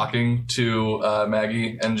be talking to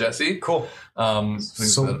Maggie and Jesse. Cool. Oh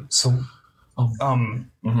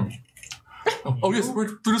yes,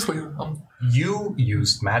 we're this way. You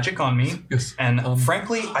used magic on me. Yes. And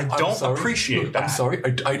frankly, I don't appreciate that. I'm sorry.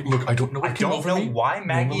 I don't know what I came don't over know me. why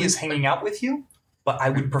Maggie Normally, is hanging out with you, but I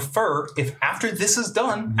would prefer if after this is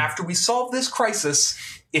done, after we solve this crisis,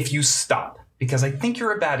 if you stop. Because I think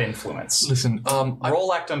you're a bad influence. Listen,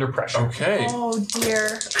 Roll act under pressure. Okay. Oh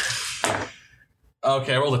dear.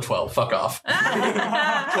 Okay, I rolled a 12. Fuck off.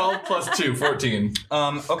 12 plus 2, 14.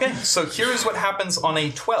 Okay, so here is what happens on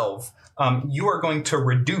a 12. You are going to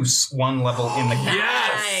reduce one level in the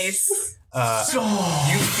Nice.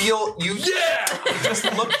 you just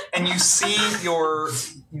look and you see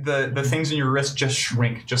the things in your wrist just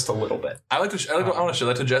shrink just a little bit. I want to show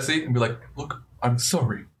that to Jesse and be like, look, I'm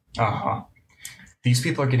sorry. These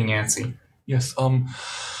people are getting antsy. Yes.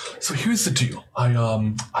 So here's the deal. I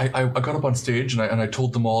got up on stage and I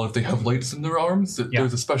told them all if they have lights in their arms that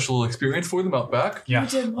there's a special experience for them out back. Yeah. You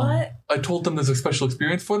did what? I told them there's a special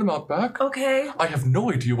experience for them out back. Okay. I have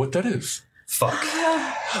no idea what that is. Fuck.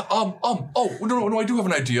 Oh no, I do have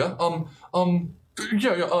an idea.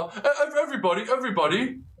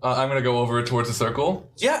 Everybody. I'm gonna go over towards the circle.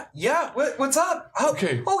 Yeah. What's up? Oh,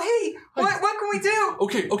 Okay. Oh, hey. What can we do?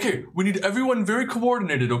 Okay. We need everyone very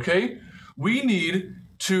coordinated. Okay. We need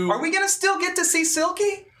to. Are we gonna still get to see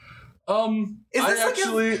Silky?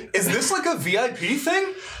 Is this like a VIP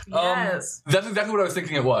thing? Yes. That's exactly what I was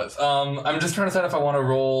thinking it was. I'm just trying to decide if I want to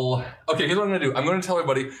roll. Okay, here's what I'm gonna do. I'm gonna tell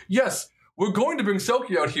everybody, yes, we're going to bring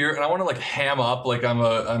Silky out here, and I want to like ham up like I'm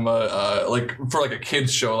a like for like a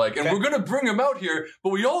kids show, like, and we're gonna bring him out here, but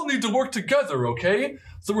we all need to work together, okay?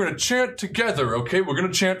 So we're gonna chant together, okay? We're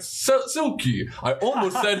gonna chant Silky. I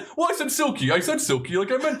almost said, well, I said Silky. I said Silky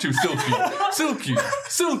like I meant to.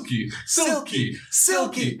 Silky.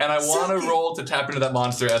 And I want to roll to tap into that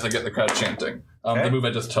monster as I get the crowd chanting. The move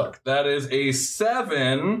I just took. That is a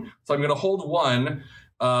 7. So I'm gonna hold 1.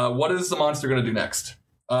 What is the monster gonna do next?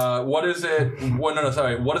 What is it?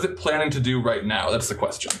 What is it planning to do right now? That's the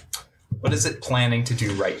question. What is it planning to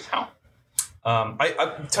do right now?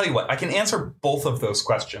 I tell you what, I can answer both of those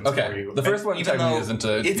questions for you. The first one even technically though isn't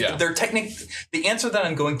a... they're the answer that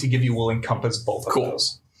I'm going to give you will encompass both of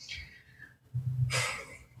those.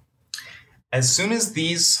 As soon as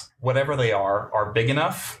these, whatever they are big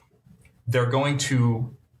enough, they're going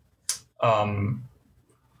to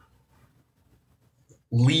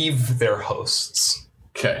leave their hosts.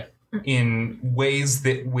 Okay. In ways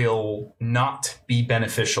that will not be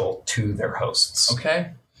beneficial to their hosts.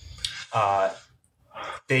 Okay.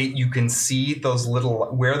 You can see those little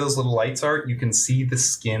lights are. You can see the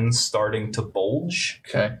skin starting to bulge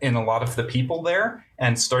in a lot of the people there,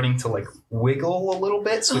 and starting to like wiggle a little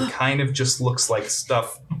bit. So it kind of just looks like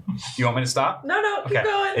stuff. You want me to stop? No, keep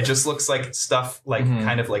going. It just looks like stuff like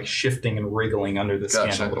kind of like shifting and wriggling under the skin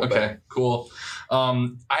a little bit. Okay, cool.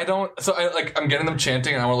 I'm getting them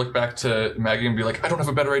chanting, and I want to look back to Maggie and be like, I don't have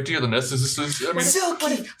a better idea than this.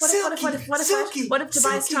 Silky. What if to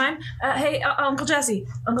buy us time? Hey, Uncle Jesse.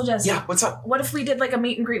 Yeah, what's up? What if we did like a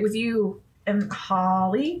meet and greet with you and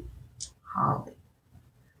Holly?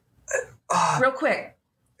 Real quick.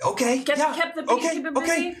 Okay. Kept the bee, keep it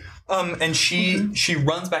busy. And she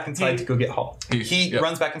runs back inside to go get Holly. He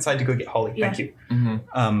runs back inside to go get Holly. Yeah. Thank you.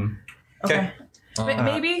 Okay.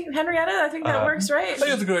 Maybe Henrietta. I think that works, right? I think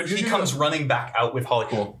that's a good idea. He comes running back out with Holly.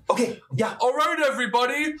 Cool. Okay. Yeah. All right,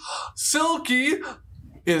 everybody. Silky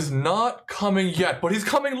is not coming yet, but he's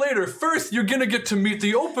coming later. First, you're gonna get to meet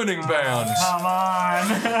the opening band. Come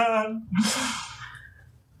on.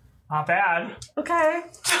 Not bad. Okay.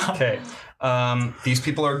 Okay. These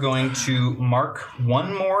people are going to mark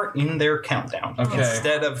one more in their countdown. Okay.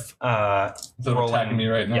 Instead of They're attacking me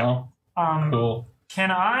right now. Cool.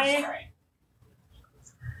 Can I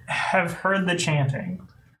have heard the chanting?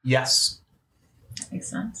 Yes. Makes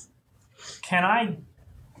sense. Can I?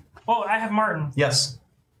 Oh, I have Martin. Yes.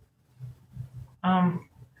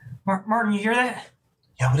 Martin, you hear that?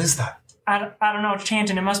 Yeah. What is that? I don't know. It's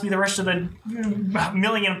chanting. It must be the rest of the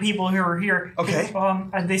million people who are here. Okay.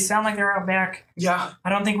 They sound like they're out back. Yeah. I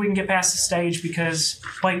don't think we can get past the stage because.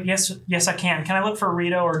 Wait. Yes, I can. Can I look for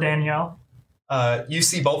Rito or Danielle? You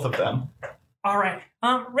see both of them. All right.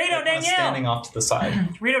 Rito, Danielle. Standing off to the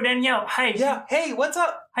side. Rito, Danielle. Hey. Yeah. Hey. What's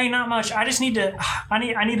up? Hey, not much. I just need to. I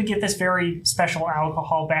need to get this very special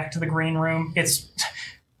alcohol back to the green room. It's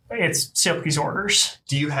Silky's orders.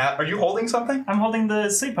 Are you holding something? I'm holding the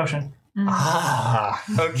sleep potion.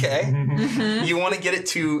 Okay. You want to get it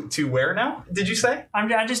to where now? Did you say?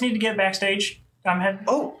 I just need to get backstage. I'm heading.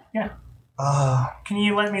 Oh. Yeah. Can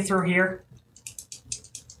you let me through here?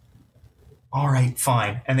 All right,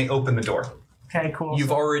 fine. And they open the door. Okay, cool.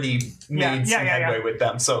 You've already made some headway with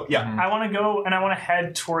them, so yeah. I want to go and I want to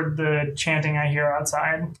head toward the chanting I hear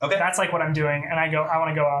outside. Okay. That's like what I'm doing, and I want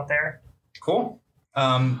to go out there. Cool.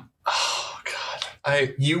 Oh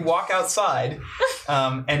God. You walk outside,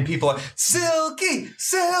 and people are Silky.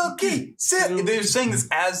 They're saying this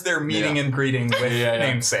as they're meeting and greeting with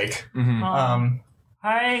namesake.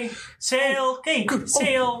 Hi, Silky,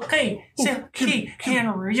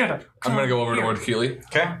 Henrietta. I'm gonna go over toward Keely.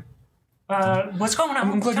 Okay. What's going on?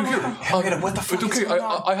 I'm glad you're here. Henrietta, what the fuck? It's okay.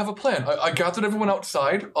 I have a plan. I gathered everyone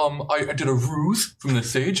outside. I did a ruse from the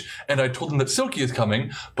stage, and I told them that Silky is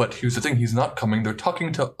coming. But here's the thing: he's not coming. They're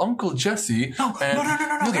talking to Uncle Jesse. No,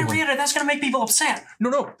 Henrietta, that's gonna make people upset.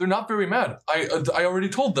 No, they're not very mad. I already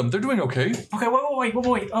told them. They're doing okay. Okay, wait.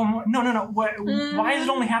 No. Why is it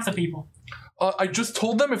only half the people? I just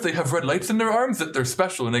told them if they have red lights in their arms that they're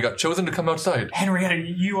special and they got chosen to come outside. Henrietta,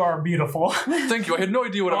 you are beautiful. Thank you. I had no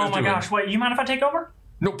idea what I was doing. Oh my gosh, wait, you mind if I take over?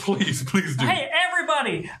 No, please do. Hey,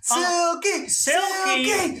 everybody!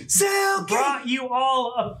 Silky brought you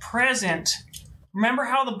all a present. Remember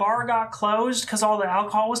how the bar got closed because all the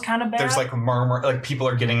alcohol was kind of bad? There's like murmur, like people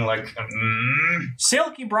are getting like.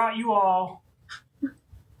 Silky brought you all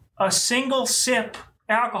a single sip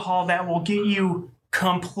alcohol that will get you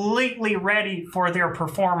completely ready for their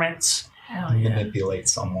performance. Hell yeah. Manipulate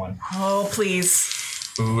someone. Oh,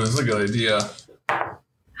 please. Ooh, this is a good idea.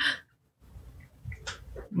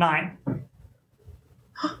 9.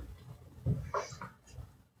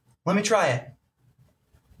 Let me try it.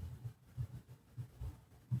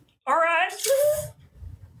 All right.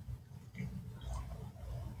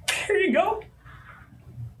 Here you go.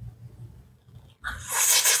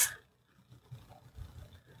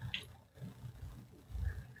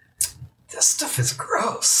 This stuff is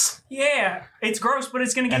gross. Yeah, it's gross, but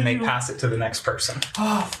it's going to give you... And they pass it to the next person.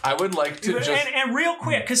 I would like to just... And real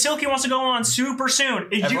quick, because Silky wants to go on super soon.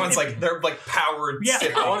 Everyone's they're like powered. Yeah.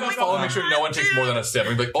 sipping. I want to follow, make sure no one takes more than a sip.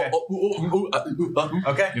 I'm like,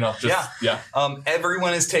 Okay. You know, just, yeah.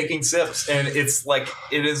 Everyone is taking sips, and it's like,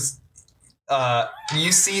 it is...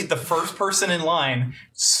 you see the first person in line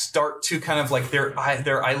start to kind of like, their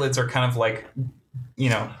eyelids are kind of like...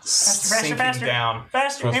 sinking down.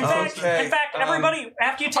 Faster. In fact, everybody,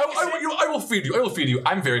 after you take a sip... I will feed you.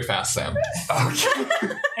 I'm very fast, Sam. Okay.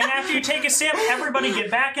 And after you take a sip, everybody get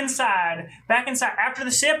back inside. After the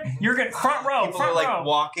sip, you're going front row. People are like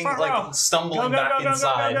walking, like stumbling back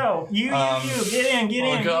inside. Go. You. Get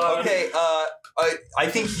in. God. Okay, I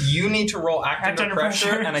think you need to roll act under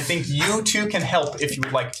pressure, and I think you two can help if you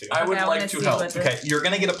would like to. I would like to help. Okay, you're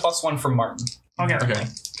going to get a +1 from Martin. Okay.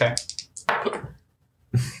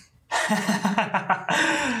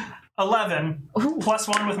 11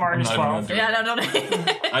 +1 with Martin is 12. Yeah, no.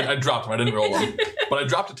 I dropped him. I didn't roll him, but I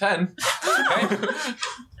dropped a 10. Okay.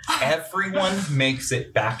 Everyone makes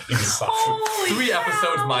it back inside. 3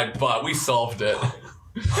 episodes, my butt. We solved it.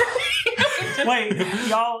 Wait,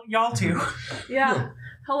 y'all two. Yeah.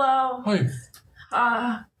 Hello. Hi.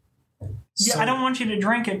 Yeah, I don't want you to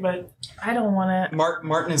drink it, but I don't want it.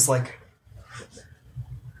 Martin is like,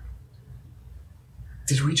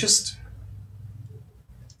 did we just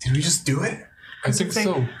do it? I think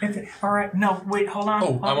so. All right. No, wait. Hold on.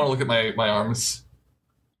 Oh, I want to look at my arms.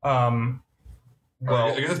 Well,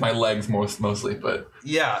 I guess it's my legs mostly, but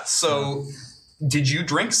yeah. So, did you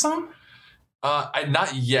drink some?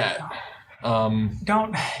 not yet.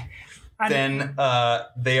 Don't. Then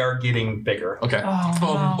they are getting bigger. Okay.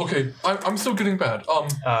 Oh, no. Okay. I'm still getting bad.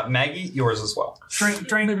 Maggie, yours as well.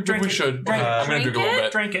 Drink. Maybe we it. should. Drink I'm gonna drink a little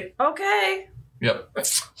bit. Drink it. Okay. Yep.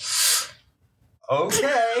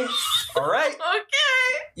 Okay. All right.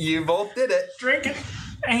 Okay. You both did it. Drink it.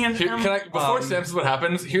 And Can I, before Sam says what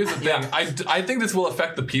happens, here's the thing. Yeah. I think this will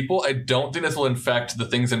affect the people. I don't think this will infect the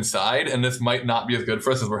things inside, and this might not be as good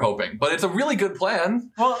for us as we're hoping. But it's a really good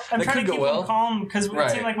plan. Well, I'm It trying could to go keep well. them calm because it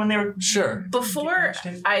Right. seemed like when they were Sure. Before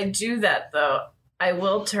I do that, though, I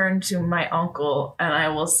will turn to my uncle and I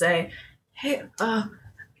will say, "Hey,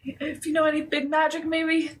 if you know any big magic,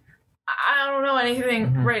 maybe I don't know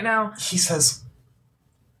anything right now." He says,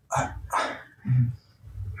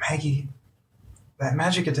 Maggie, that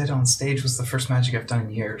magic I did on stage was the first magic I've done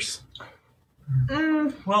in years.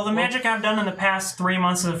 Well, the magic I've done in the past 3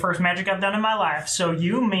 months is the first magic I've done in my life. So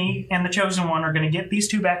you, me, and the chosen one are going to get these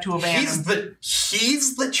two back to a van. He's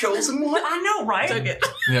the chosen one? I know, right? Took it.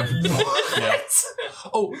 Yep. Yeah. What?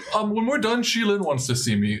 Oh, when we're done, Sheilin wants to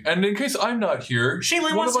see me, and in case I'm not here, Sheila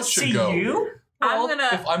one wants of to us should see go. you. Well, I'm gonna-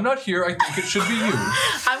 if I'm not here, I think it should be you.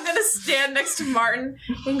 I'm gonna stand next to Martin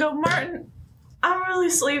and go, "Martin, I'm really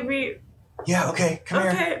sleepy." Yeah, okay, come here.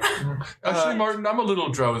 Okay. Actually, Martin, I'm a little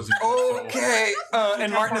drowsy. Okay.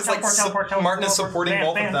 And Martin is like, Teleport. Martin is supporting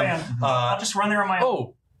both of them. Van. I'll just run there on my own.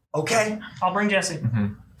 Oh, Okay. I'll bring Jesse.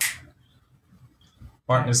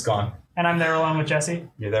 Martin is gone. And I'm there alone with Jesse.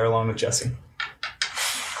 You're there alone with Jesse.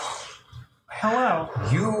 Hello.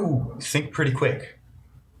 You think pretty quick.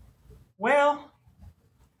 Well,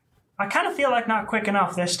 I kind of feel like not quick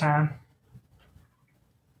enough this time.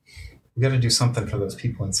 We gotta do something for those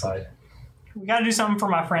people inside. We got to do something for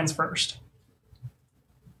my friends first.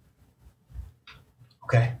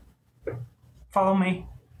 Okay. Follow me.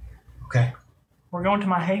 Okay. We're going to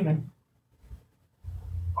my haven.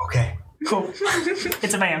 Okay. Cool.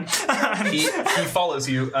 It's a van. He follows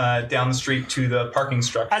you down the street to the parking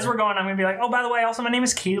structure. As we're going, I'm going to be like, oh, by the way, also my name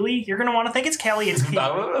is Keely. You're going to want to think it's Kelly. It's Keely.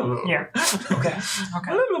 Yeah. Okay.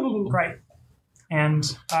 Okay. Right. And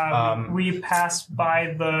we passed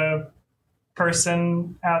by the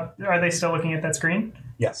person out. Are they still looking at that screen?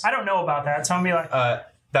 Yes. I don't know about that, so I'm going to be like,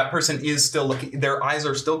 That person is still looking. Their eyes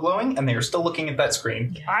are still glowing, and they are still looking at that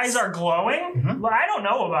screen. eyes are glowing? Mhm. Well, I don't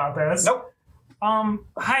know about this. Nope.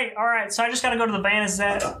 Hi, all right, so I just got to go to the van. Is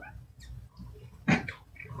that...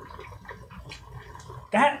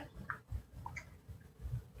 That...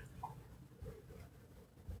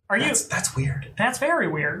 Are you... That's weird. That's very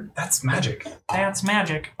weird. That's magic. That's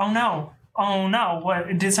magic. Oh, no. Oh, no.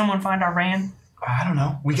 What? Did someone find our van? I don't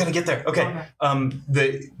know. We gotta get there. Okay.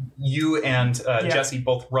 You and Jesse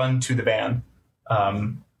both run to the van.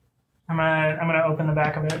 I'm gonna open the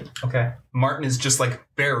back of it. Okay. Martin is just like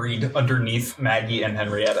buried underneath Maggie and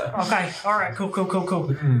Henrietta. Okay. All right. Cool.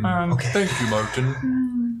 Okay. Thank you,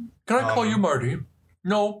 Martin. Can I call you Marty?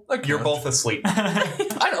 No, I can't. You're both asleep.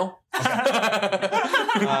 I know.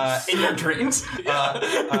 In your dreams.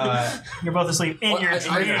 You're both asleep in your dreams.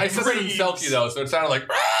 I said it in Selkie, though, so it sounded like...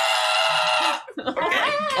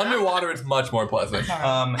 Underwater, it's much more pleasant.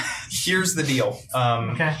 Here's the deal.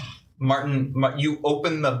 Okay. Martin, you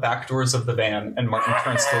open the back doors of the van, and Martin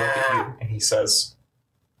turns to look at you, and he says,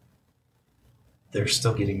 "They're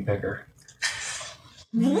still getting bigger."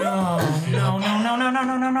 No.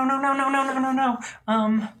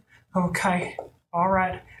 Okay. All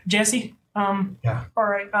right. Jesse. Yeah. All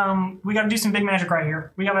right. We got to do some big magic right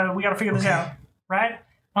here. We gotta figure this out. Right.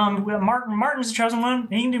 Martin's the chosen one.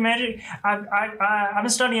 He can do magic. I've been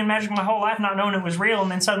studying magic my whole life, not knowing it was real, and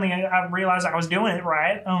then suddenly I realized I was doing it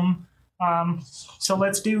right. So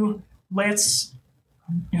let's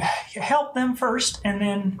help them first, and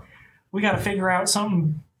then we got to figure out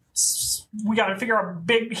something. We got to figure out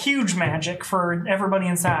big, huge magic for everybody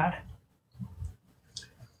inside.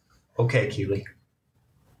 Okay, Keely.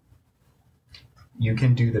 You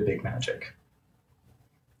can do the big magic.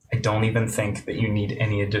 I don't even think that you need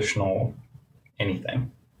any additional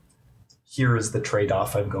anything. Here is the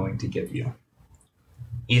trade-off I'm going to give you.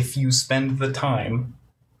 If you spend the time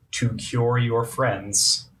to cure your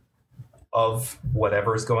friends of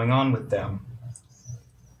whatever is going on with them,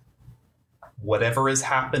 whatever is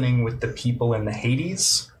happening with the people in the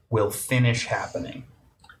Hades will finish happening.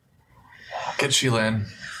 Get Sheila in.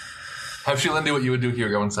 Have Sheila do what you would do here.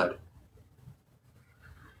 Go inside.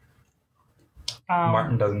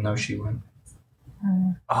 Martin doesn't know she went.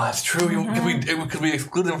 Oh, that's true. Could we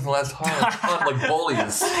exclude him from the last hunt like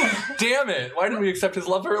bullies? Damn it! Why didn't we accept his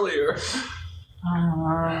love earlier?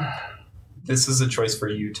 This is a choice for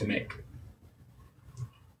you to make.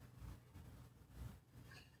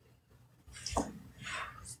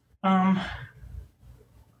 Find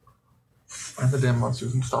the damn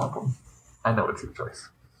monsters and stalk them. I know it's your choice.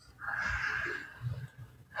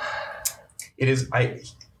 It is. I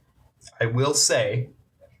will say,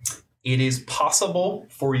 it is possible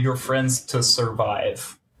for your friends to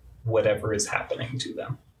survive whatever is happening to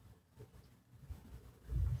them.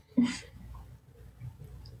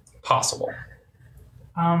 Possible.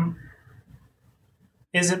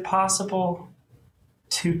 Is it possible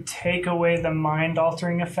to take away the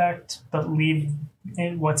mind-altering effect, but leave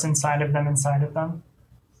what's inside of them inside of them?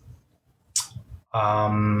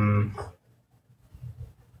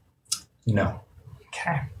 No.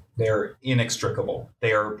 Okay. They're inextricable.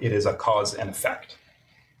 It is a cause and effect.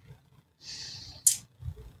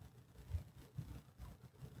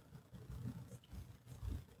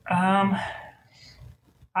 I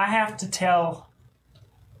have to tell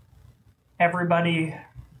everybody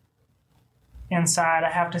inside.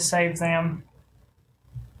 I have to save them.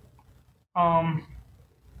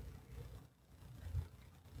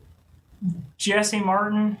 Jesse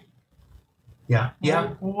Martin. Yeah.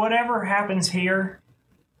 Whatever happens here,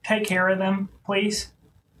 take care of them, please.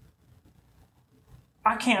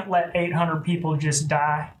 I can't let 800 people just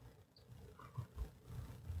die.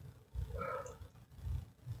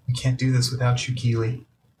 We can't do this without you, Keely.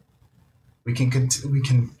 We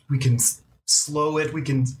can slow it. We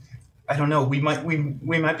can. I don't know. We might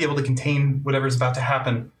be able to contain whatever's about to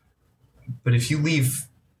happen. But if you leave,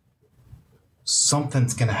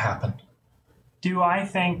 something's gonna happen. Do I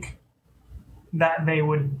think that they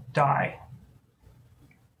would die?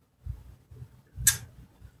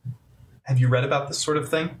 Have you read about this sort of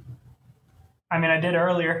thing? I mean, I did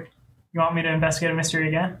earlier. You want me to investigate a mystery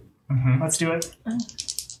again? Mm-hmm. Let's do it.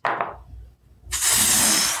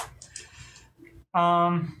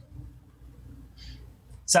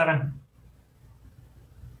 7.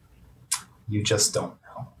 You just don't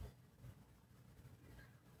know.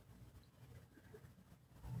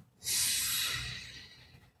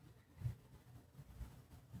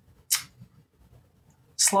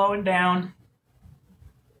 Slow it down.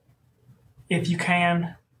 If you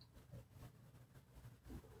can.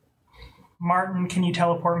 Martin, can you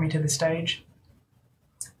teleport me to the stage?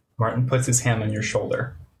 Martin puts his hand on your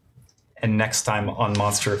shoulder. And next time on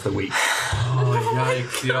Monster of the Week. Oh,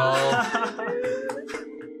 yikes, y'all.